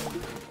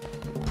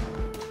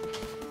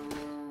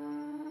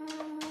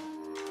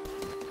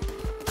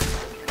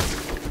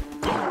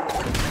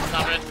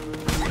 Stop it.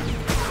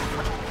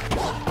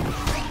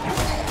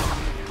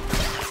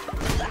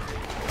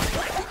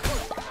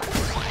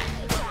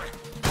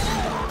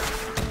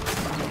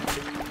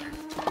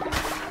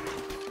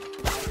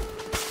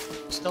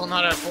 Still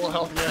not at full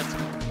health yet.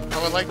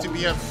 I would like to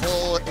be at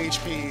full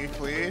HP,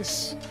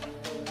 please.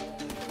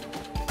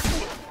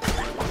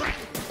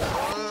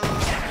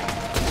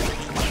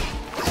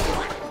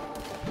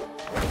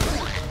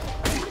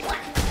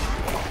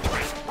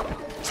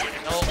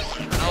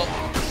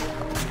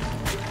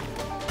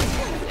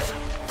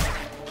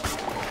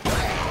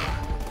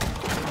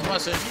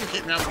 If you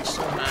hit me, I'll be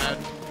so mad.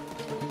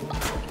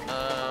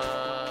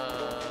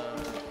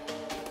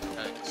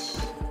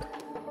 Nice.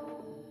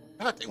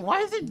 God, why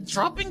is it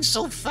dropping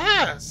so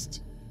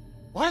fast?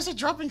 Why is it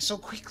dropping so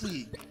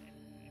quickly?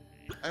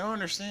 I don't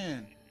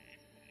understand.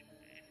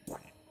 We're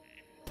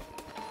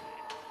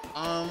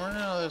gonna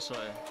go this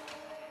way.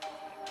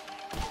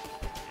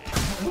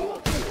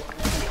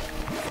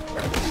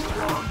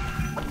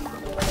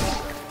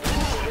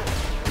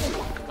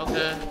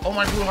 Okay. Oh,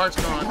 my blue heart's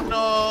gone.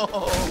 No.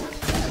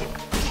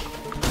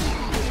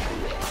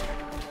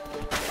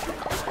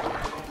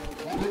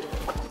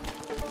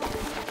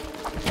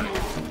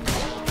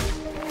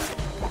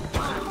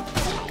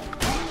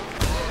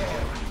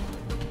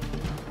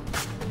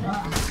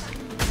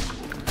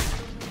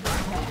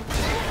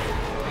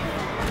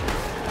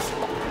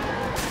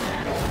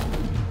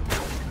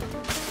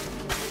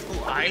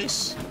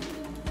 Ice,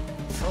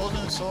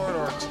 frozen sword,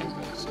 or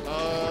tempest? Give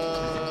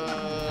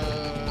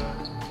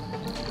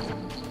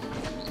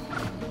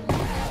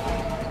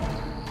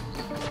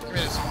me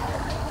this.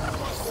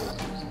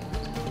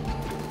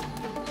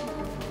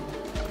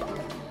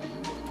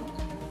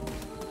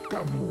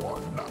 Come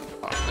on.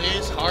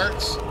 These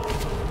hearts.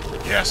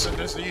 Yes, it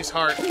is these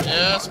hearts.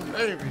 Yes,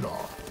 baby.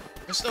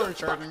 It's still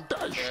recharging.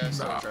 Yeah, it's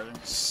still recharging.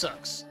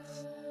 Sucks.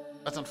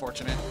 That's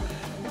unfortunate.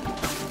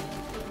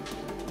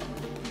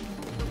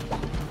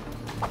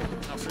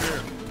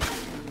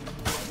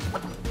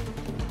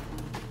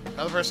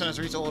 Another person has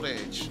reached old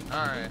age.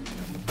 Alright.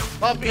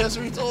 Poppy has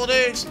reached old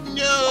age!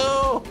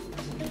 No!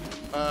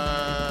 We're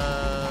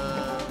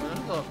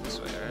gonna go up this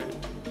way, alright?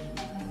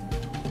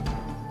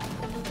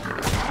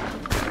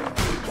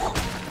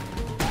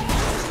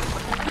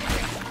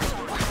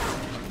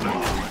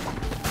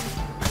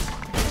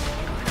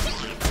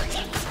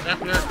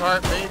 Champion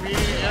cart, baby!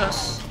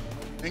 Yes!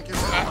 Think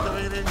it's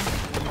activated.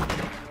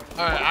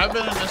 Alright, I've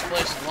been in this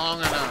place long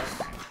enough.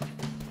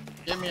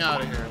 Get me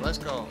out of here. Let's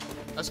go.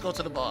 Let's go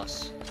to the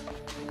boss.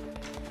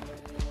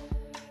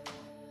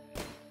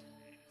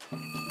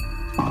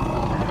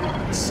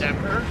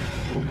 Scepter?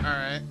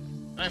 Alright.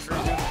 Nice for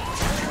you.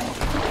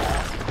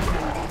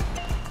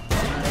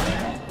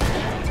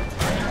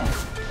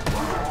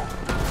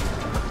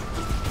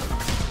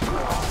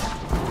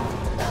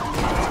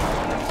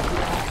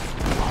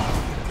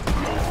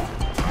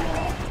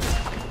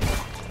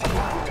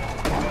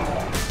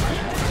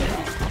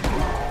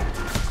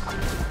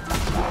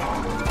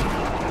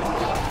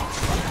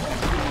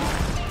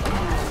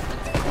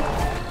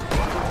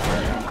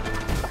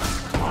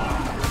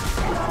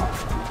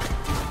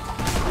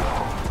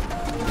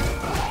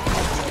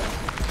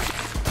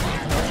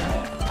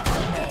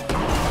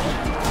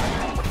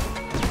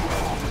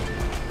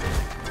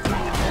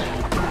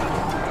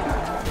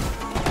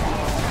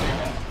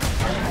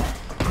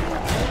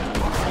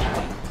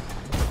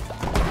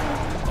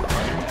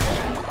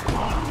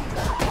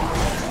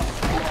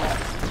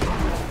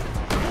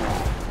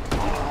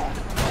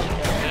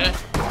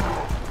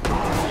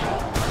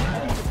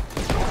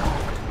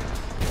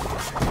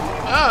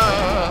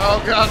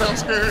 Oh god, I'm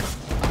scared.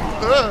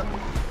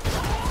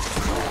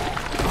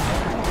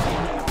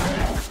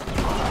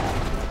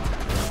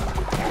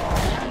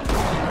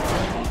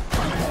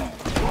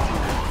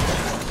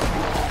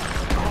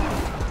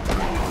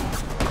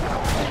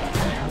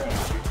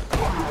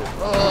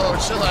 Oh,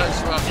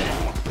 chillax, Rocky.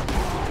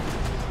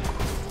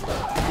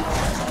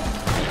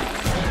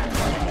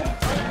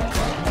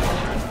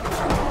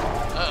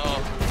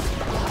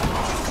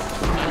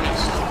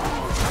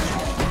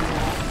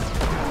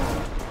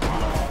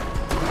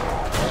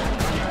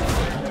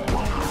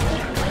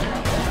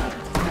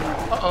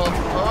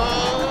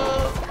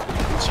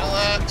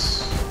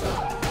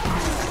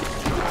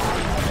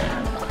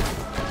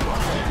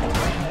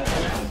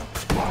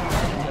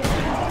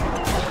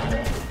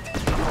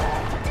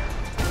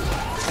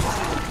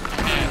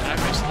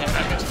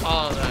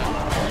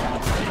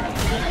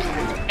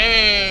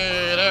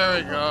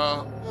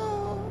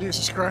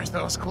 Jesus Christ,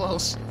 that was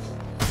close.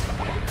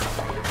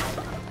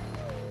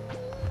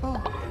 Oh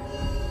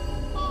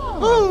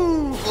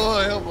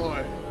boy, oh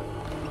boy.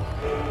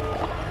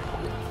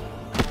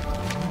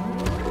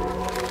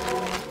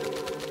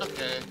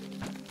 Okay.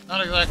 Not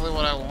exactly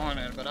what I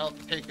wanted, but I'll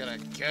take it, I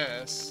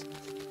guess.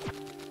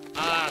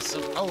 I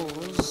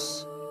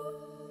suppose.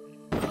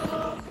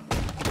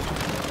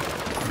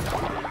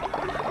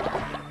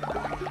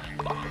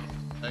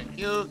 Thank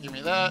you. Give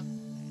me that.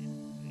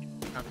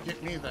 Now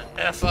get me the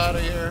F out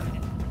of here.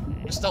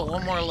 There's still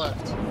one more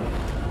left.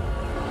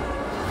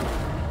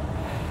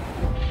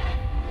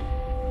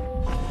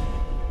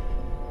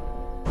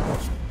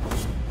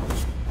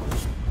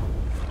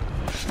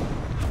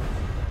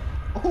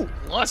 Oh,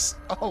 plus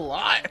a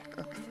lot.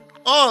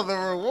 Oh, the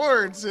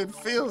rewards. It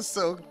feels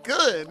so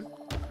good.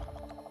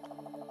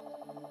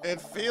 It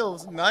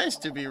feels nice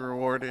to be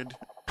rewarded.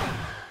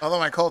 Although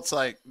my cult's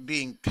like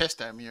being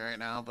pissed at me right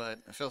now, but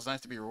it feels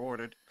nice to be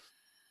rewarded.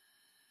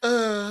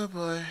 Oh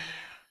boy.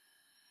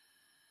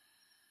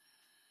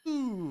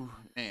 Ooh,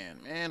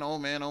 man, oh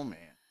man, oh man.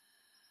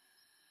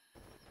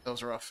 That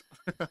was rough.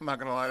 I'm not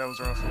gonna lie, that was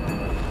rough.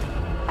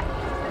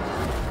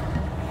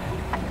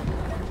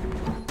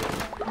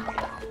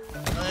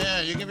 Oh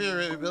yeah, you can be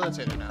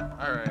rehabilitated now.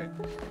 Alright.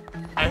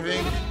 I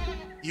think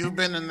you've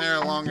been in there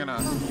long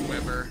enough,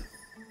 Weber.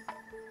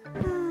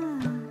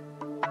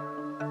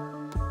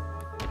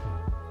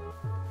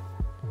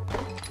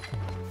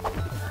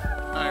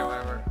 Alright,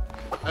 Weber.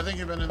 I think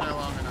you've been in there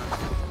long enough.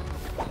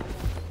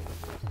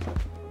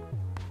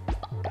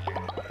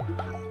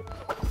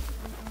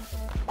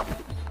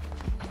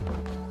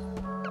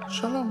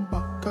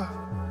 Shalambaka.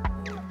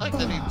 I like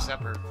the name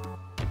Zepper.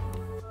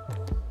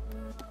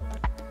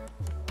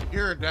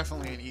 You're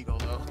definitely an eagle,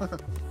 though.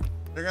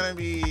 They're gonna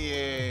be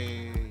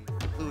a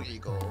blue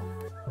eagle.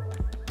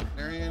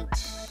 Variant.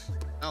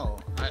 No,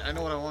 I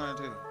know what I want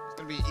to do. It's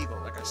gonna be eagle,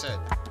 like I said.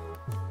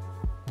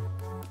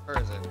 Where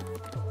is it?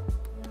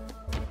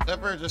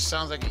 Zepper just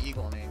sounds like an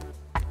eagle name.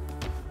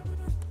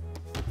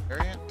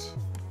 Variant?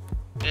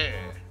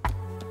 Yeah.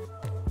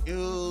 You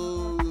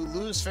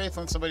lose faith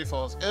when somebody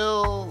falls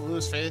ill,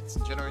 lose faith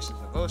in generations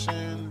of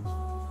devotion.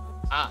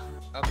 Ah,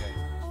 okay.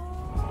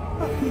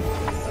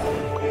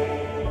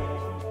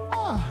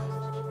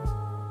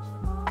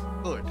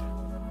 Good.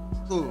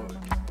 Good.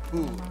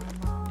 Good.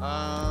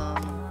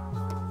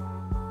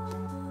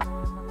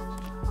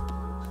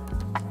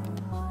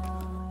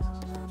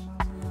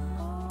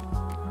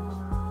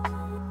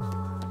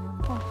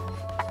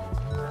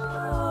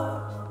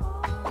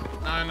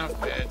 Not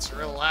enough beds.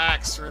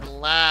 Relax,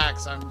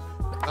 relax. I'm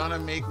gonna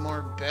make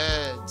more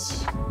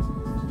beds.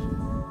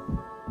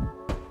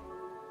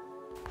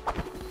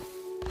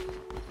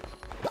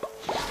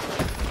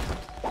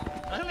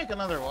 Can I make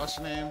another what's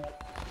the name?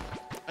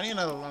 I need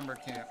another lumber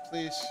camp,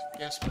 please.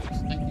 Yes, please.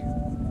 Thank you.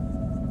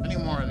 I need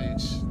more of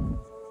these.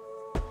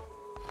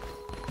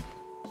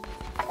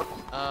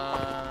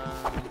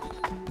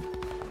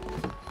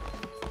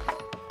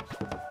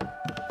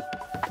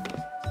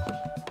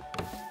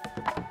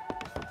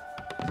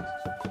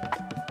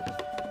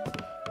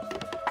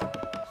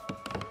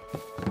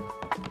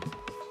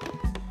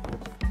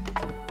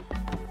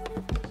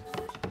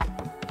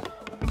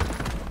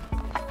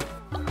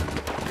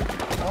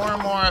 More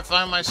and more I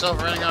find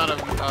myself running out of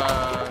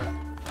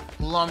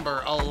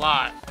lumber a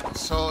lot.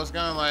 So it's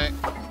gonna like,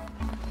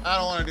 I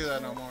don't want to do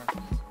that no more.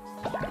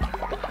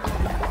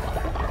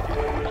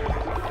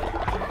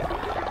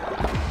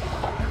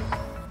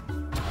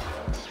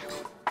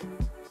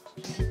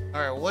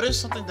 Alright, what is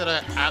something that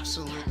I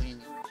absolutely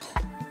need?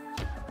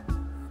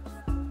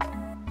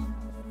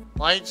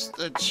 Lights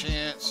a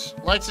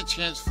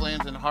chance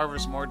flames and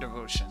harvest more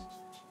devotion.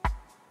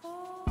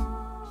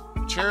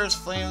 Cheers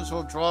flames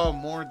will draw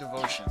more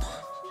devotion.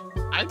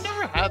 I've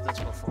never had this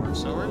before,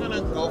 so we're gonna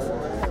go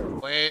for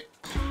it. Wait.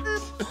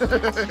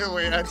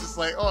 Wait, I just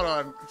like, hold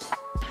on.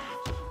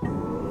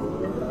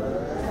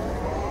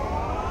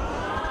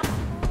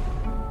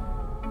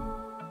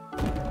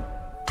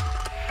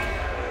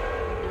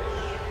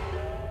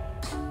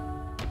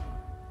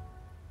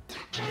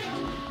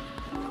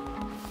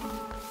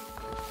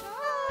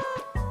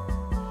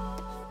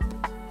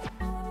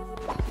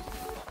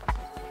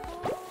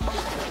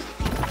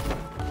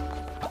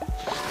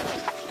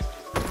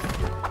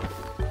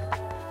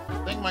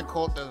 My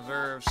cult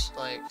deserves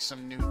like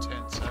some new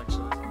tints,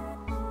 actually.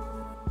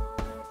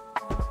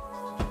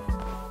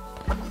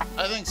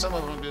 I think some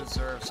of them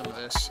deserve some of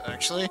this,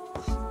 actually.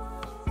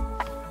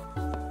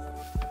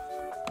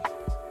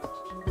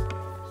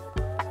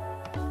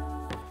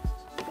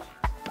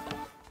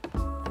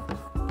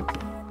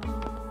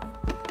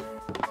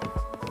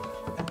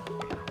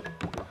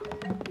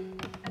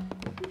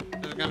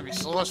 This is gonna be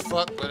slow as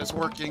fuck, but it's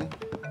working.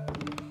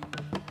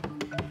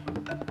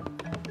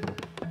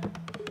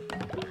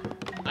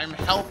 I'm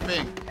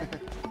helping.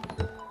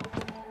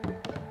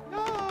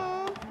 No.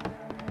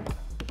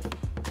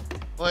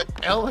 What,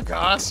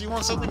 Elagos? You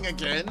want something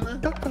again?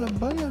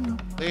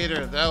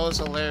 Later, that was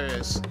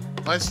hilarious.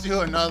 Let's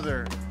do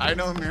another. I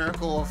know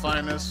Miracle will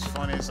find this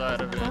funny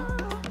side of it.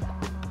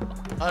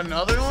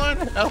 Another one?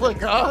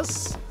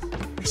 Elagos?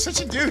 You're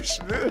such a douche,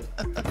 dude.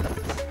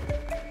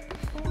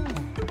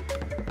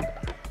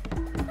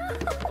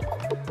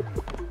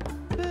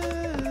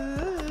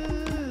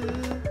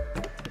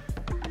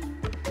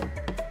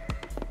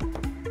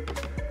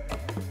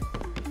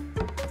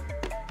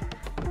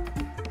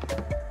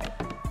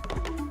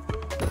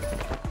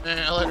 Man,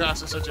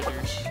 Elagos is such a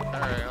douche.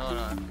 Alright, hold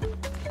on.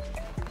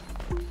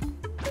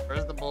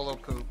 Where's the bowl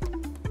of poop?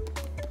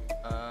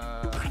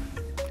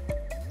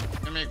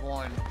 Let me make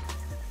one.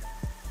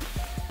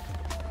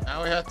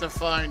 Now we have to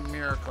find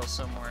Miracle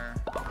somewhere.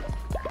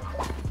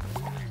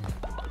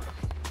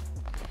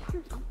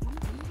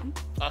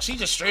 Oh, she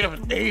just straight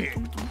up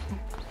dated.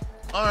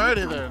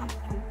 Alrighty then.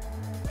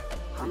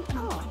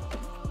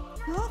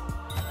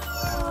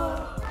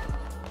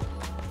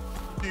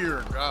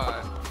 Dear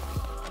God.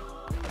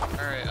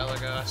 Alright,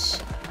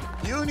 Elagos.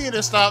 You need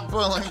to stop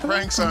pulling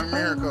pranks on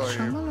Miracle,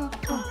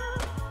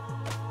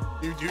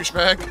 you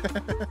douchebag.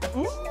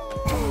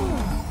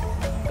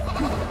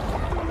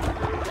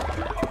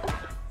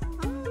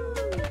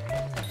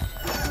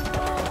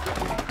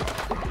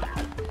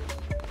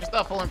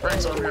 Stop pulling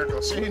pranks on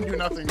Miracle. She didn't do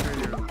nothing to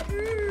you.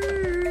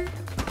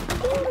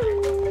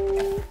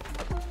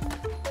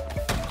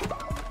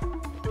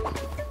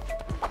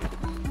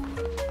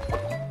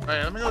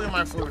 Alright, let me go get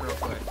my food real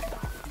quick.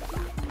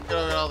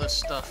 Go get all this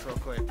stuff real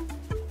quick.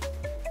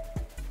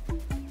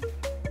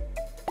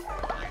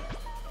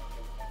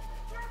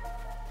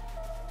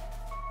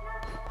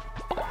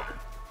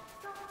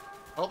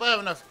 I hope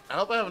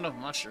I have enough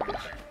mushrooms.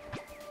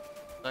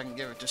 So I can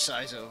give it to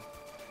Sizo.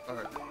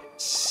 Or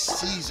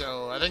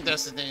Cizo. I think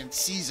that's the name.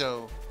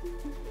 Cizo.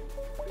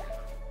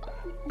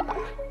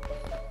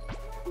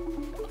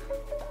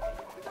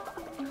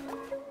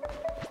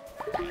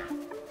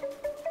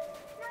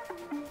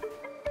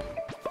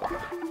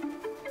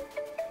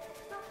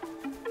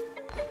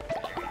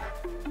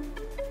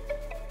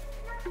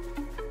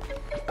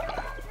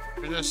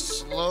 We're just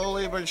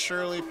slowly but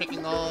surely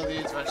picking all of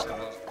these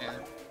vegetables. Yeah.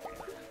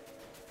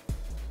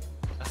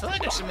 I feel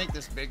like I should make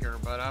this bigger,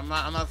 but I'm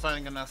not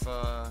finding enough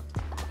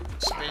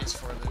space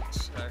for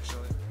this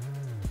actually.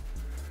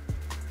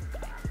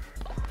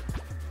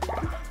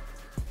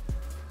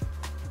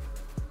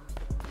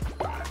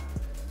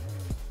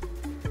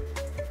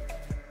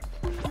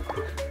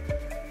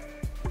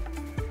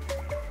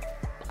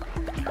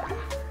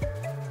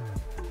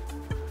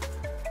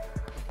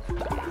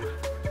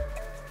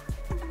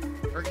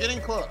 We're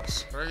getting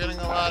close. We're getting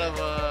a lot of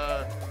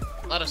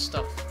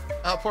stuff.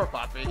 Oh, poor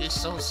Poppy. He's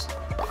so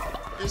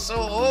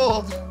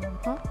old.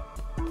 Huh?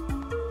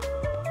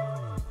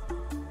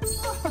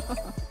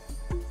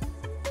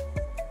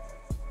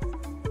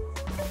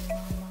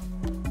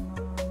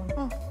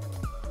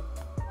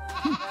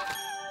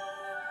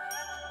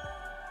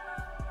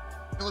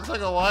 He looks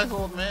like a wise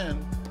old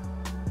man.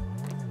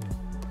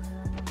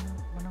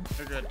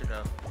 You're good to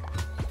go.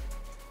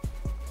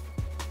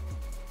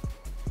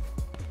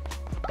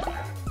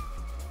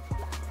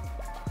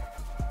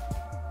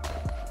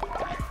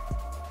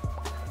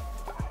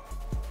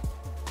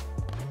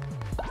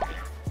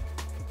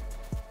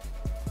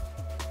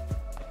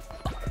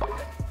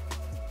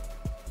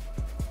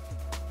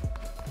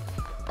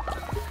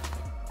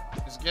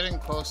 It's getting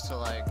close to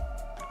like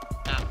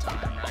nap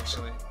time,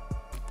 actually.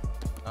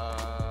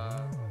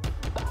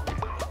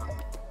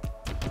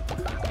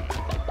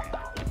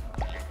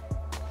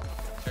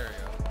 There we go.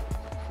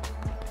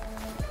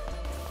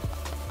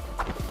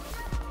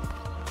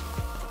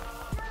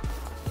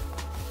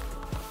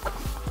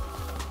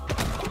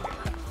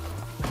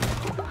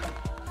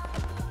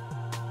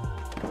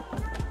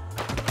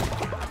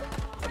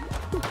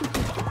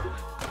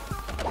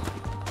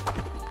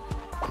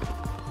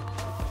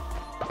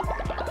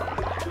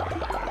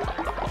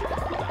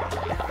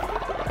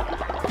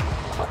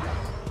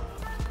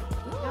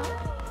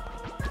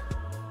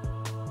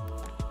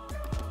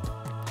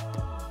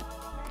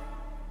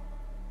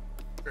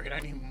 Great, I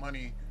need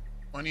money.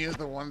 Money is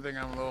the one thing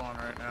I'm low on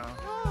right now.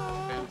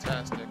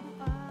 Fantastic.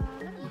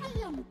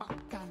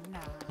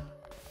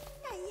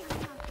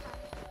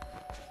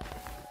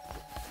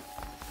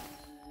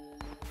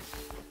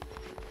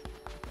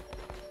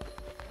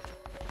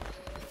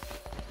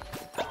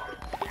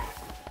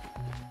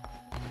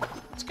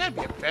 There's gotta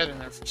be a bed in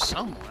there for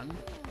someone.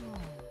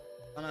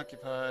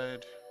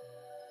 Unoccupied.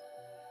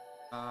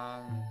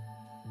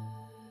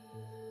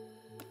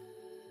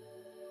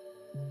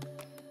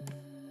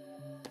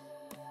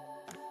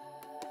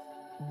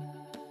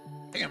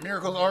 Damn,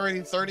 Miracle's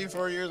already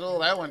 34 years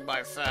old. That went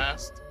by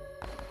fast.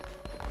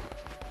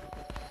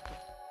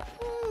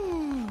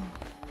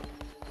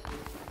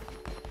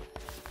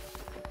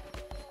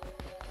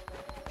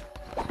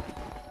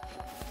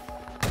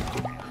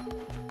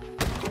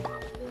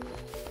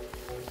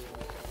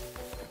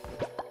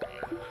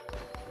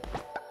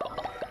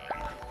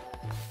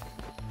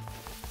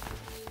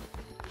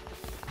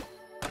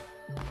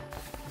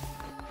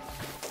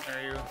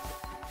 There you go.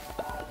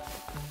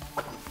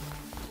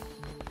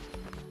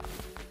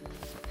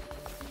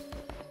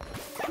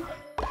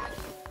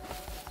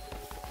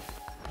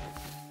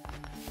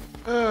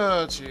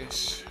 Oh,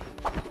 jeez.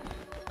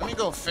 Let me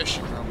go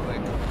fishing real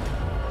quick.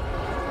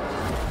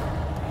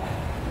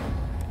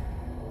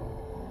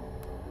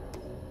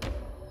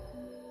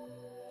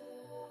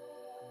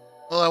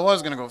 Well, I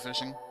was gonna go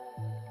fishing.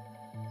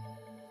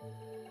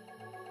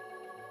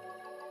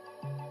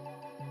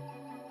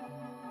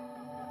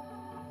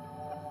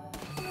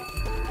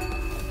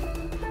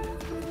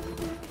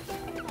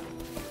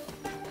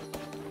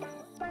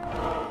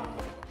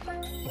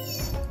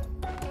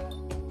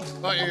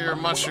 Oh, you're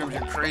mushrooms,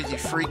 you crazy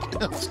freak.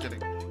 I'm just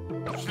kidding.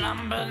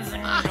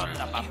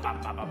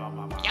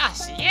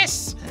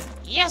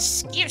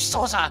 Yes, give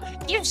Sosa.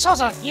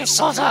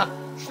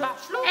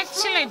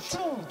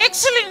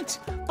 Excellent,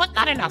 but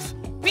not enough.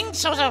 Bring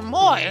Sosa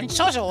more, and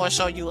Sosa will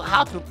show you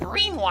how to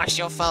brainwash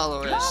your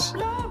followers.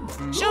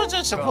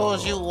 Sosa,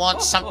 suppose you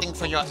want something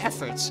for your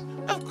efforts.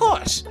 Of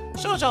course,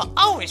 Sosa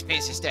always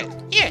pays his debt.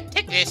 Here,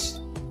 take this.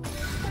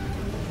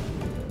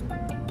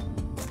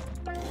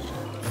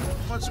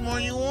 What's more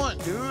you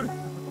want, dude?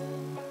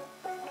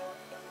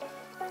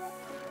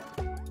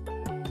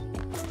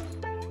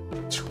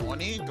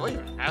 $20? Do I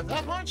even have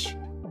that much?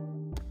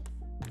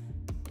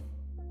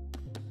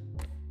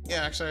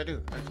 Yeah, actually I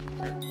do.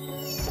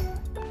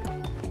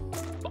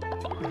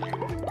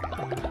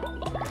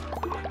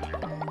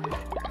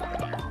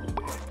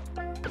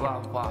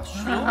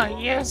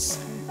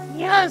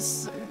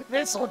 Yes,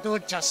 this will do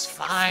just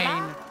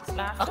fine.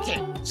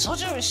 Okay,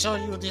 Sosa will show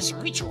you this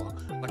ritual,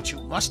 but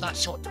you must not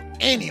show it to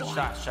anyone.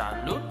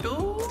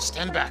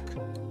 Stand back,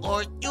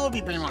 or you will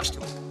be brainwashed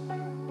too.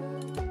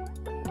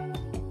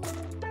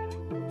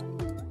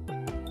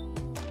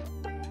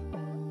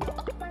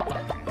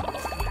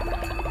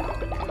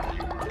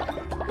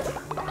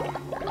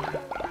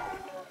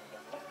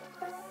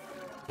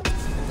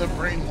 The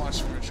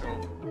brainwash ritual.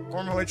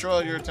 Form a ritual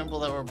at your temple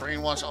that will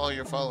brainwash all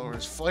your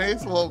followers.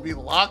 Faith will be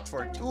locked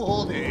for 2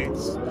 whole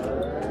days.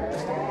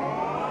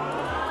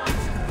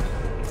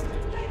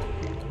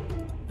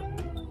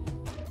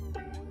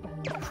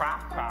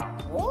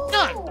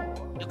 Done!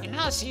 You can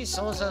now see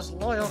Sosa's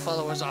loyal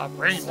followers are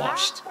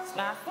brainwashed.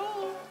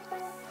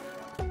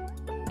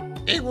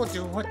 They will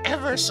do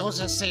whatever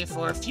Sosa says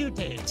for a few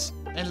days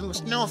and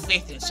lose no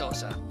faith in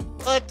Sosa.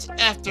 But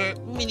after,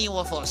 Minnie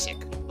will fall sick.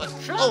 But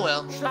oh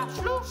well.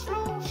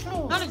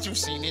 Now that you've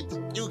seen it,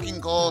 you can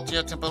go to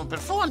your temple and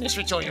perform this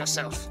ritual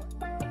yourself.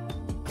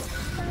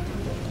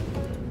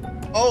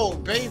 Oh,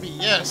 baby,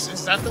 yes.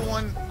 Is that the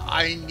one?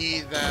 I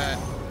need that.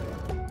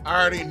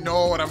 I already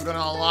know what I'm gonna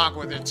unlock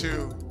with it,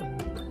 too.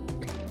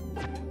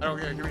 I don't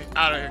care. Give me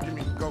out of here. Give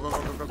me. Go.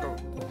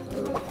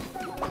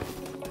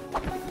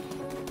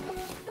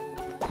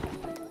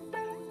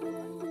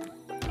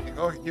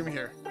 Go, give me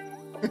here.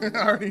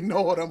 I already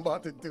know what I'm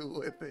about to do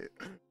with it.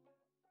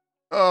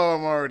 Oh,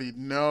 I already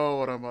know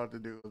what I'm about to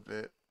do with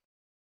it.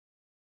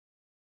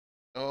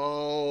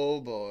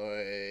 Oh,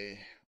 boy.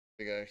 What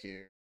we got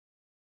here?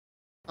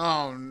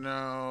 Oh,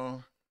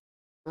 no.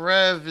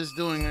 Rev is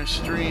doing a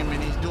stream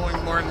and he's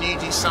doing more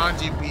Niji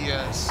Sanji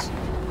BS.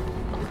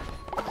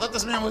 I thought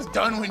this man was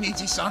done with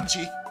Niji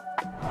Sanji.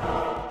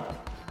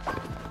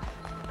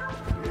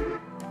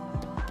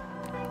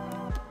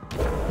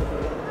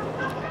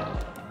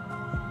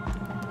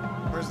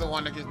 Where's the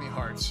one that gives me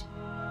hearts?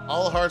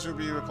 All hearts will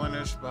be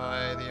replenished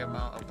by the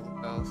amount of blue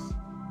health.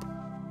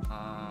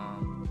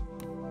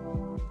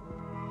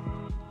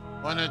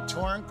 When a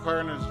torn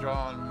card is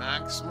drawn,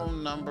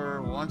 maximum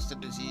number once the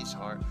disease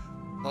heart.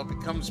 Well, it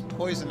becomes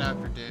poison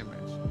after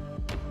damage.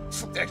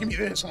 Fuck that, give me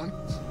this one.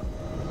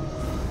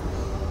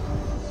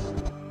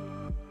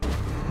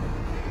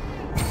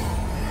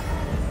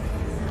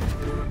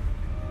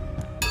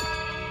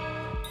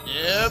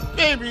 Yeah,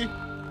 baby.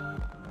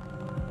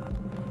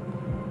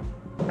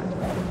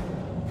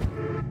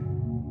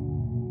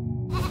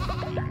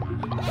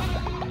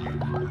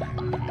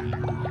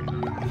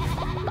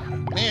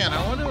 Man,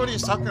 I wonder what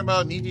he's talking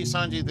about Niji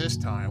Sanji this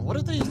time. What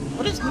is Niji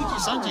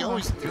Sanji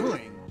always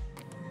doing?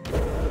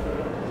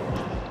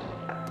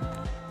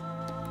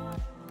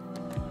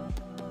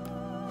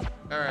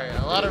 Alright,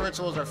 a lot of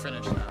rituals are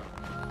finished now.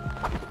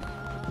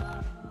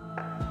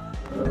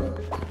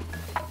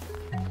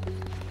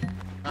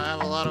 I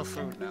have a lot of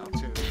food now,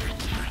 too.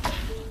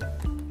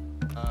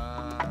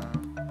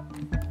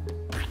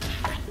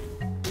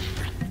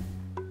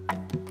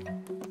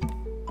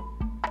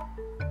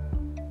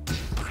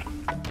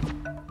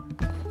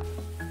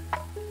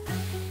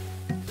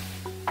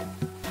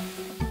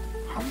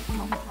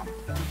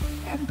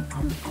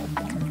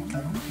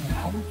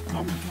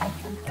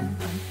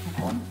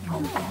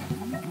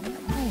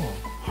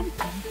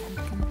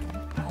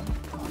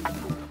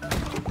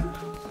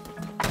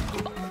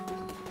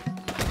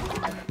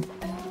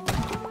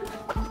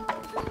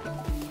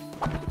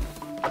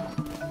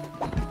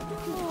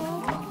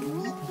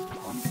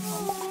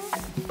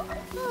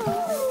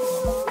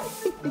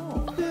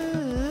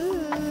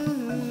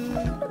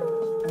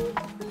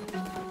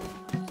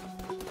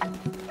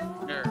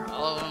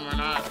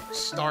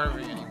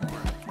 Starving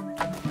anymore.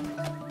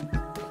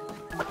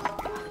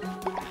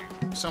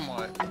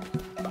 Somewhat.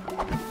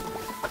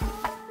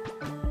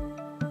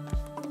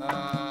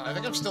 I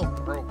think I'm still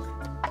broke.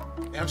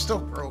 Yeah, I'm still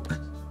broke.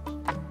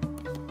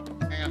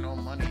 I got no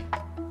money.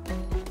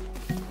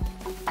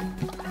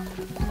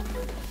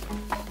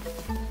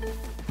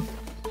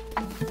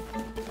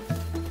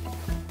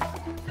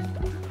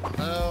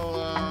 Well,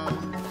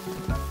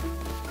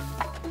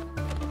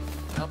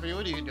 Helpy,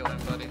 what are you doing,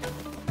 buddy?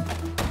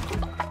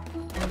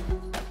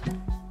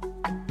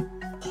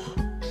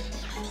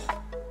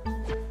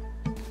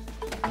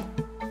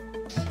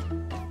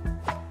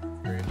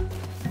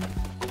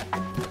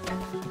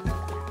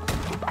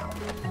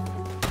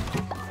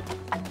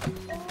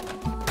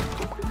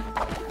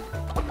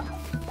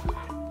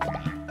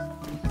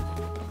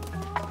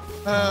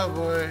 Oh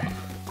boy.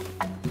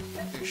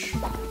 Ish.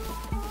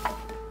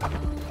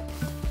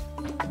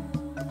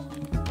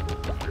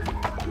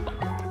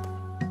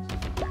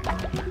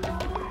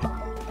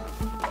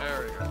 There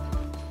we go.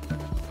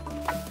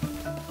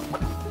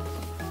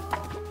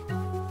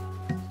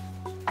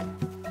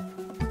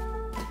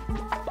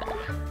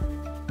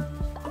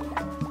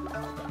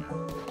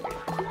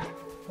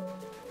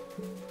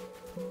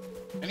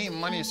 I need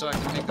money so I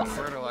can make a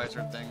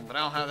fertilizer thing, but I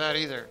don't have that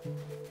either.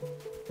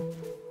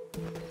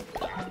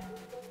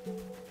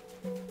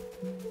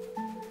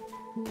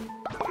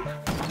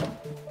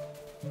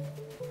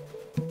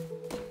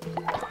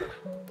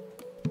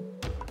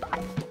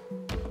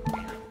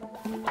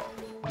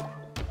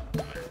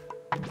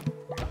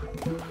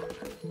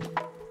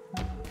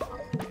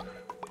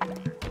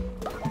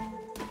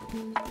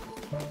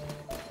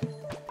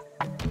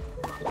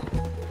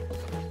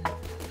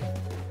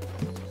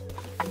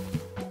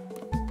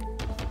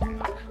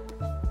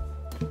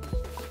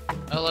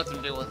 I'll let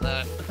them deal with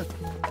that.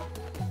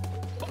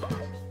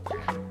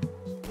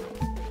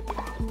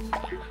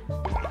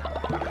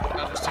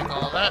 I'll just take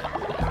all of that.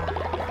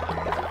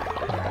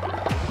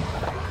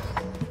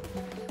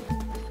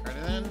 Right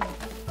in.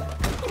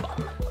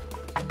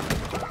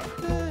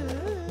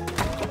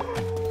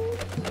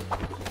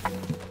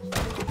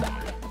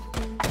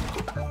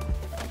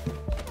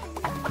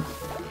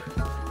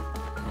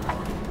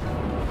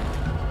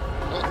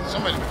 Oh,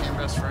 somebody became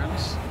best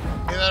friends.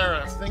 Either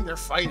I think they're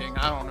fighting,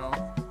 I don't know.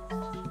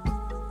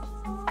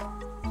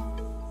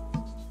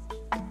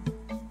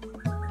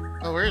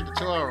 Oh, we're at the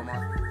 2-hour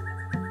mark.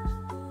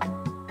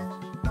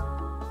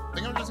 I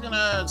think I'm just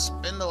gonna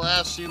spend the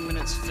last few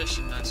minutes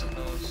fishing, I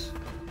suppose.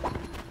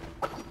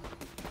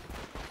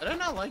 Did I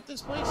not like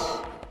this place?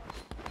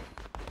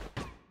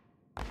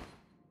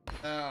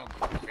 Oh,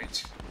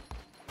 great.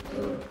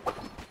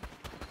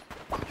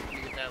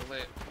 Get that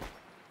lit.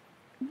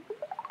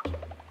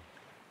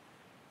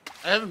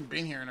 I haven't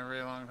been here in a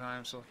really long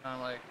time, so it's kind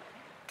of like...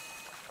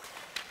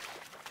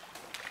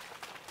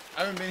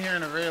 I haven't been here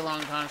in a very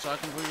long time, so I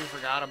completely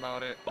forgot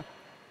about it.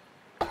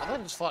 I thought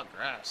I just fought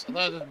grass. I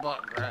thought I just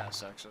bought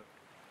grass, actually.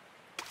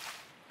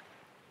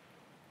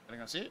 Can I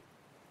go see it?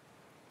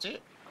 See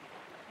it?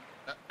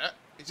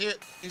 You see it?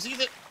 You see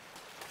it?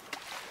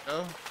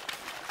 Oh.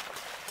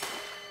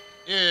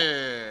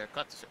 Yeah,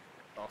 caught the fish.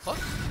 Oh, fuck.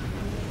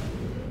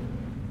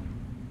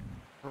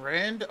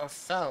 Brand of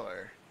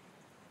Fowler.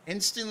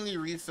 Instantly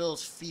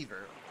refills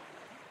fever.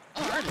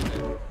 Alrighty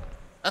then.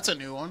 That's a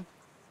new one.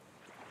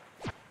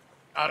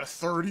 Out of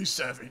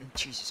 37.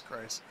 Jesus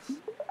Christ.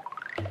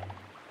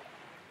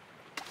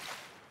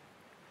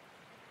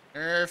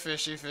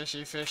 Fishy,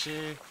 fishy,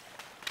 fishy.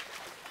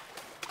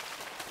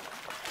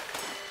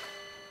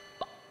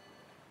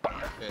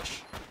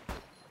 Fish.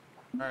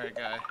 Alright,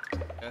 guy.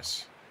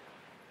 Yes.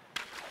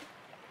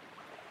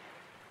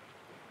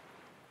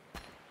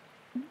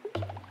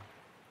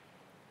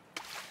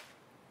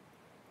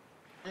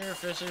 Here,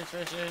 fishy,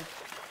 fishy.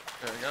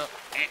 There we go.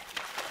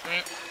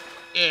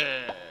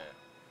 Yeah.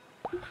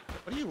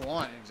 What do you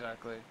want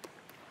exactly?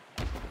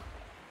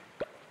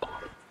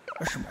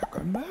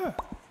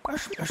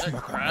 That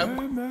crab?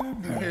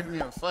 You gave me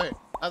a fight.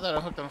 I thought I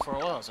hooked on for a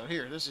while, so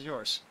here, this is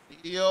yours.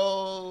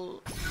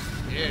 Yo.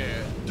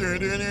 Yeah.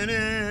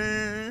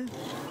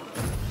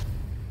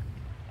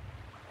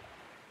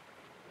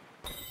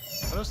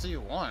 What else do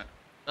you want?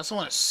 I also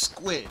want a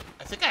squid.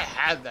 I think I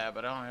had that,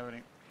 but I don't have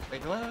any.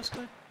 Wait, do I have a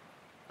squid?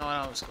 No, I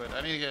don't have a squid.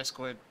 I need to get a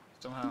squid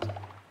somehow.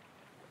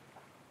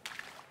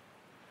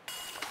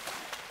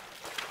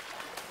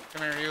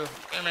 Come here, you.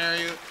 Come here,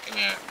 you. Come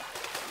here.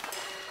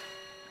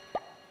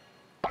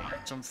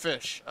 Some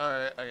fish.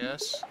 Alright, I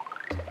guess.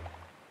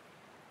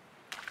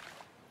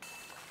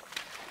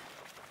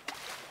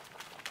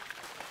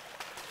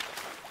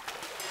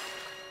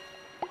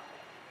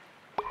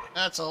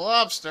 That's a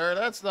lobster.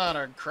 That's not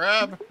a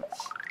crab.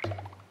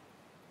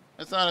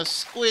 That's not a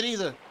squid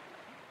either.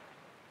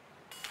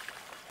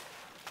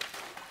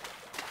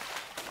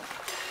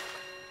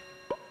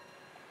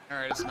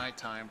 Alright, it's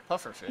nighttime.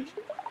 Pufferfish.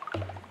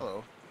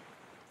 Hello.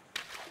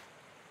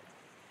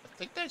 I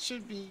think that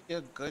should be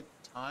a good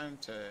time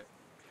to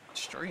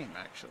stream,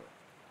 actually.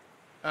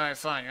 Alright,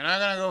 fine. You're not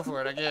gonna go for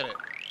it. I get it.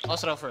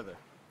 Toss it out further.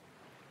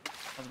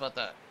 How's about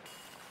that?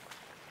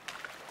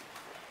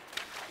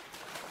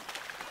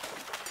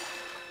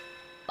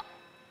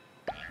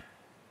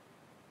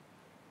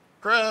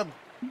 Crab!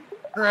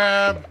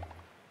 Crab!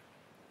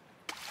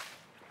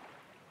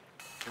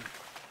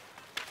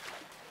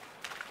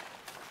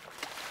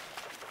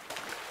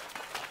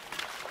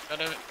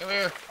 Goddammit, come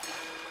here!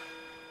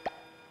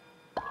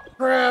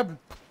 Crab!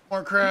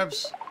 More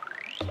crabs!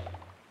 You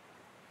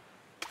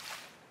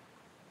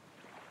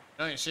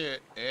know you see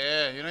it.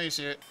 Yeah, you know you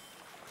see it.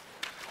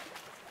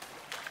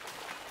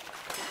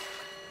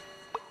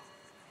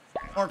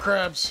 More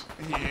crabs!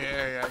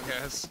 Yeah, I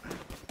guess.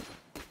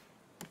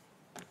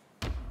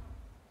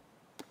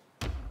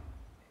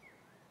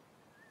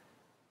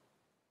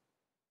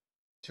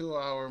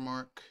 2-hour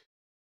mark.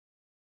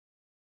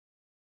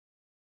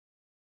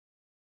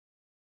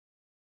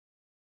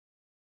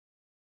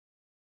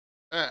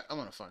 Alright, I'm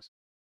gonna find some.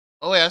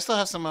 Oh wait, I still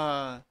have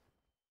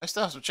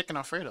some chicken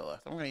Alfredo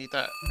left. I'm gonna eat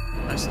that.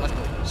 Nice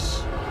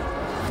leftovers.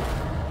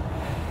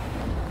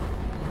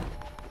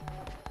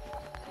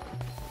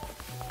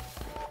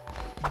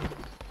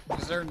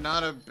 Is there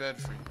not a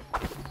bed for you?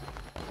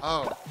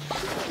 Oh.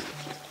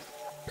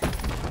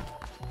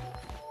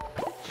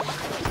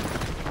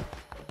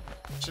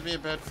 Should be a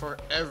bed for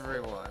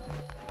everyone.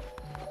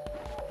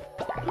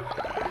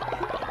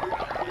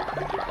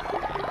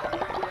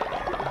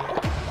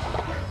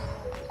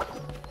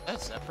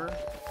 That's Zephyr.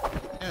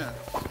 Yeah.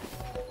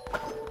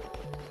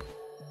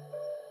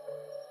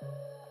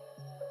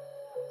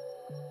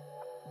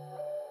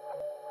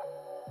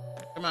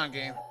 Come on,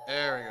 game.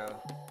 There we go.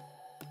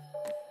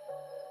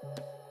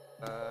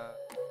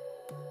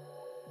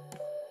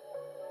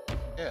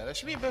 Yeah, there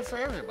should be a bed for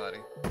everybody.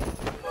 A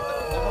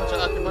whole bunch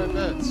of occupied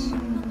beds.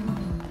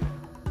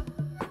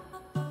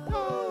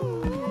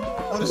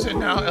 What is it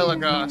now,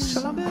 Elagos?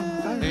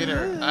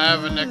 Later, I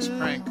have a next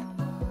prank.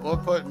 We'll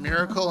put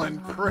Miracle in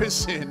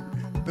prison.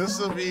 This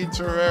will be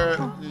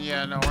Terrera.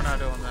 Yeah, no, we're not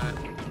doing that.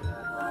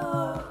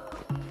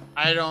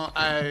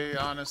 I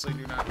honestly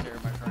do not care,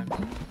 my friend.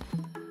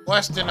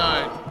 Quest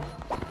denied.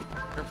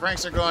 Your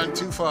pranks are going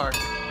too far.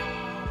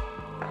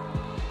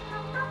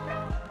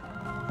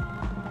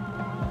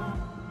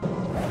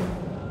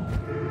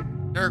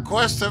 Your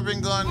requests have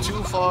been gone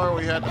too far.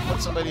 We had to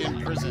put somebody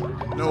in prison.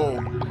 No.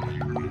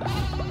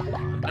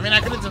 I mean,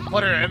 I could have just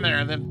put her in there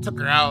and then took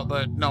her out,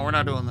 but no, we're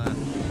not doing that.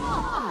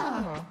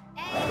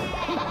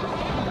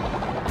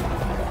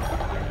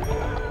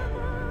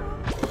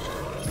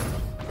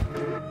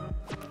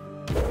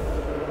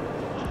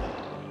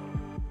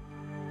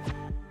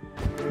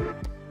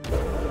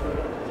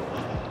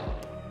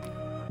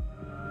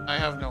 I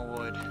have no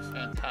wood.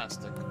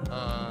 Fantastic.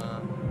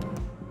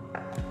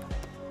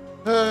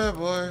 Oh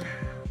boy.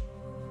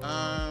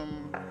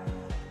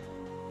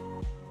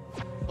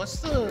 What's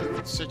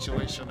the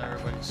situation at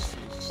everybody's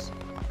feast?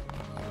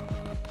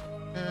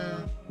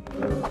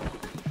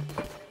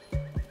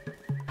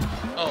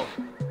 Oh.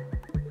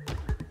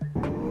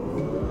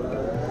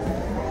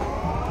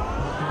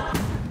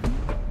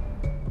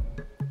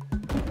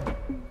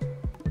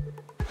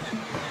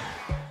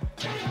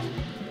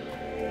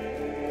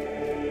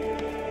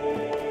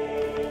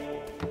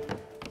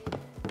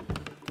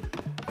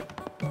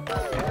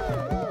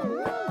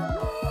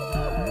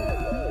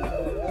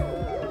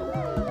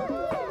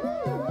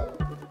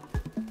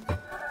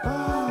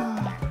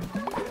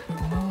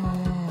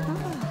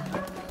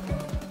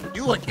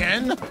 You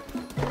again?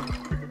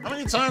 How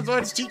many times do I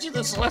have to teach you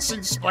this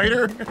lesson,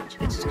 Spider?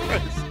 Jesus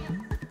Christ.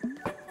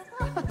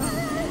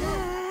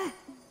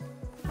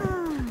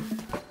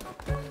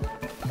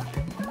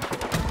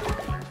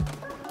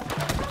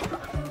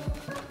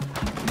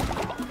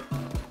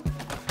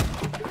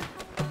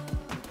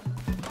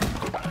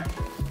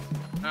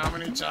 How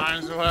many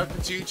times do I have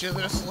to teach you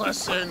this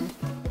lesson?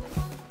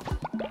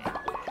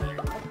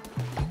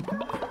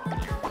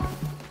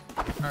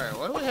 Alright,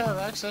 what do we have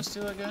access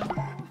to again?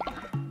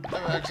 I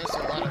have access to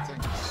a lot of things.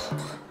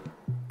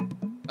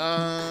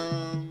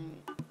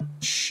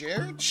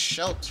 Shared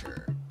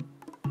shelter.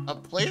 A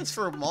place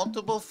for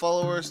multiple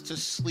followers to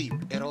sleep.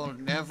 It'll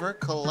never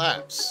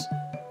collapse.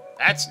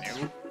 That's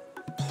new.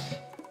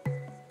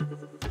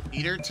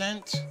 Leader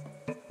tent.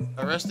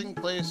 A resting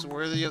place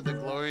worthy of the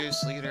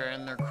glorious leader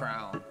and their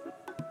crown.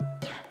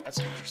 That's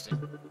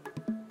interesting.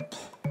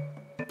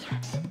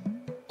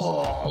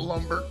 Oh,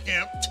 lumber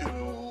camp too.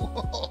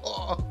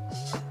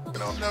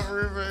 It'll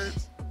never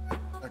erase.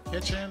 A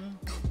kitchen.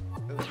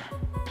 Ooh.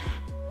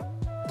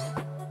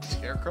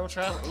 Scarecrow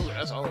trap. Ooh,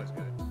 that's always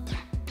good.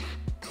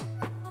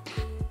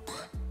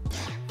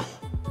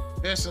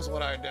 This is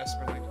what I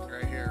desperately need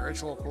right here.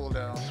 Ritual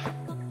cooldown.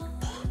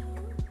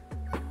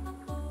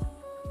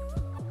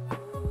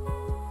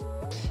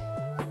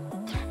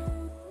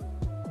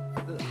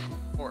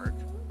 Pork.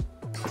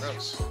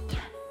 Gross.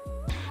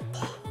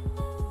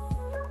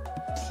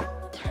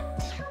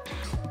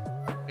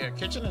 Yeah,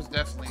 kitchen is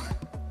definitely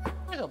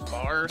like a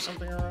bar or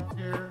something around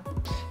here.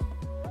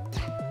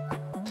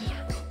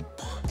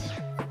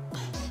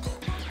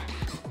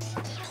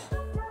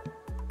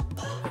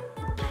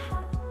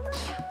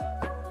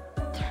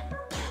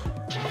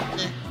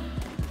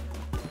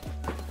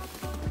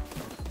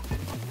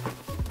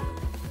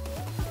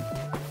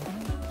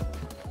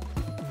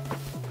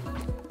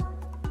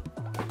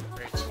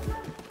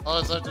 All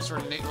that's left is for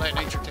light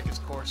nature tickets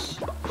course.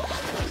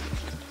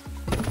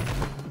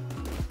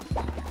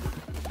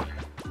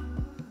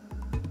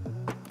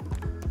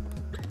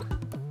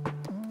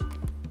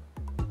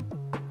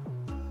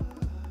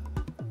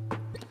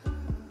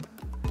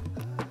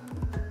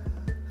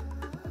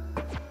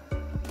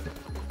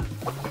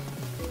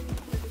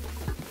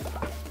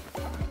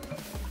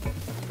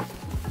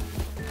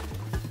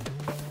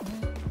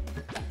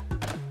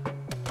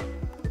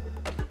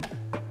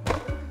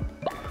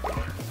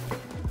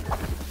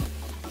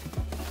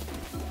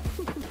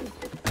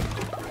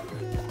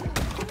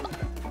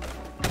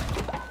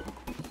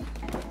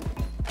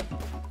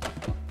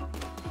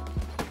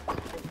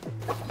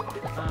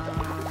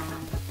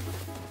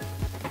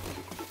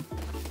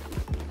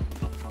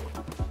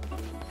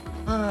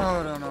 Oh,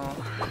 I don't know.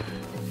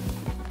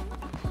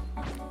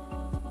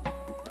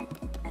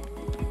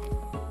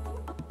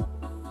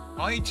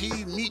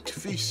 Mighty Meat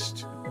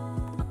Feast.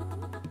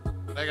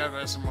 I gotta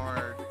buy some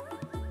more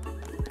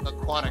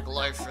aquatic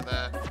life for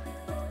that.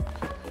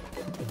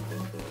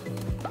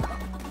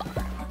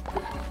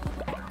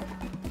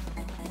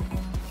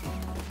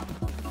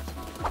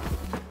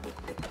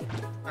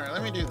 Alright,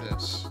 let me do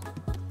this.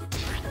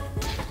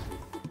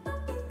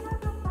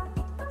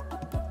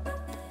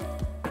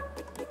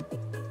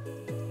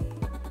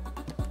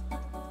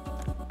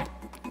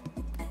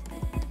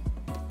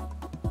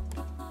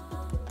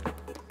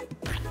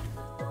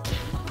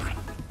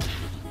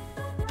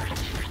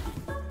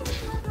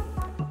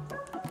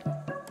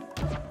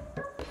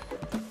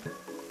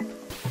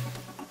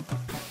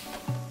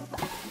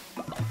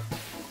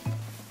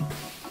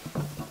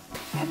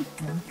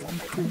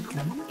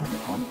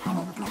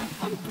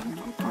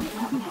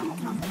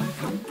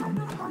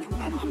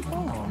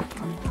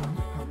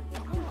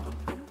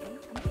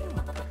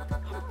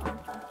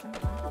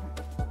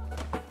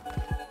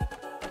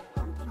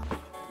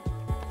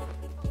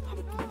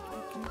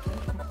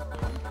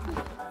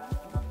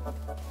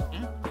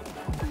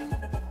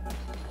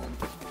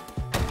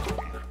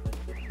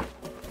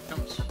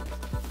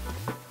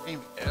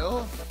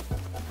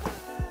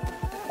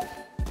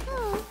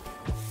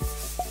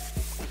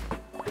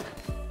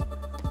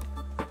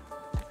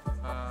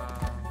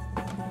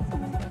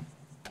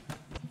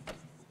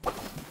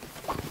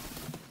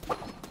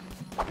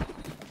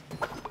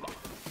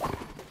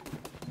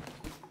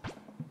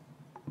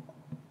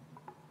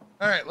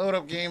 Alright, load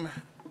up game.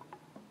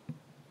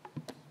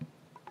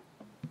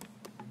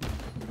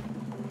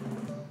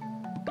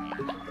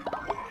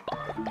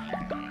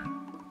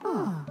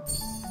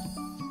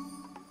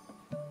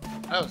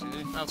 That was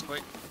easy. That was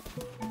quick.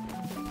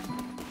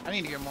 I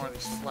need to get more of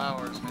these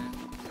flowers, man.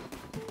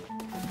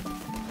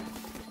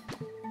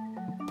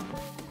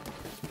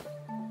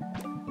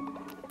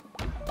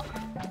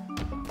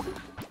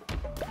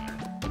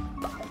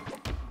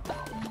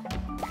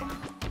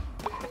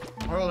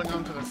 I'm holding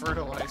on to the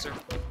fertilizer.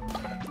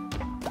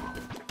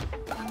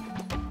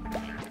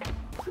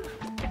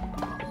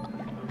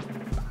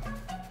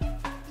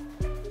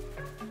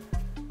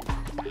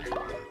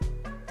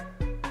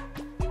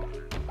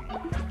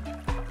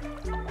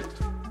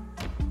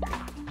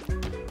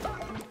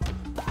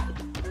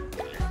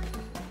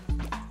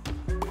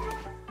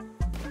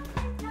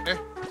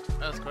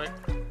 That's quick.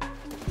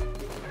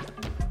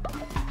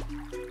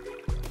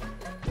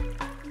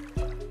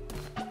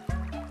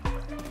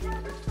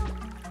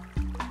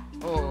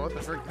 Oh, what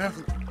the frick?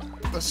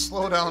 The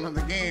slowdown in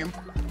the game.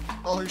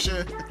 Holy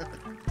shit.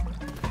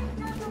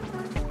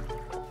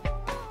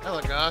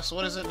 Hello, Goss.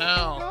 What is it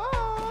now?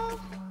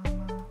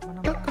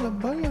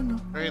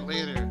 Right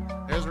later.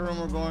 There's a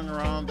rumor going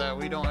around that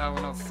we don't have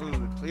enough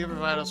food. Please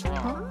provide us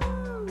wrong.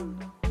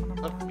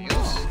 What,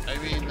 meals? I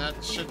mean,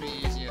 that should be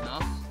easy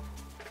enough.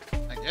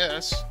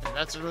 Yes, if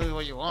that's really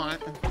what you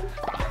want.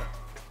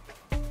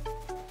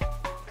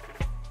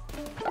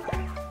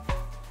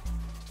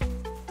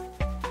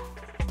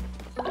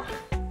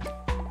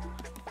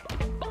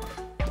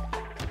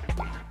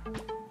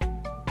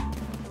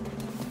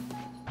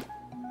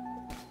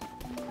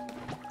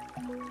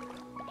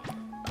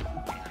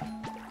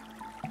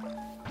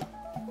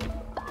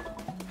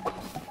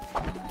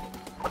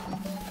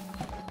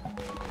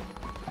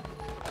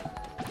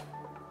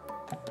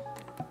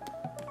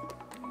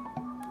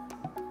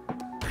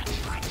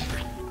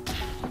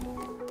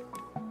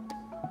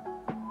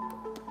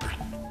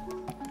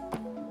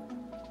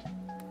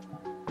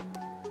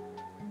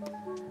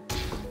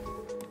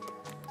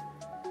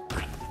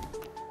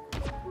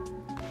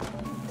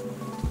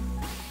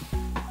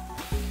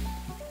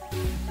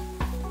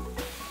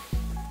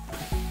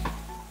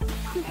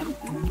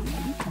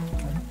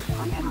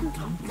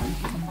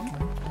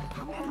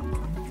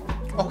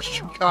 Oh,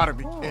 you gotta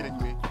be kidding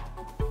me.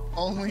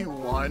 Only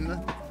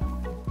one?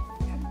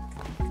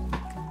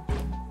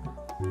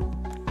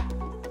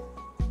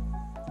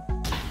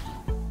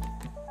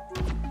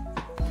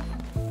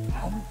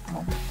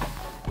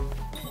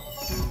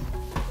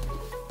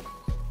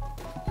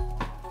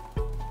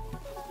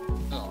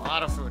 There's a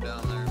lot of food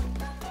down there.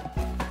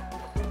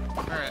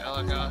 Alright,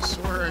 Elagos,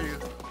 where are you?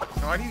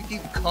 Why do you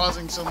keep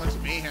causing so much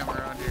mayhem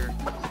around here?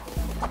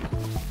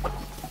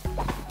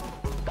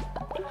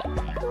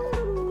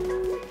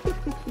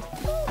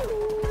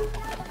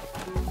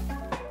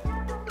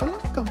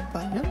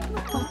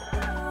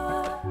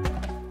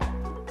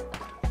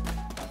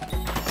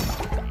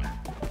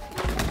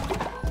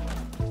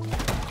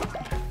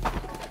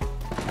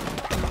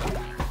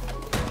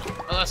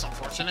 Oh, that's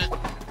unfortunate.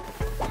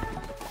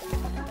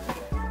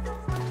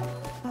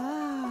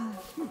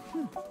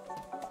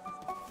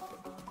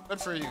 Good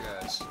for you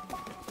guys.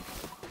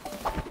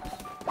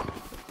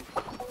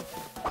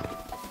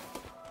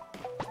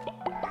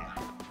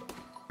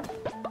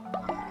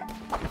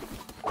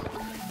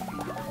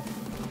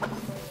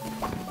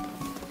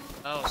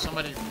 Oh,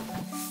 somebody...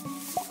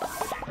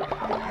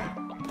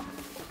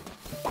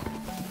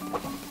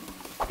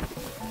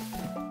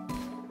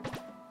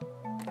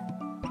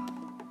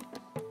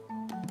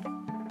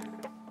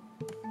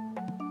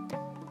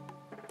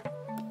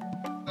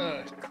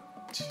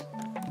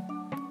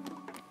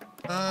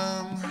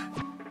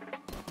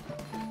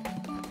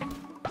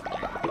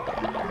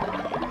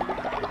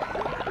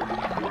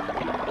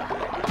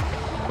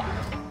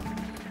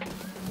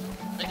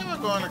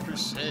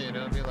 it,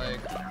 it'll be like,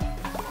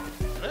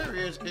 did I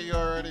re-educate you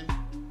already?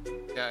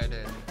 Yeah, I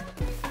did.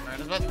 Alright,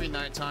 it's about to be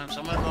nighttime,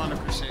 so I'm gonna go on a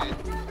crusade.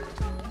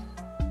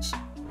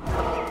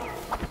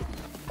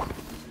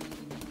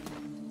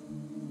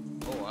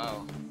 Oh,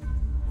 wow.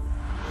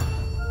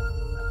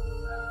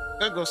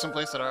 Could go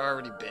someplace that I've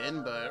already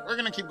been, but we're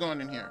gonna keep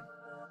going in here.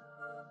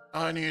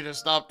 I need to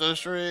stop the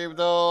stream,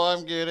 though.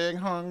 I'm getting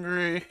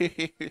hungry.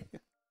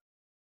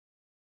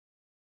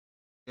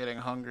 Getting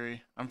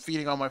hungry. I'm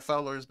feeding all my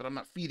followers, but I'm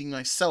not feeding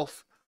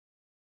myself.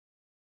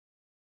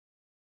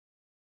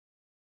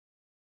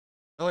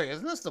 Oh wait,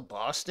 isn't this the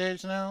boss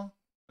stage now?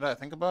 Did I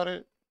think about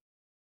it?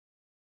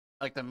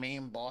 Like the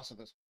main boss of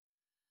this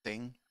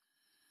thing?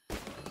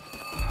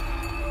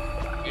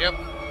 Yep.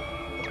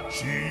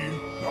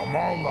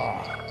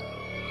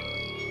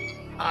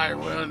 I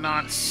will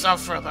not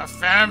suffer the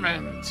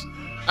famine.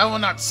 I will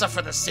not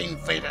suffer the same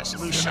fate as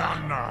Lucia.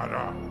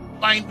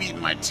 Find me in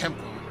my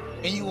temple,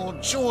 and you will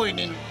join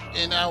in,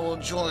 and I will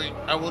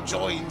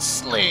join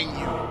slaying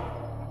you.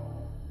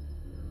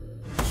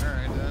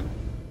 Alright then.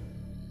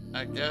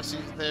 I guess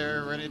he's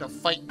there ready to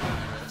fight me,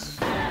 I guess.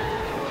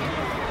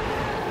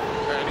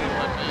 Ready,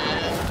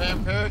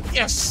 weapon, vampiric?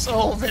 Yes!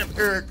 Oh,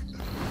 vampiric!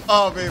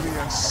 Oh, baby,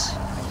 yes.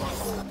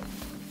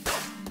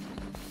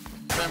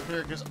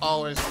 Vampiric is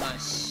always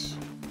nice.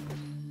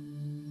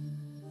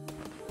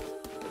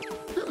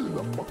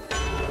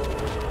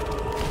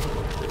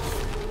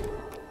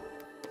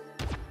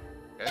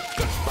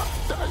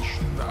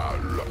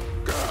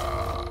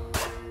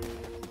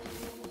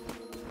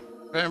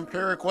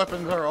 Vampiric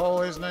weapons are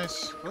always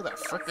nice. Who the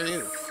frick are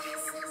you?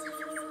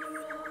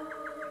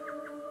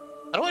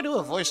 How do I do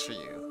a voice for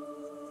you?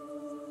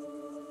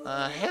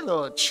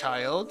 Hello,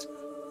 child.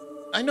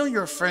 I know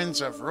you're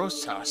friends of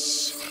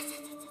Rotas.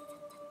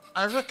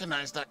 I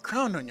recognize that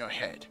crown on your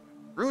head.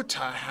 Ruta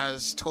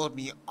has told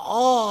me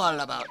all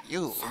about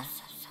you.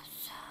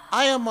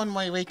 I am on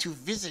my way to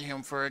visit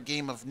him for a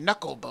game of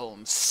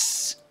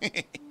knucklebones.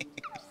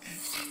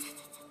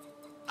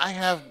 I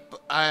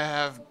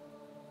have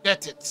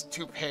debts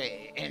to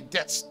pay and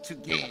debts to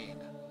gain.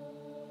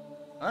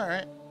 All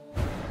right.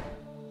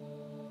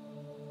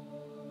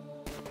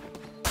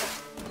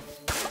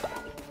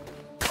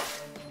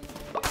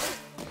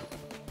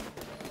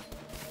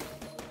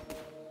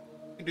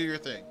 You do your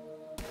thing.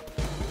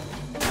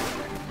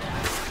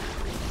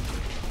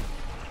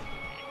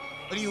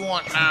 What do you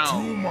want now?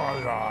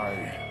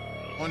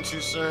 Once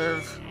you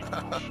serve?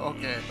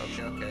 Okay.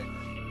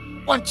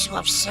 Once you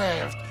have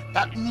served,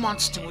 that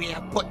monster we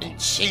have put in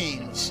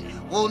chains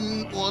will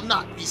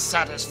not be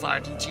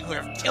satisfied until you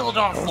have killed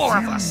all four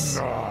of us.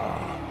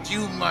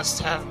 You must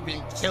have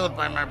been killed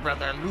by my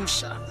brother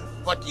Lucia,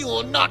 but you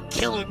will not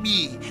kill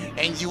me,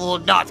 and you will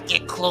not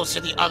get close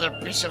to the other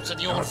bishops of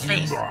the old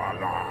faith.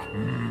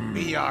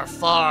 We are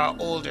far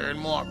older and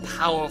more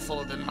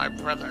powerful than my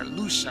brother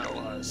Lucia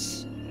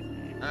was.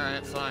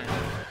 Alright, fine.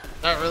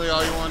 Is that really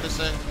all you wanted to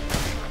say?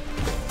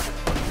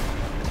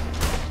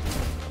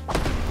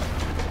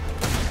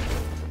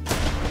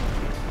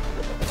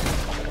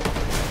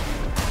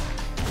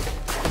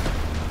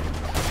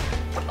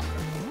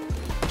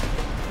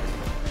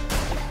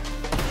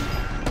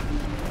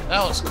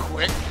 That was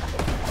quick.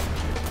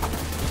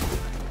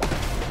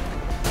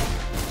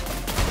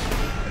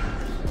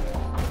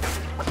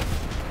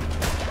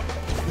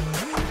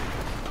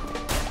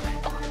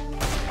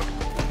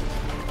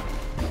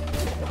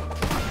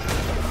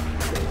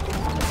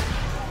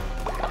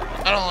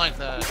 I don't like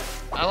that.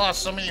 I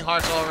lost so many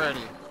hearts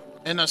already.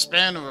 In a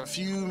span of a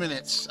few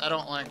minutes. I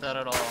don't like that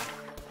at all.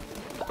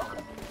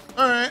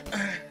 Alright.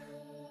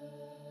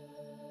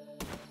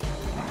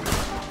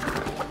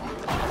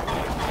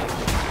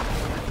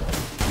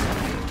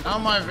 Now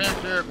my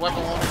vampiric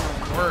weapon won't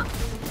even work.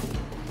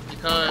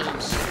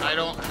 Because I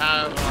don't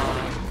have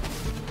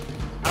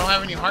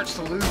any hearts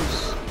to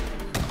lose.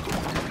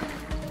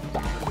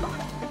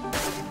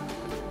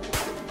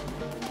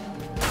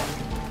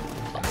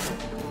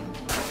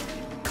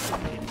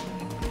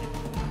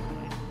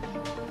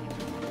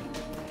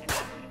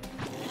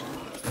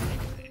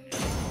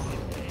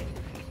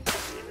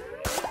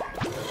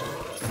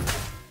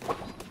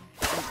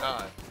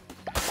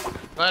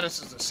 Glad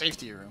this is a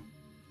safety room.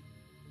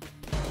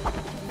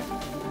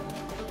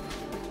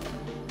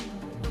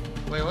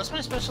 Wait, what's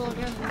my special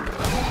again?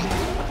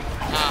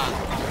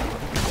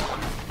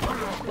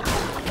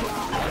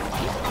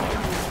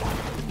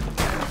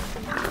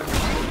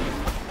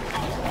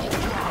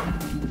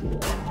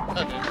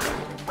 Okay.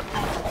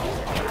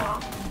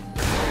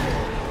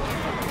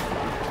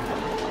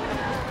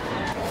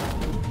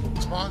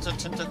 Spawns a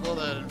tentacle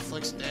that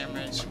inflicts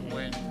damage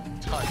when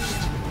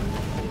touched.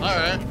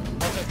 Alright,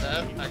 I'll take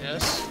that, I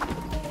guess.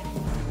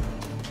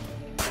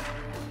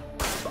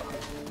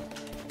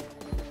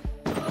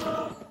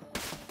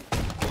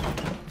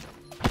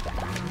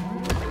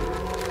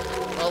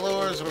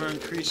 Followers will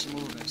increase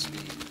movement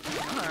speed.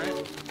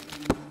 Alright.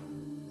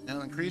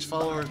 They'll increase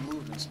followers'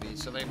 movement speed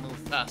so they move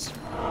faster.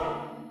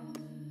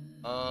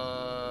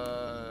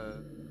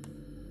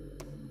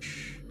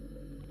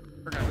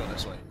 We're gonna go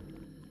this way.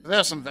 There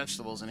are some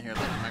vegetables in here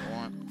that I might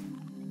want.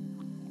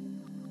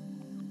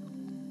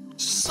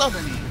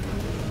 stubborn.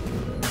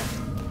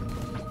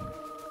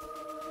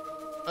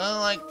 Well,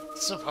 like,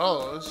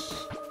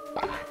 suppose.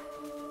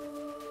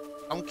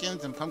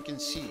 Pumpkins and pumpkin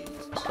seeds.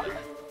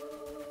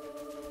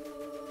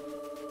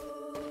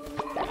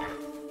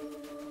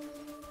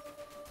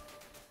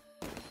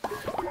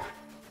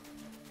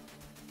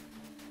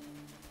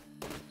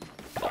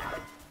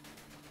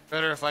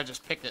 Better if I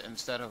just pick it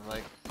instead of,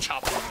 like,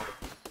 chopping it.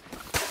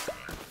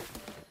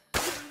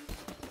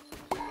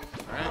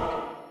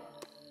 Alright.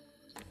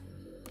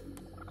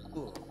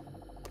 Ooh.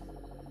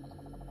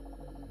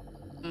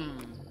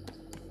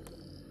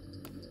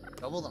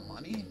 Double the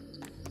money?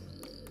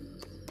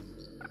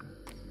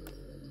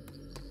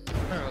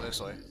 I'm gonna go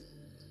this way.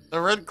 The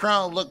red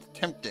crown looked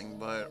tempting,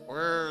 but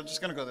we're just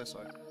gonna go this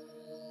way.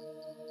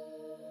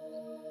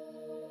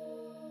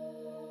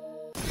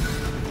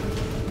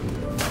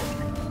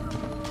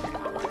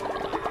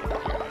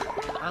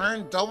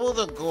 Earn double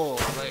the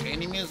gold, but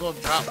enemies will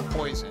drop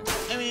poison.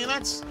 I mean,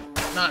 that's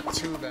not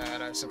too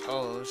bad, I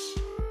suppose.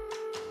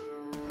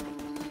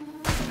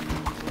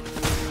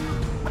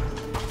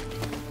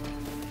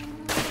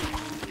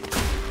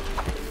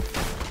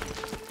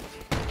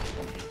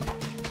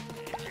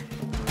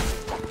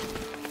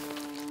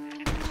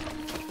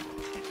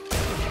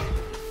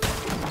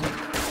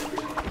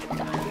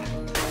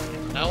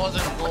 That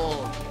wasn't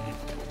gold.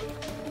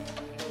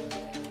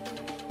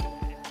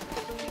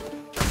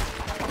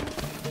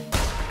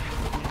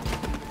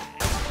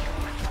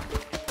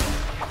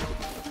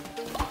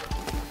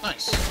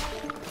 Nice.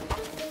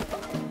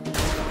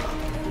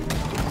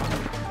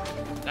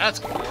 That's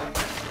cool.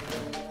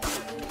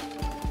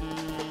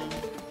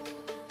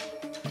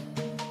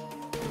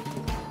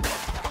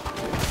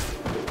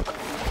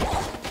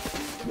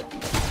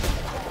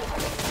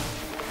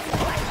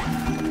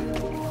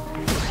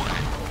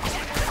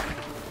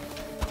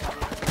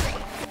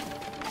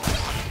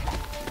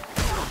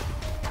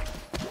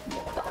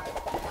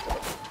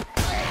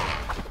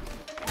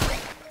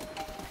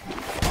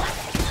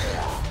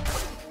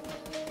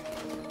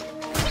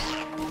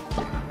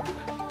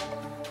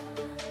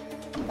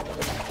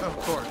 Of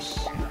course.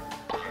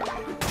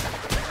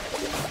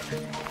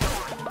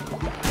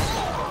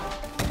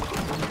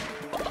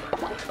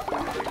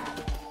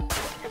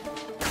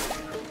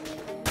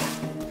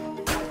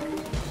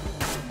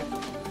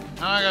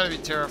 Now I gotta be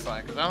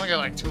terrified, because I only got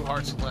like 2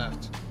 hearts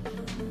left.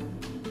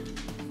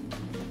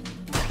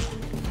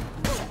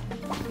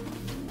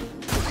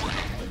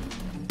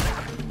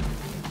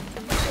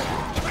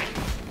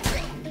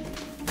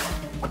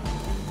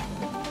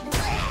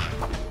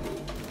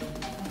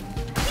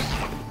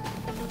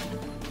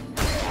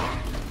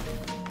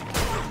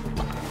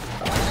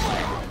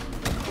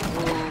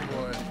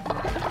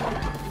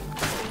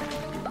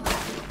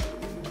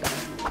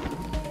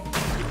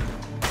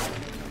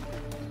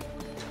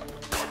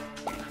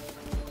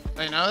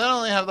 Wait, now that I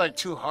only have like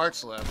 2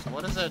 hearts left.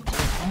 What does that do?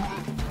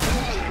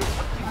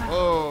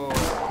 Whoa.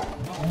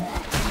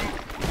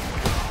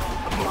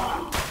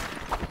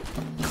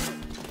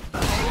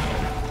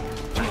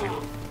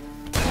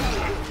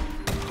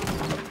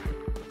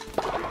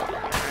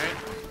 Alright,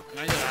 can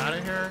I get out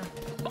of here?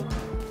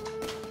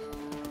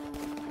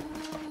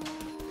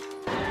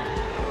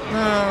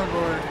 Oh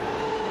boy.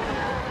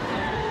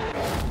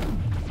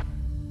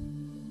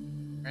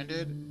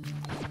 Ended.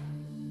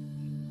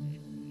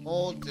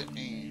 Hold the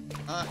aim.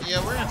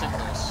 Yeah, we're gonna take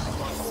this.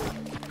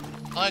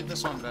 I like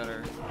this one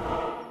better.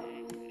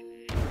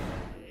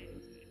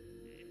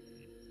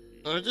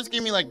 So it just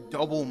gave me like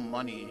double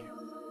money.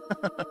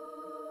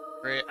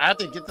 Great. I have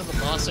to get to the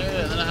boss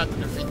area and then I have to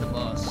defeat the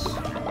boss.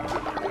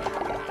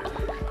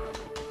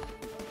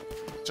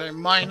 Which I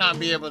might not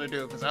be able to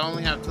do because I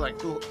only have like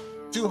two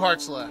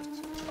hearts left.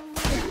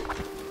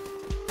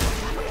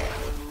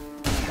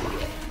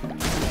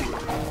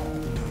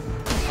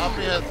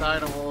 Poppy has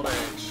died of old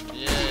age.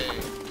 Yay.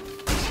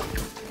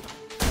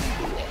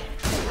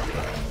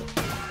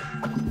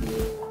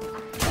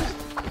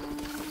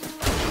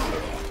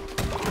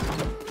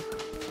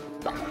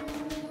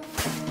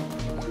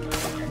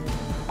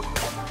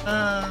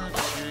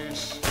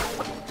 Jeez.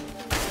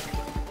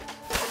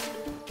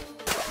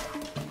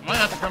 I might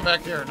have to come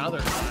back here another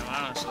time,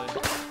 honestly.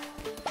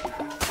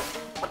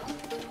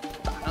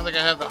 I don't think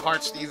I have the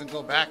hearts to even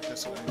go back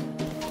this way.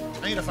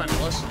 I need to find a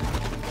lesson.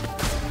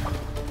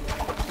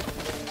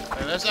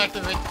 Okay, let's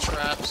activate the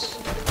traps.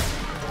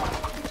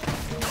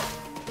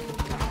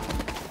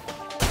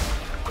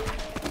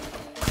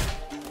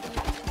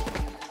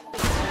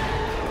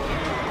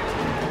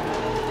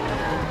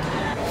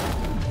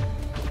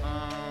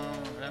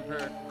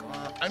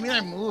 I mean,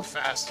 I move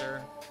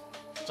faster,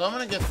 so I'm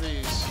gonna get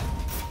these.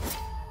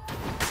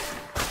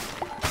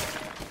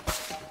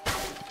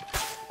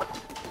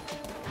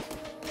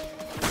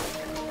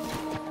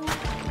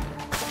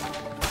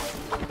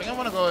 I think I'm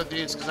gonna go with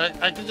these because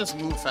I can just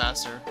move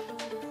faster.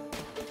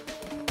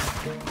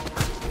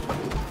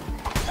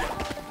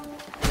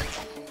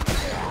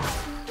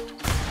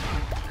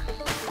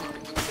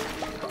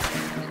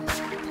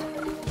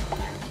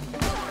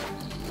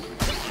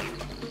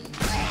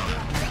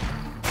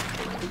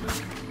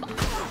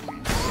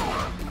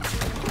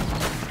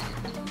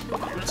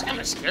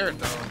 scared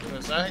though,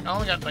 because I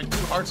only got like 2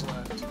 hearts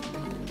left.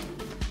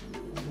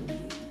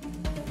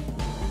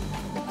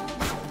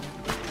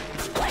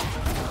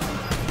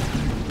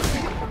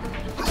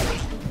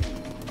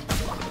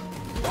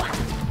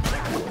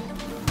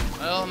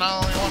 Well,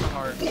 not only 1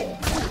 heart.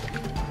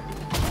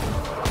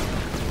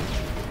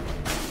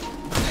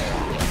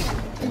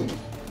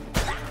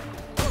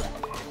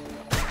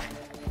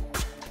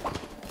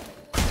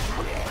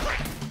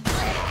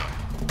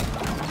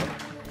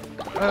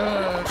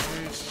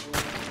 Jeez.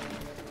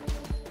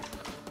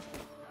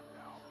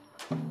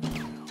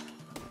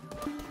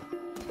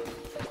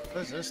 What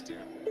does this do?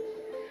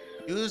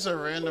 Use a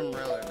random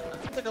relic. I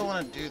don't think I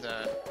want to do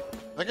that.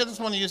 I think I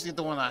just want to use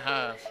the one I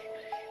have.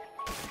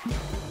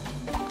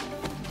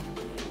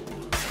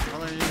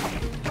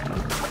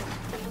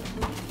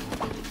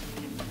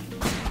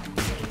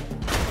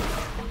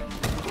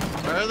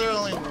 Why are there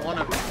only 1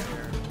 of them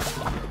here?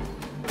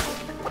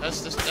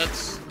 That's...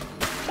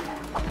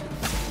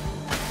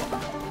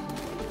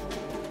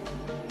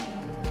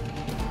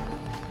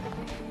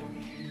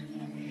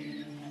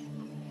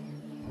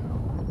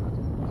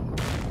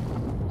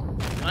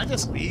 Can I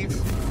just leave?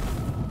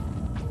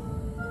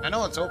 I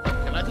know it's open.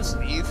 Can I just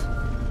leave?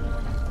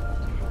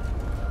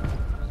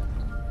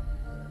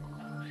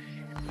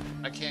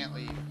 I can't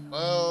leave.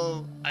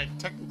 Well,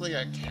 technically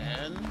I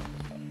can.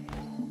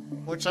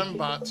 Which I'm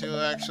about to,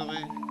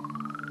 actually.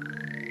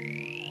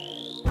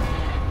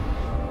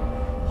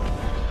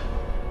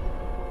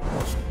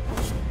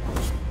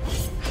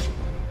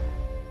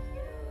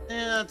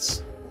 Yeah,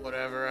 that's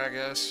whatever, I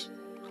guess.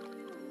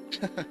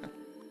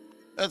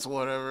 That's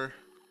whatever.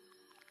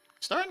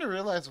 Starting to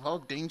realize how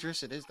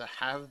dangerous it is to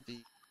have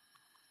the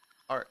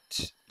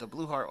heart. The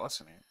blue heart,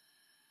 wasn't it?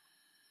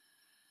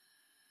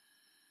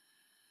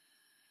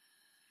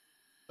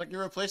 Like, it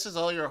replaces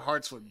all your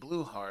hearts with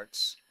blue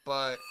hearts,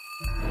 but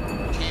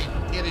you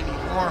can't get any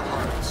more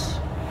hearts.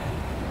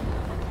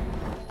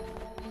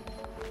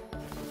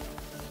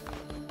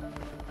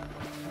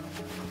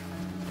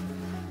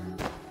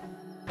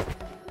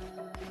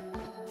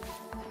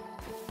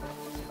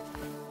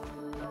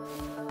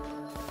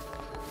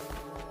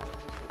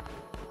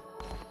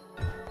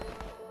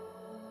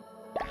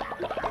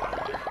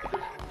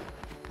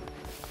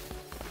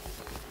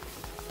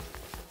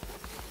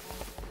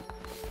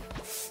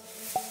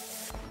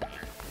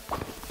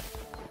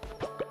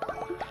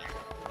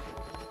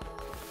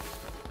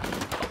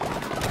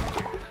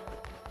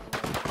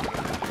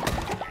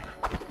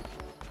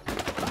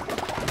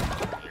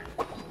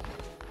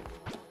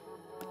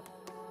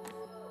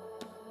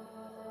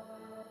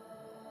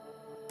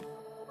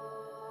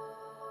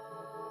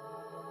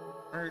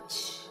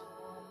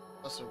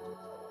 Also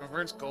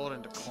converts gold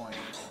into coins.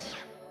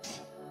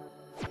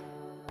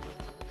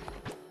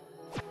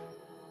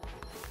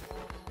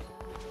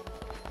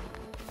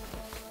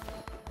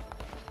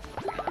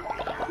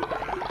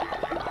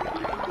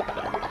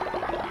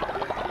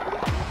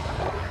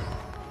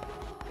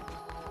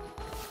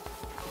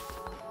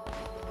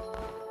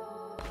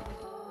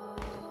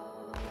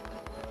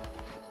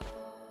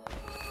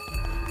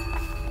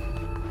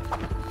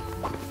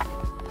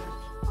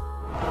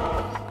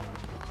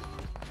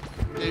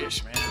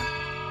 Yeesh, man.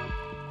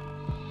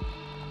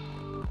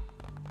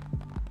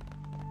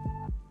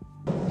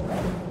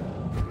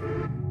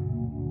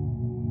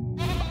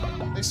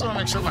 At least I want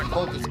to make sure my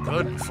gold is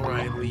good before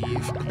I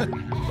leave.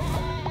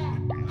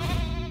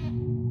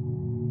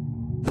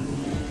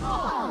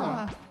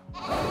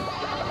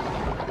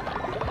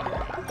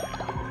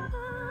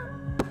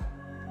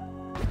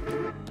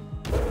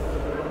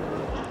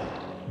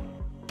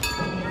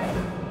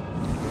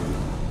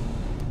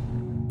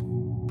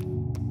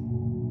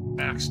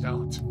 Maxed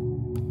out.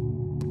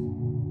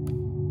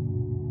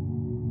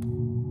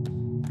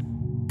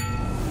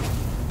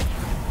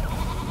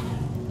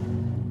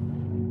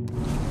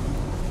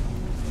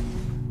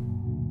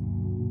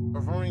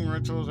 Performing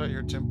rituals at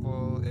your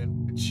temple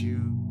in which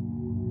you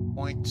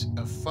appoint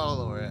a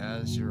follower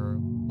as your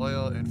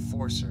loyal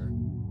enforcer,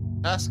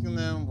 tasking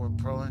them with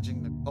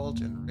prolonging the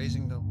cult and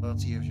raising the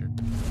loyalty of your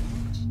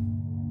devotees.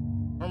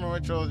 Perform a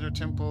ritual at your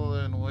temple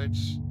in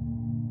which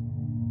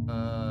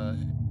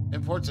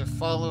imports a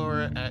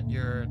follower at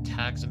your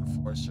tax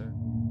enforcer.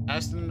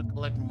 Ask them to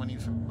collect money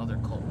from other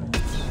cult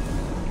members.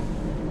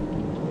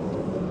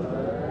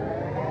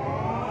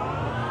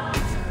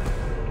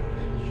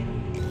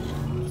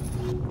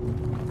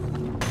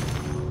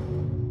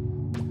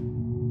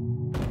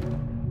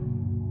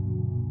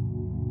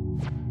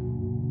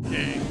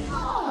 Dang.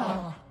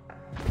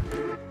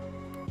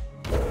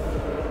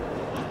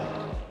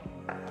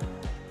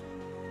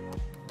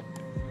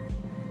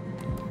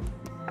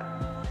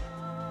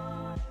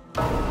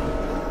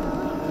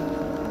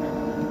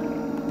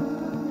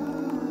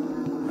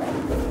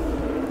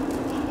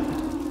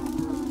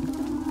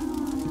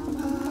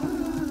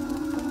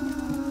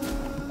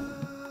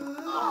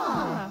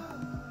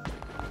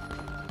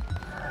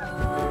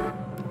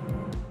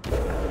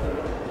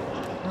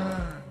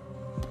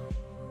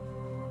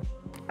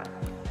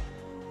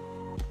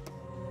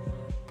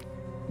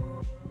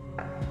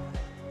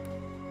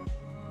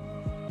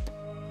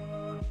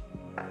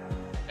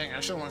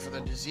 I should have went for the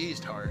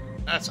diseased heart.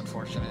 That's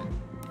unfortunate.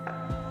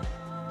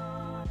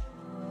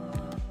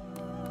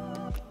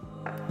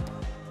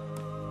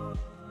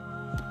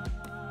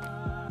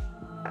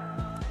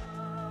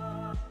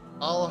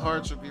 All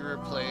hearts would be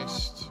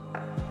replaced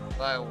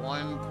by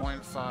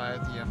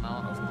 1.5 the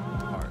amount of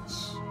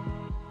hearts.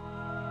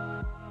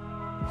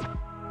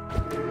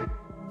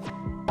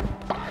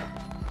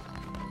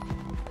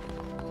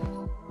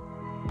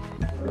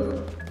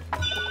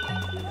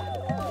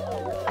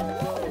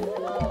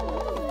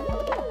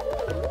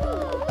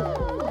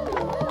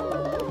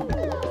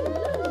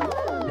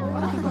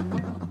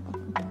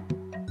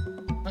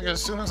 Like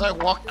as soon as I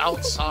walked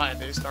outside,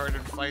 they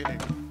started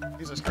fighting.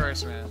 Jesus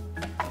Christ, man.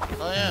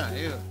 Oh yeah,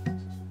 you.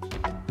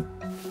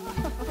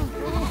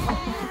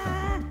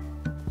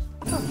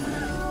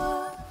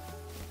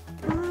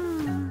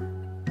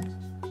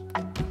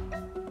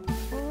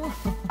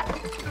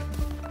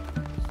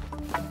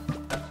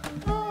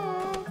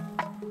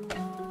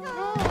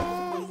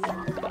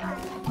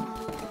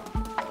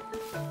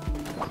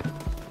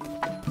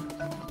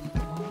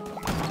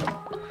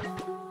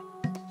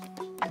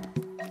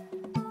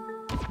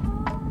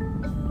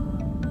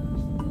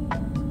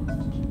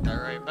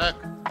 Alright, back.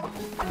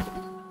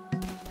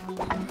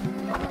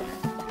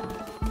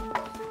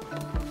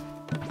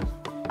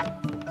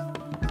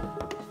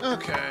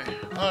 Okay,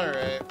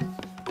 alright.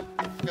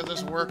 Got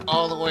this work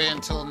all the way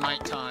until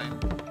nighttime.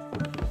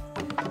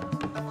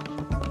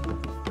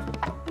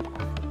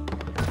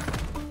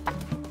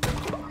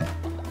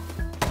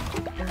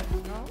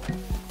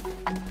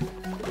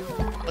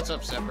 What's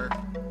up, Zepper?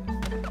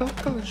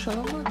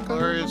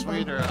 Glorious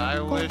Reader, I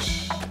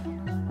wish...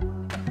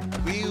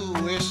 We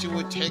wish you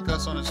would take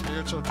us on a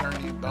spiritual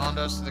journey, bound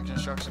us to the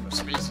construction of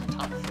space and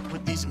time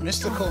with these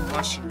mystical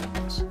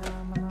mushrooms.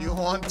 You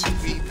want to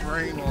be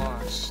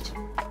brainwashed.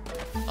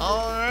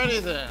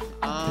 Alrighty then.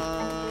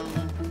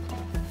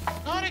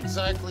 Not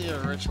exactly a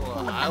ritual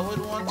I would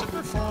want to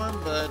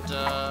perform, but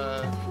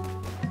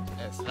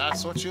if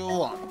that's what you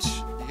want,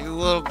 you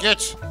will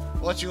get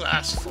what you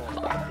asked for.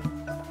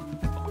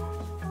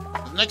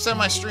 The next time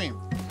I stream,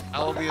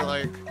 I will be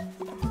like,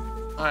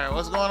 alright,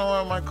 what's going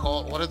on with my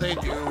cult? What do they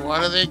do?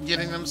 What are they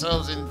getting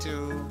themselves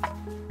into?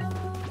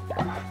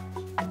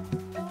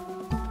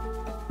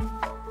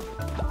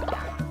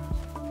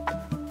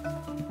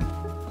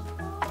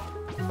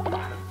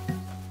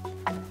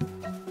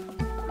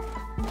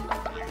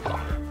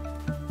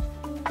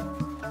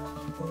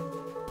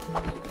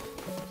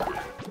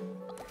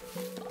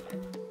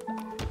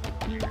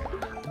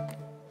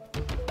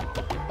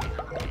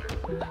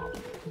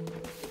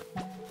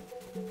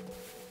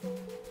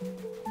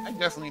 I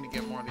definitely need to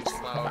get more of these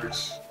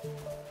flowers.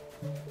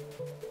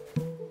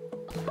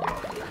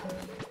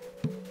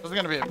 Those are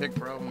gonna be a big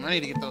problem. I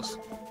need to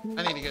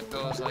get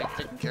those like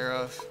taken care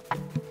of.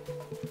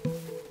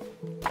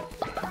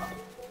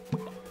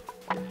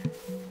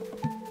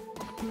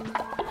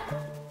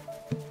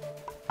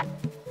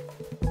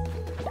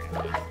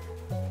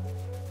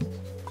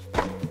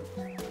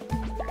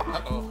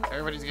 Uh-oh,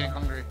 everybody's getting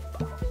hungry.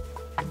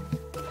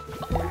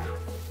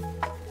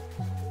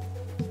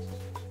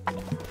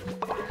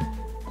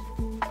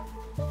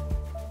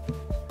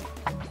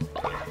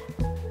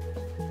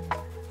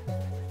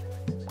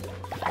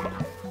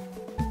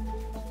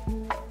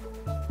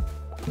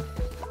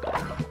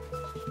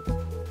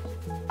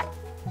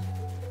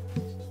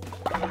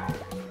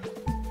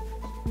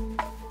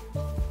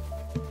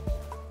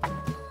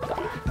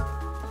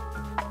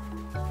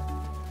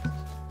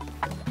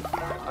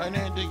 I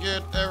need to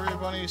get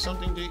everybody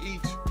something to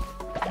eat.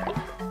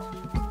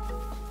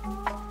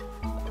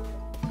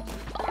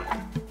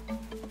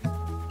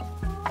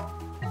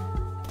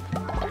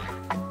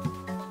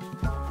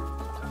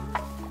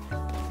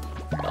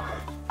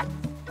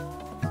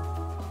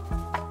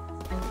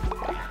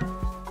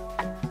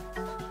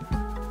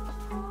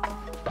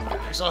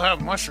 We still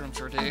have mushrooms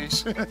for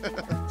days.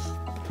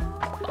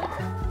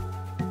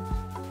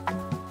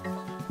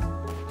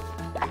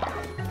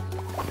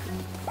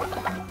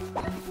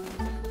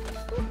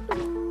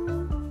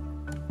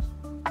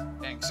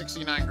 Dang,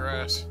 69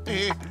 grass.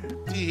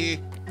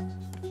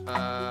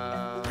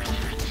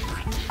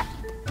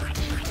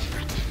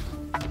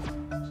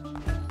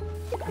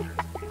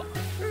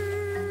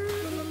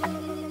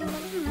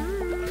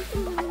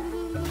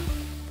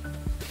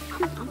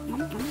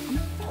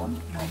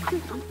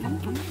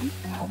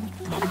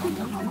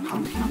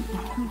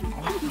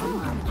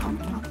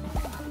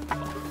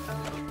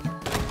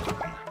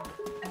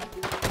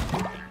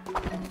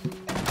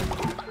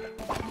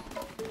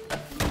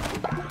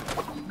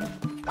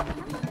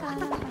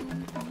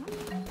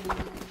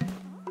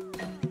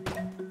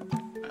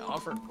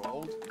 Offer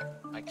gold?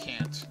 I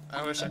can't.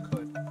 I wish I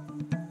could.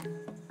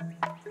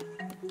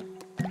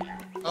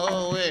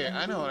 Oh wait,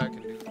 I know what I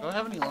can do. Do I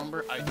have any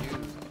lumber? I do.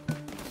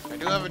 I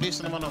do have a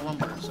decent amount of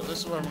lumber, so this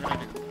is what I'm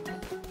gonna do.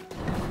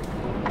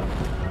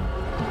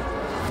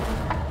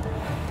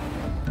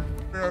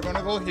 We are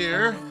gonna go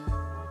here.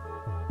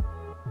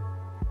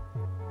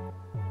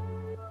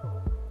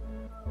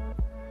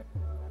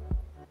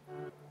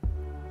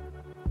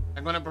 I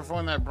I'm gonna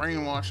perform that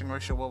brainwashing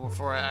ritual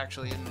before I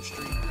actually in the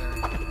street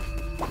there.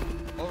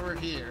 Over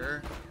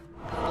here.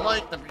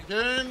 Light to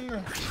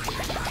begin.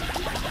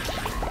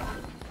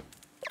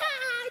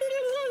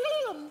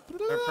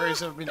 Our prayers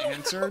have been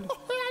answered.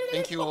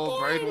 Thank you, O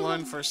Bright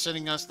One, for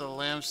sending us the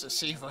lambs to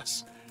save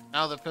us.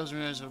 Now the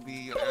pilgrims will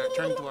be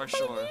returned to our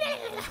shore.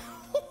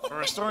 For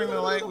restoring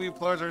the light, we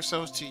pledge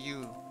ourselves to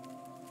you.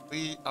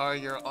 We are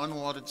your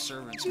unwanted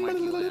servants,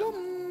 mighty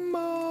lamb.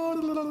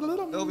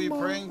 We'll be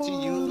praying to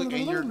you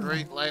in your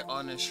great light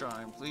on this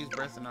shrine. Please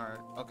breath in our...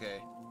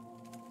 Okay.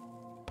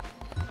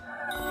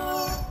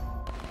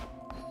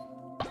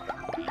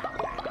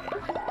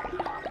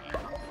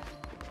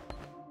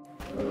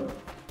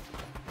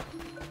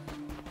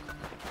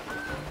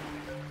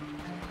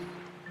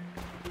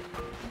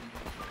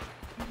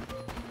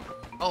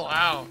 Oh,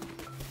 wow.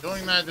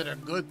 Doing that did a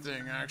good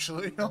thing,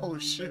 actually. Oh,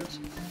 shit.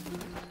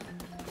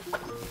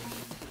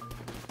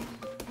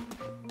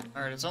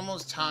 Alright, it's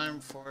almost time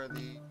for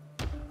the...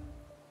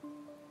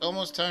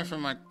 Almost time for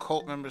my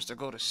cult members to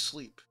go to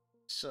sleep.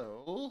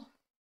 So...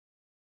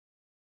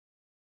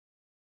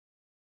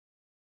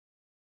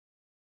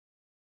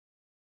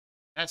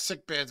 that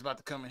sick bed's about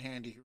to come in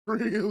handy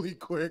really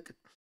quick.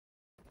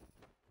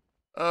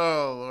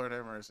 Oh, Lord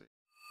have mercy.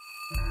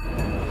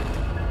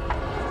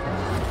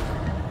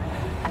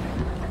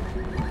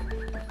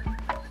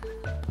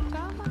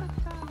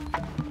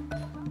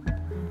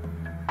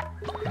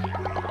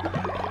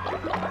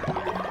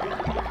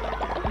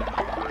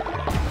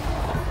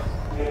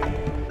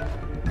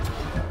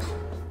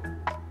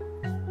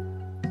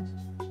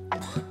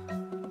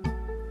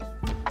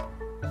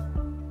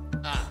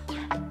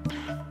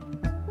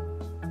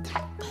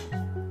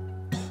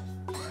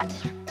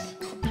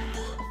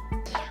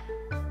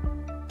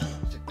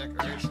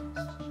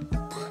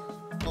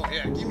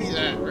 Yeah, give me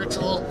that.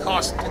 Ritual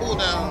cost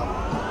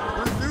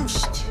cooldown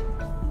reduced.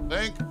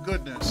 Thank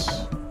goodness.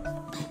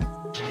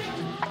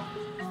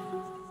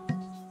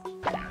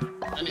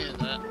 I needed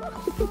that.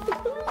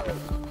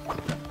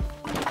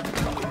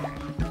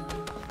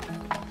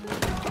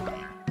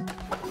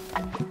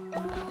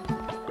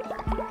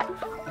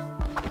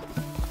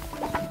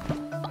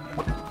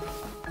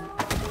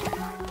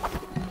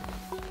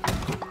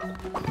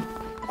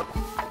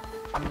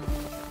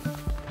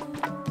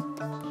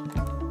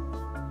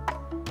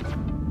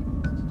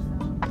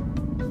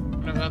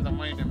 The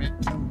money to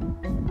make two.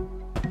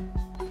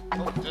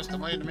 Oh, just the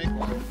money to make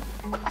one.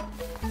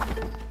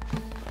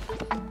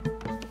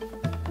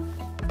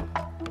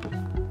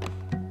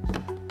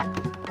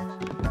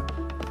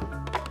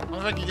 I wonder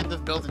if I can get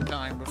this built in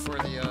time before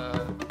the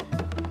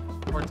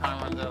before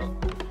time runs out.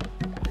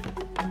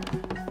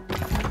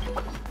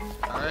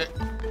 Alright,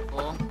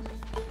 cool.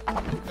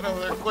 Get over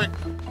there quick.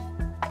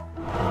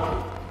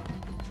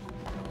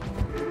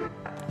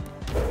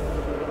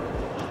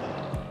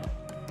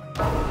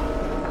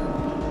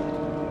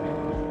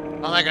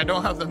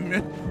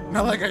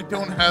 Not like I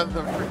don't have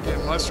the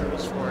freaking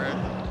mushrooms for it.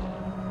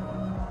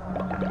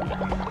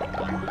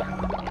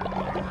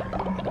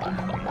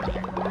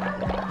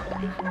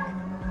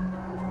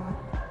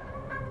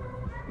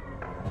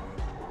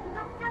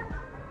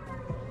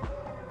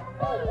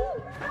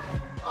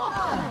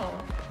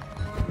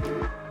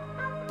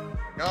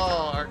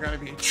 Y'all are gonna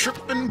be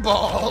tripping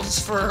balls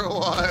for a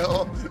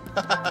while.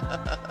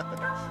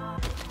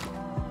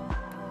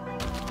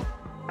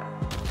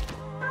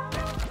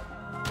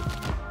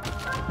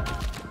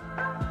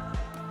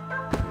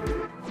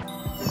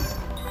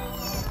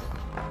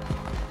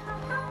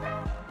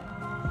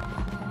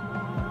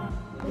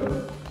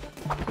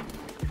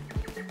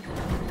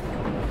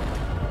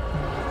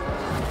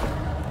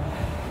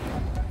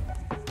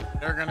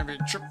 They're gonna be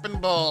tripping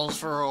balls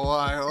for a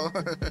while.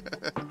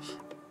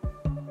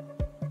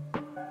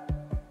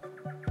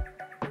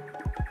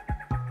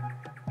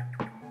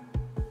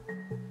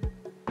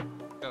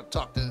 Gotta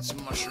talk to this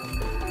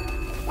mushroom.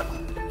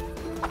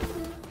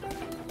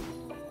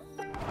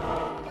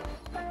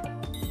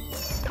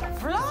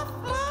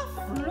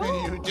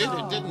 You did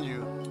it, didn't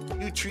you?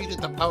 You treated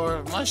the power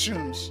of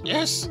mushrooms.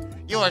 Yes?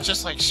 You are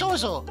just like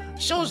Shozo.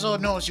 Shozo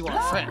knows you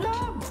are friend.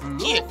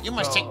 Here, you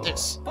must take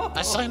this.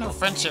 A sign of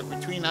friendship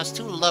between us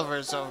two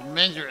lovers of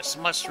murderous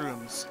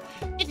mushrooms.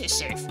 It is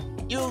safe.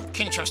 You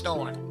can trust no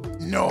one.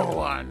 No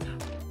one.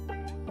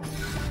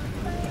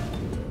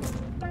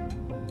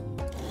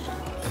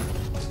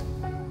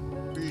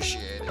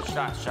 Appreciate it.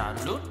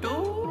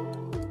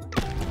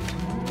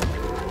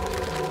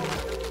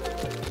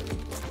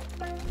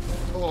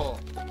 Cool.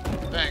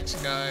 Thanks,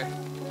 guy.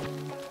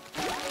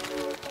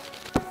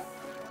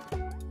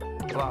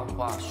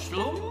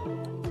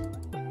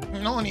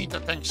 No need to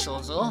thank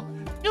Shozo.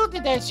 You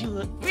did as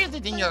you read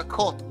it in your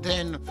cult,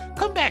 then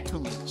come back to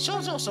me.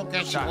 Shozo also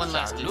grants you one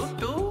last gift.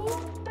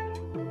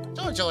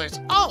 Shozo is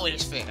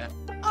always fair,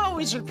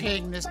 always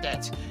repaying this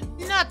debt.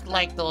 Not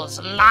like those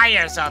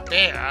liars out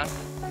there.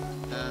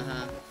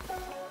 Uh-huh.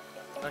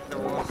 Like the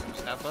wolves from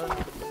Steppa?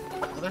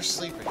 Well, they're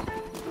sleeping.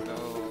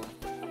 So...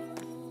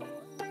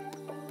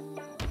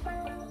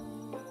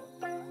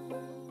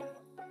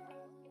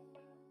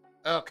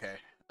 okay.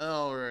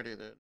 Alrighty then.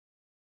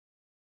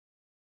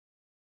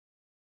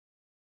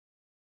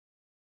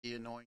 the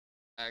annoying,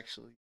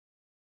 actually.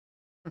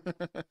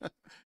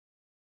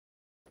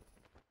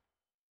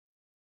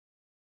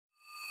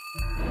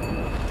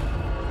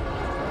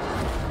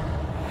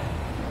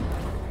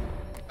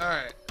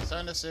 Alright, it's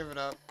time to save it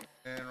up,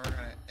 and we're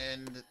gonna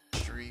end the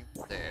stream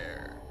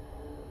there.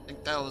 I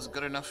think that was a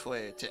good enough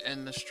way to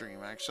end the stream,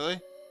 actually.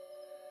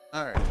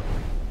 Alright.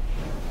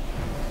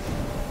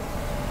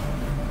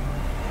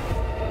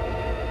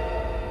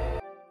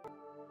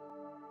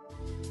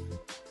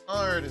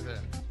 Alrighty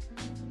then.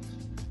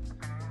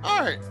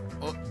 Alright.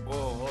 Whoa,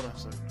 hold on a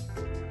second.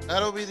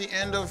 That'll be the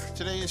end of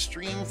today's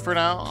stream for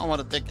now. I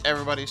want to thank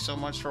everybody so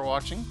much for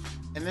watching.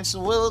 And this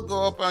will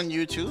go up on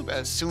YouTube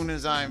as soon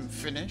as I'm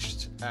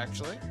finished,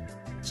 actually.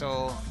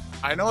 So,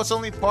 I know it's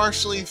only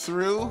partially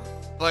through,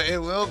 but it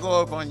will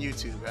go up on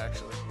YouTube,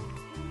 actually.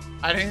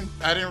 I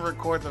didn't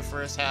record the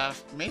first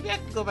half. Maybe I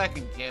can go back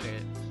and get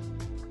it.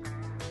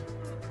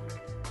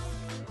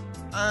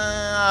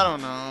 I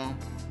don't know.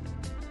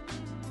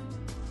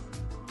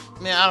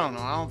 I mean, I don't know.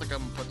 I don't think I'm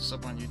gonna put this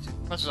up on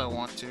YouTube as much as I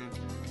want to.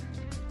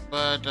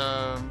 But,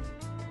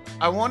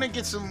 I want to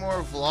get some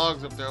more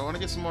vlogs up there. I want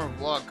to get some more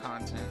vlog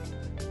content.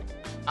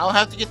 I'll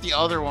have to get the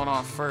other one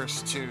off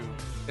first, too.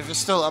 If it's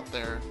still up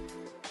there.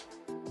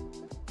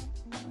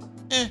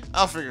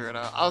 I'll figure it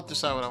out. I'll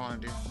decide what I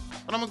want to do.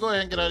 But I'm gonna go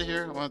ahead and get out of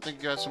here. I want to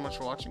thank you guys so much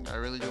for watching. I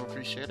really do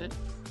appreciate it.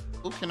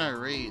 Who can I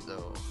raid,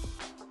 though?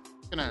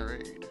 Who can I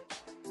raid?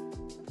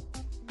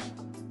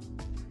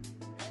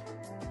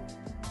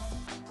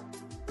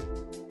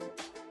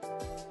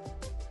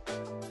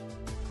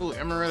 Ooh,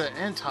 Emerita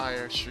and Ty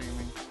are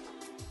streaming.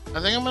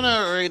 I think I'm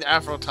gonna raid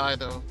Afro Ty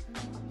though.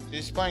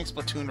 She's playing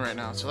Splatoon right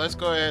now, so let's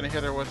go ahead and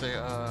hit her with a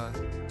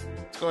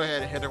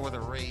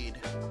raid.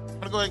 I'm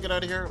gonna go ahead and get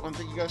out of here. I want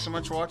to thank you guys so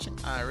much for watching.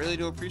 I really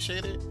do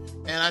appreciate it,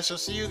 and I shall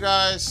see you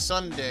guys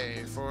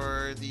Sunday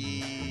for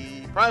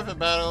the private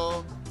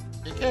battle.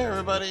 Take care,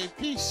 everybody.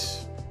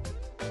 Peace.